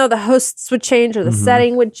kept, even though the hosts would change or the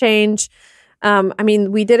setting would change, I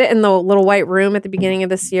mean, we did it in the little white room at the beginning of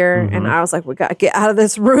this year, and I was like, we got to get out of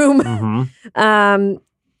this room.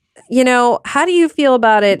 You know, how do you feel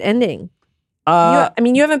about it ending? I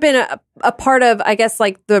mean, you haven't been a part of, I guess,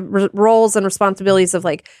 like the roles and responsibilities of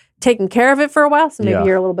like taking care of it for a while, so maybe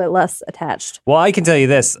you're a little bit less attached. Well, I can tell you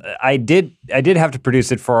this: I did have to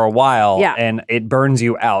produce it for a while, and it burns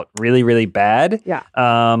you out really, really bad. Yeah.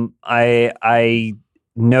 I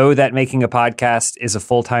know that making a podcast is a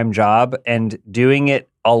full-time job, and doing it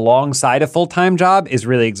alongside a full-time job is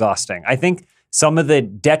really exhausting. I think some of the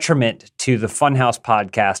detriment to the Funhaus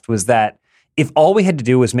podcast was that if all we had to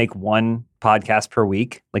do was make one podcast per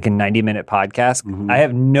week, like a 90-minute podcast,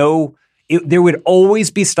 there would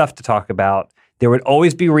always be stuff to talk about. There would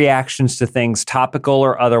always be reactions to things, topical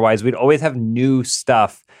or otherwise. We'd always have new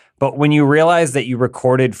stuff. But when you realize that you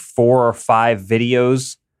recorded 4 or 5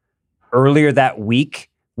 videos earlier that week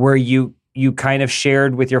where you kind of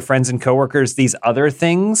shared with your friends and coworkers these other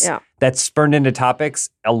things that spurned into topics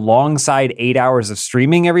alongside 8 hours of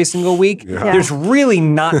streaming every single week, there's really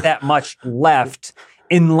not that much left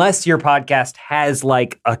unless your podcast has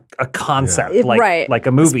like a concept, like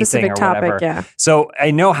a movie thing or whatever. Yeah. So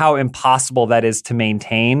I know how impossible that is to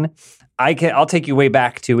maintain. I'll take you way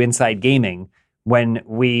back to Inside Gaming when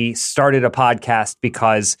we started a podcast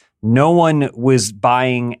because no one was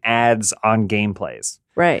buying ads on gameplays.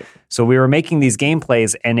 Right. So we were making these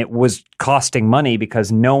gameplays and it was costing money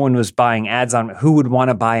because no one was buying ads on. Who would want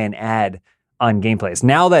to buy an ad on gameplays?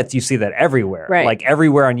 Now that you see that everywhere, like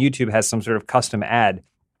everywhere on YouTube has some sort of custom ad,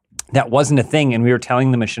 that wasn't a thing. And we were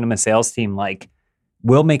telling the Machinima sales team, like,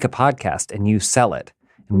 we'll make a podcast and you sell it.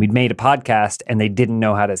 And we'd made a podcast and they didn't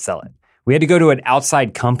know how to sell it. We had to go to an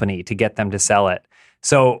outside company to get them to sell it.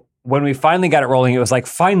 So when we finally got it rolling, it was like,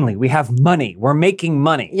 finally, we have money. We're making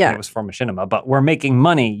money. Yeah. And it was for Machinima, but we're making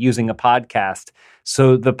money using a podcast.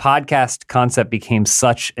 So the podcast concept became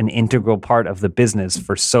such an integral part of the business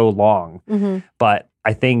for so long. But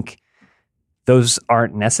I think those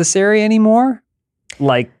aren't necessary anymore.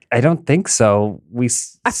 Like, I don't think so.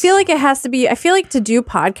 I feel like it has to be, I feel like to do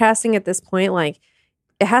podcasting at this point, like,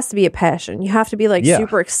 it has to be a passion. You have to be like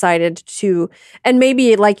super excited to, and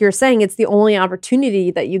maybe like you're saying, it's the only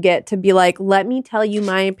opportunity that you get to be like, let me tell you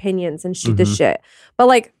my opinions and shoot the shit. But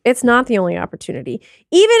like, it's not the only opportunity.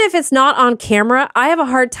 Even if it's not on camera, I have a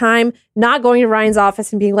hard time not going to Ryan's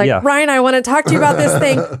office and being like, Ryan, I want to talk to you about this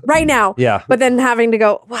thing right now. Yeah. But then having to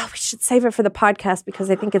go, well, we should save it for the podcast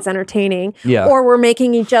because I think it's entertaining. Yeah. Or we're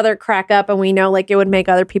making each other crack up and we know like it would make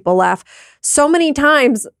other people laugh. So many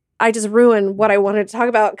times I just ruin what I wanted to talk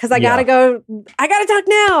about because I gotta go. I gotta talk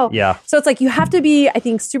now. Yeah. So it's like you have to be, I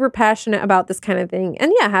think, super passionate about this kind of thing,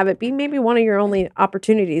 and have it be maybe one of your only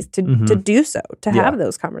opportunities to do so, to have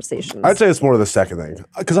those conversations. I'd say it's more of the second thing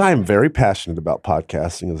because I am very passionate about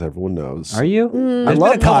podcasting, as everyone knows. Are you? I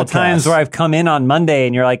love been a couple times where I've come in on Monday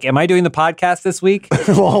and you're like, "Am I doing the podcast this week?"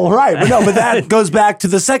 Well, right, but that goes back to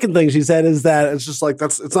the second thing she said is that it's just like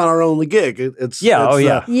it's not our only gig. It's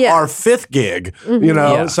our fifth gig. You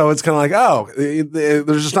know, so it's kind of like,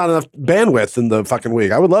 there's just not enough bandwidth in the fucking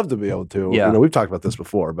week. I would love to be able to. Yeah. You know, we've talked about this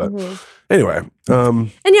before, but anyway.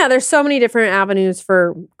 And there's so many different avenues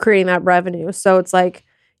for creating that revenue. So it's like,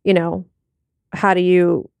 you know, how do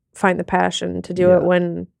you find the passion to do it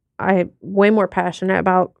when I'm way more passionate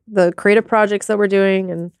about the creative projects that we're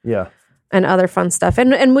doing and other fun stuff.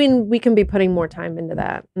 And when we can be putting more time into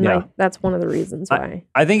that. And that's one of the reasons why.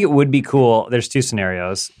 I think it would be cool. There's 2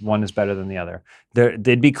 scenarios. One is better than the other.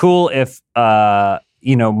 It'd be cool if,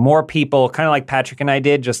 more people, kind of like Patrick and I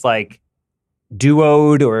did, just like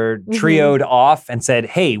duoed or trioed off and said,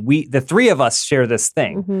 hey, the 3 of us share this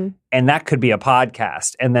thing. And that could be a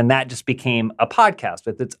podcast. And then that just became a podcast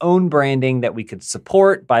with its own branding that we could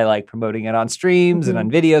support by like promoting it on streams and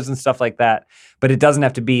on videos and stuff like that. But it doesn't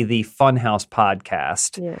have to be the Funhaus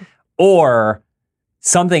podcast. Yeah. Or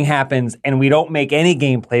something happens and we don't make any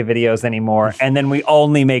gameplay videos anymore, and then we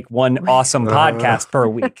only make one awesome podcast per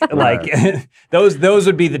week. Like those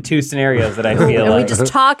would be the 2 scenarios that I feel and like. we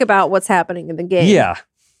just talk about what's happening in the game. Yeah.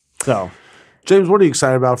 So, James, what are you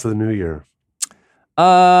excited about for the new year?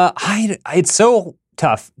 It's so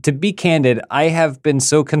tough. To be candid, I have been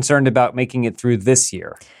so concerned about making it through this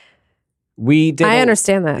year. I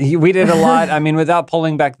understand that. We did a lot. I mean, without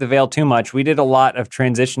pulling back the veil too much, we did a lot of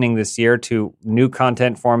transitioning this year to new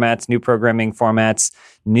content formats, new programming formats,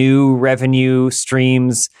 new revenue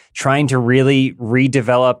streams, trying to really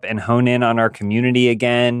redevelop and hone in on our community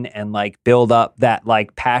again and like build up that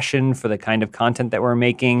like passion for the kind of content that we're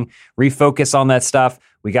making, refocus on that stuff.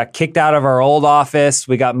 We got kicked out of our old office.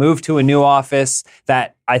 We got moved to a new office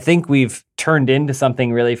that I think we've turned into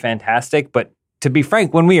something really fantastic, but to be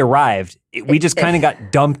frank, when we arrived, we just kind of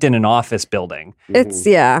got dumped in an office building. It's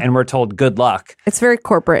and we're told good luck. It's very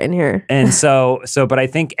corporate in here. And but I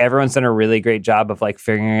think everyone's done a really great job of like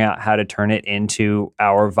figuring out how to turn it into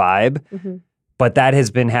our vibe. Mm-hmm. But that has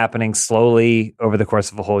been happening slowly over the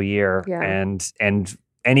course of a whole year. Yeah. And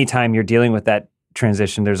anytime you're dealing with that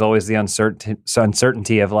transition, there's always the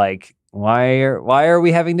uncertainty of like, why are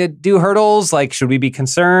we having to do hurdles? Like, should we be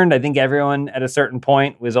concerned? I think everyone at a certain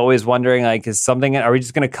point was always wondering, like, are we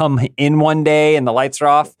just going to come in one day and the lights are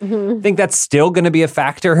off? Mm-hmm. I think that's still going to be a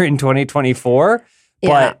factor in 2024,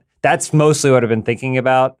 but that's mostly what I've been thinking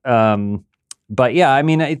about. But yeah, I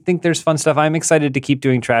mean, I think there's fun stuff. I'm excited to keep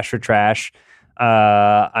doing Trash for Trash.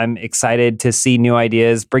 I'm excited to see new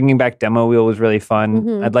ideas. Bringing back Demo Wheel was really fun.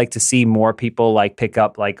 Mm-hmm. I'd like to see more people like pick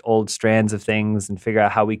up like old strands of things and figure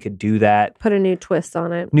out how we could do that. Put a new twist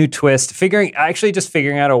on it. New twist. Figuring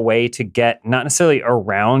out a way to get not necessarily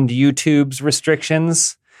around YouTube's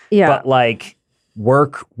restrictions, but like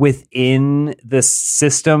work within the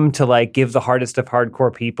system to like give the hardest of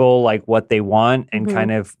hardcore people like what they want and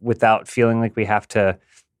kind of without feeling like we have to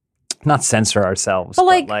not censor ourselves,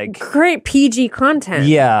 but like create PG content.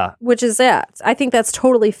 Yeah. Which is it. I think that's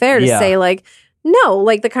totally fair to say like, no,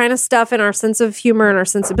 like the kind of stuff in our sense of humor and our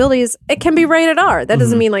sensibilities, it can be rated R. That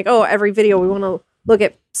doesn't mean like, oh, every video we want to look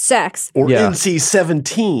at sex. Or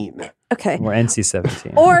NC-17. Okay. Or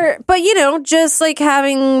NC-17. But just like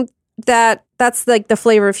having that's like the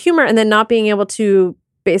flavor of humor and then not being able to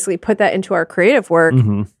basically put that into our creative work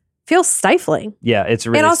feels stifling. Yeah, it's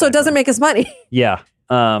really and also stifling. doesn't make us money. Yeah.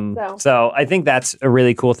 So I think that's a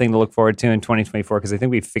really cool thing to look forward to in 2024 because I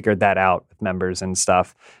think we've figured that out with members and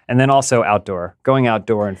stuff. And then also going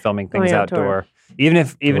outdoor and filming things outdoor. Even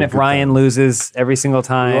if Ryan loses every single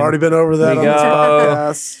time. We've already been over that on this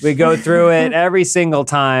podcast. We go through it every single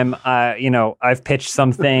time. I've pitched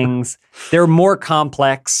some things. They're more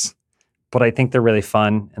complex, but I think they're really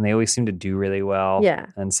fun and they always seem to do really well. Yeah.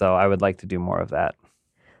 And so I would like to do more of that.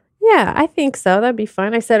 Yeah, I think so. That'd be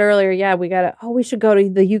fun. I said earlier, we should go to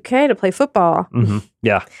the UK to play football. Mm-hmm.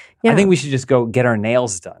 Yeah. I think we should just go get our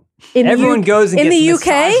nails done. Everyone goes and in gets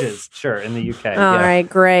the massages. Sure, in the UK. All right,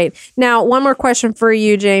 great. Now, one more question for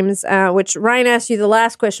you, James, which Ryan asked you the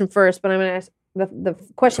last question first, but I'm going to ask the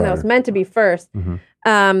question that was meant to be first.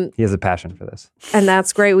 He has a passion for this. And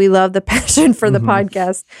that's great. We love the passion for the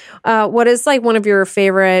podcast. What is like one of your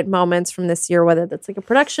favorite moments from this year, whether that's like a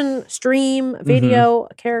production, stream, video,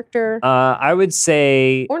 a character? I would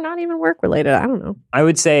say... Or not even work related. I don't know. I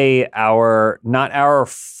would say not our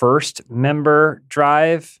first member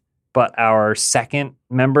drive, but our second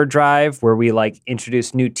member drive where we like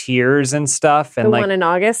introduced new tiers and stuff. And the one in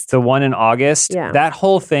August? The one in August. Yeah. That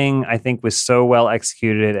whole thing I think was so well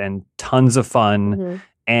executed and tons of fun.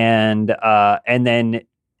 And then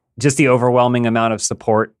just the overwhelming amount of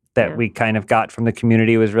support that we kind of got from the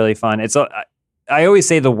community was really fun. I always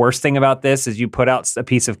say the worst thing about this is you put out a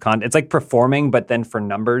piece of content. It's like performing, but then for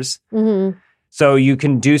numbers. So you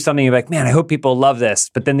can do something you're like, man, I hope people love this.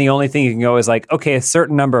 But then the only thing you can go is like, okay, a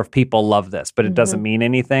certain number of people love this, but it doesn't mean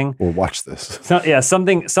anything. We'll watch this. So,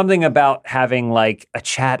 something about having like a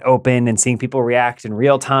chat open and seeing people react in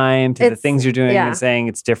real time to the things you're doing and saying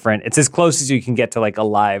it's different. It's as close as you can get to like a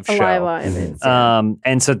live show. Live audience.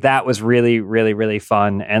 And so that was really, really, really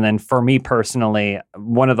fun. And then for me personally,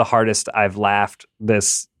 one of the hardest I've laughed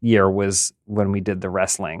this year was when we did the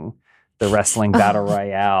wrestling battle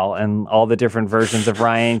royale and all the different versions of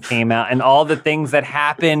Ryan came out and all the things that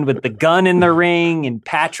happened with the gun in the ring and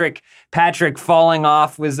Patrick falling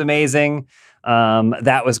off was amazing.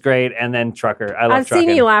 That was great. And then Trucker. I've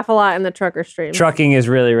seen you laugh a lot in the Trucker stream. Trucking is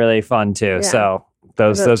really, really fun too. Yeah. So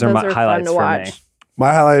those are my highlights for me.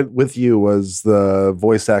 My highlight with you was the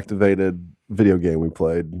voice activated video game we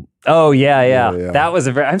played. Oh yeah. That was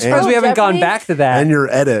I'm surprised we haven't gone back to that. And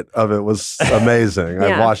your edit of it was amazing.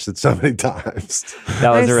 I've watched it so many times. That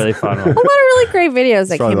was a really fun one. A lot of really great videos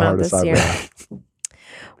that came out this year.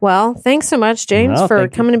 Well, thanks so much, James, for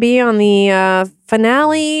coming to be on the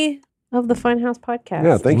finale of the Funhaus podcast.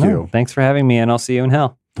 Yeah, thank you. Thanks for having me, and I'll see you in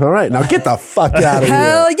hell. All right, now get the fuck out of here.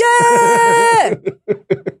 Hell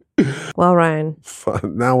yeah! Well, Ryan.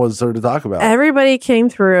 Now what's there to talk about? Everybody came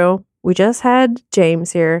through. We just had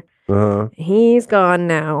James here. He's gone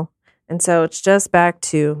now. And so it's just back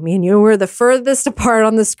to me and you. We're the furthest apart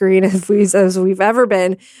on the screen as we've ever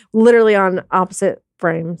been, literally on opposite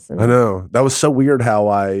frames. I know. That was so weird how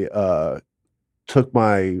I took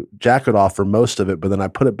my jacket off for most of it, but then I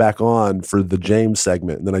put it back on for the James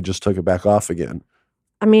segment, and then I just took it back off again.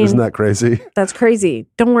 I mean, isn't that crazy? That's crazy.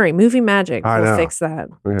 Don't worry. Movie magic will fix that.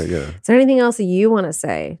 Okay, yeah. Is there anything else that you want to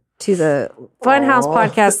say to the Funhouse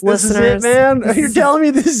podcast listeners. This is it, man. You're telling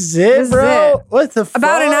me this is it, This is bro? it. What the fuck?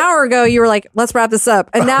 About an hour ago, you were like, let's wrap this up.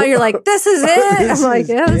 And now you're like, this is it. I'm like,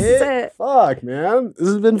 yeah, this is it. Fuck, man. This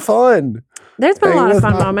has been fun. There's been a lot of with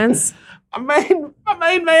fun my- moments. My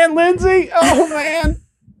main man, Lindsay. Oh, man.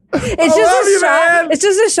 It's just a shot. Man. It's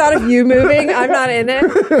just a shot of you moving. I'm not in it.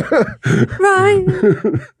 Right.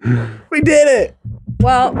 We did it.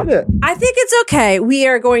 Well, I think it's okay. We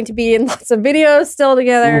are going to be in lots of videos still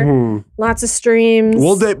together, lots of streams.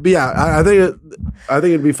 Well, I think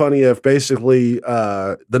it'd be funny if basically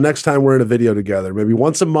the next time we're in a video together, maybe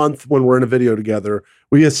once a month when we're in a video together,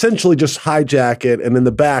 we essentially just hijack it, and in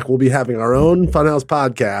the back we'll be having our own Funhouse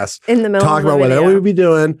podcast in the middle talk of the about video. whatever we'd be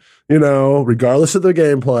doing, regardless of the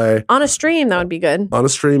gameplay. On a stream, that would be good. On a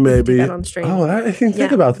stream, maybe. That on stream. Oh, I didn't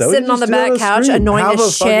think about that. We Sitting could on the just do it back a couch, stream. annoying Have the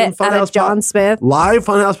a fucking shit out of Funhouse John Smith. Live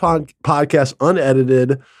Funhouse podcast,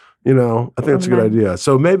 unedited. I think that's a good idea.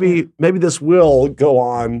 So maybe this will go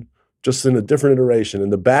on just in a different iteration in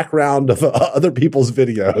the background of other people's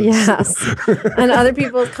videos. Yes. And other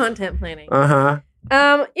people's content planning. Uh-huh.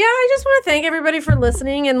 I just want to thank everybody for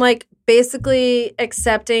listening and basically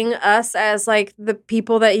accepting us as the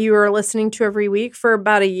people that you are listening to every week for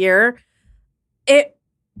about a year. It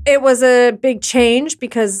was a big change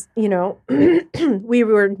because, we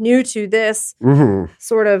were new to this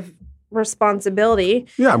sort of responsibility.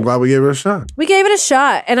 Yeah, I'm glad we gave it a shot. We gave it a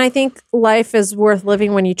shot, and I think life is worth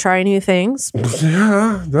living when you try new things.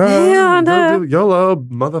 Yeah. YOLO,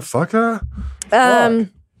 motherfucker.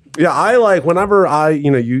 Yeah, I whenever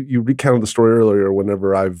you recounted the story earlier,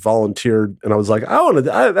 whenever I volunteered and I was like,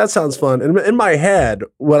 that sounds fun. And in my head,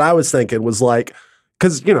 what I was thinking was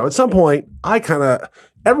because, at some point,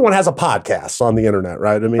 everyone has a podcast on the internet,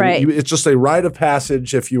 right? I mean, right. It's just a rite of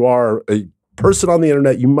passage. If you are a person on the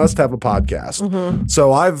internet, you must have a podcast.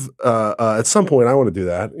 So I've, at some point, I want to do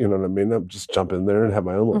that. You know what I mean? I'll just jump in there and have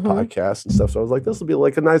my own little podcast and stuff. So I was like, this will be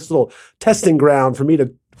a nice little testing ground for me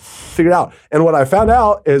to figure it out. And what I found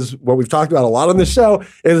out is what we've talked about a lot on this show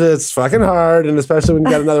is it's fucking hard, and especially when you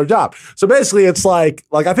get another job. So basically it's like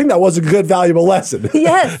I think that was a good, valuable lesson.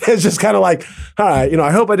 Yes. It's just kind of all right,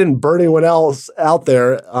 I hope I didn't burn anyone else out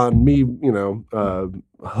there on me,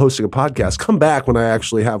 hosting a podcast. Come back when I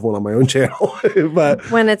actually have one on my own channel. but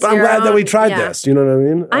when it's I'm glad that we tried this. You know what I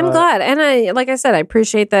mean? I'm glad. And I, like I said, I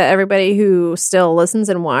appreciate that everybody who still listens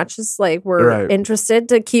and watches, we're interested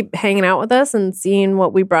to keep hanging out with us and seeing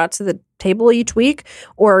what we brought to the table each week,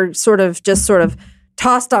 or sort of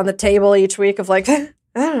tossed on the table each week of I don't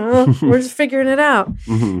know, we're just figuring it out.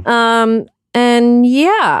 And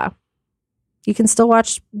yeah, you can still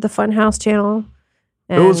watch the Funhouse channel.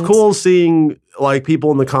 It was cool seeing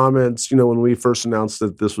people in the comments, when we first announced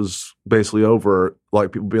that this was basically over,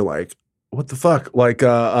 people being like, what the fuck?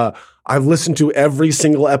 I've listened to every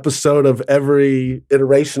single episode of every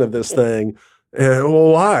iteration of this thing. And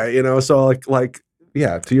why? So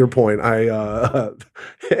yeah, to your point, it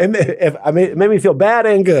made me feel bad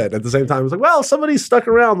and good at the same time. I was like, well, somebody stuck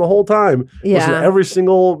around the whole time. Yeah. Listen to every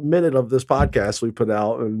single minute of this podcast we put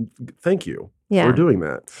out, and thank you for doing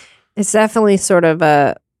that. It's definitely sort of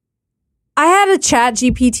I had a chat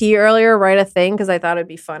GPT earlier write a thing because I thought it'd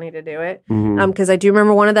be funny to do it. Because I do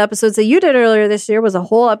remember one of the episodes that you did earlier this year was a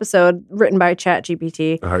whole episode written by chat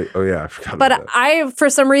GPT. Oh yeah, I forgot but about that. I, for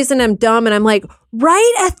some reason, am dumb and I'm like,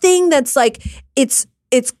 write a thing that's it's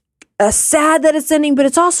sad that it's ending, but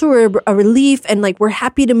it's also a relief, and we're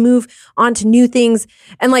happy to move on to new things.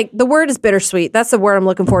 And the word is bittersweet. That's the word I'm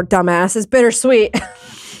looking for, dumbass. It's bittersweet.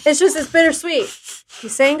 It's bittersweet.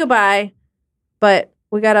 He's saying goodbye, but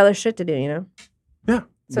we got other shit to do, Yeah.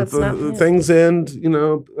 So it's not things end,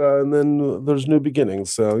 and then there's new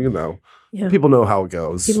beginnings. So, people know how it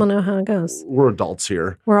goes. People know how it goes. We're adults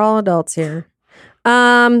here. We're all adults here.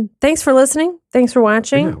 Thanks for listening. Thanks for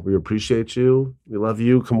watching. Yeah, we appreciate you. We love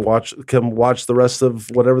you. Come watch the rest of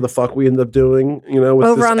whatever the fuck we end up doing, with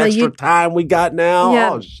over this on extra time we got now.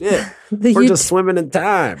 Yeah. Oh shit. We're just swimming in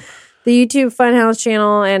time. The YouTube Funhouse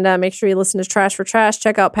channel, and make sure you listen to Trash for Trash.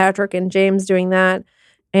 Check out Patrick and James doing that.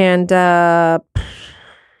 And that's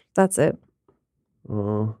it.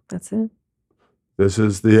 That's it. This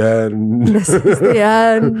is the end. This is the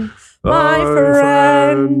end. My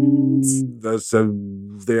friends. That's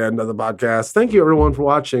the end of the podcast. Thank you, everyone, for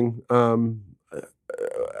watching.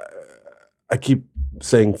 I keep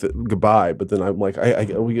saying goodbye, but then I'm like,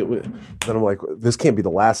 then I'm like, this can't be the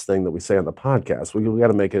last thing that we say on the podcast. We got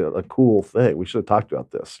to make it a cool thing. We should have talked about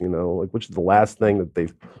this, which is the last thing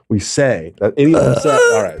that we say that any of them said.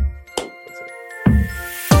 All right.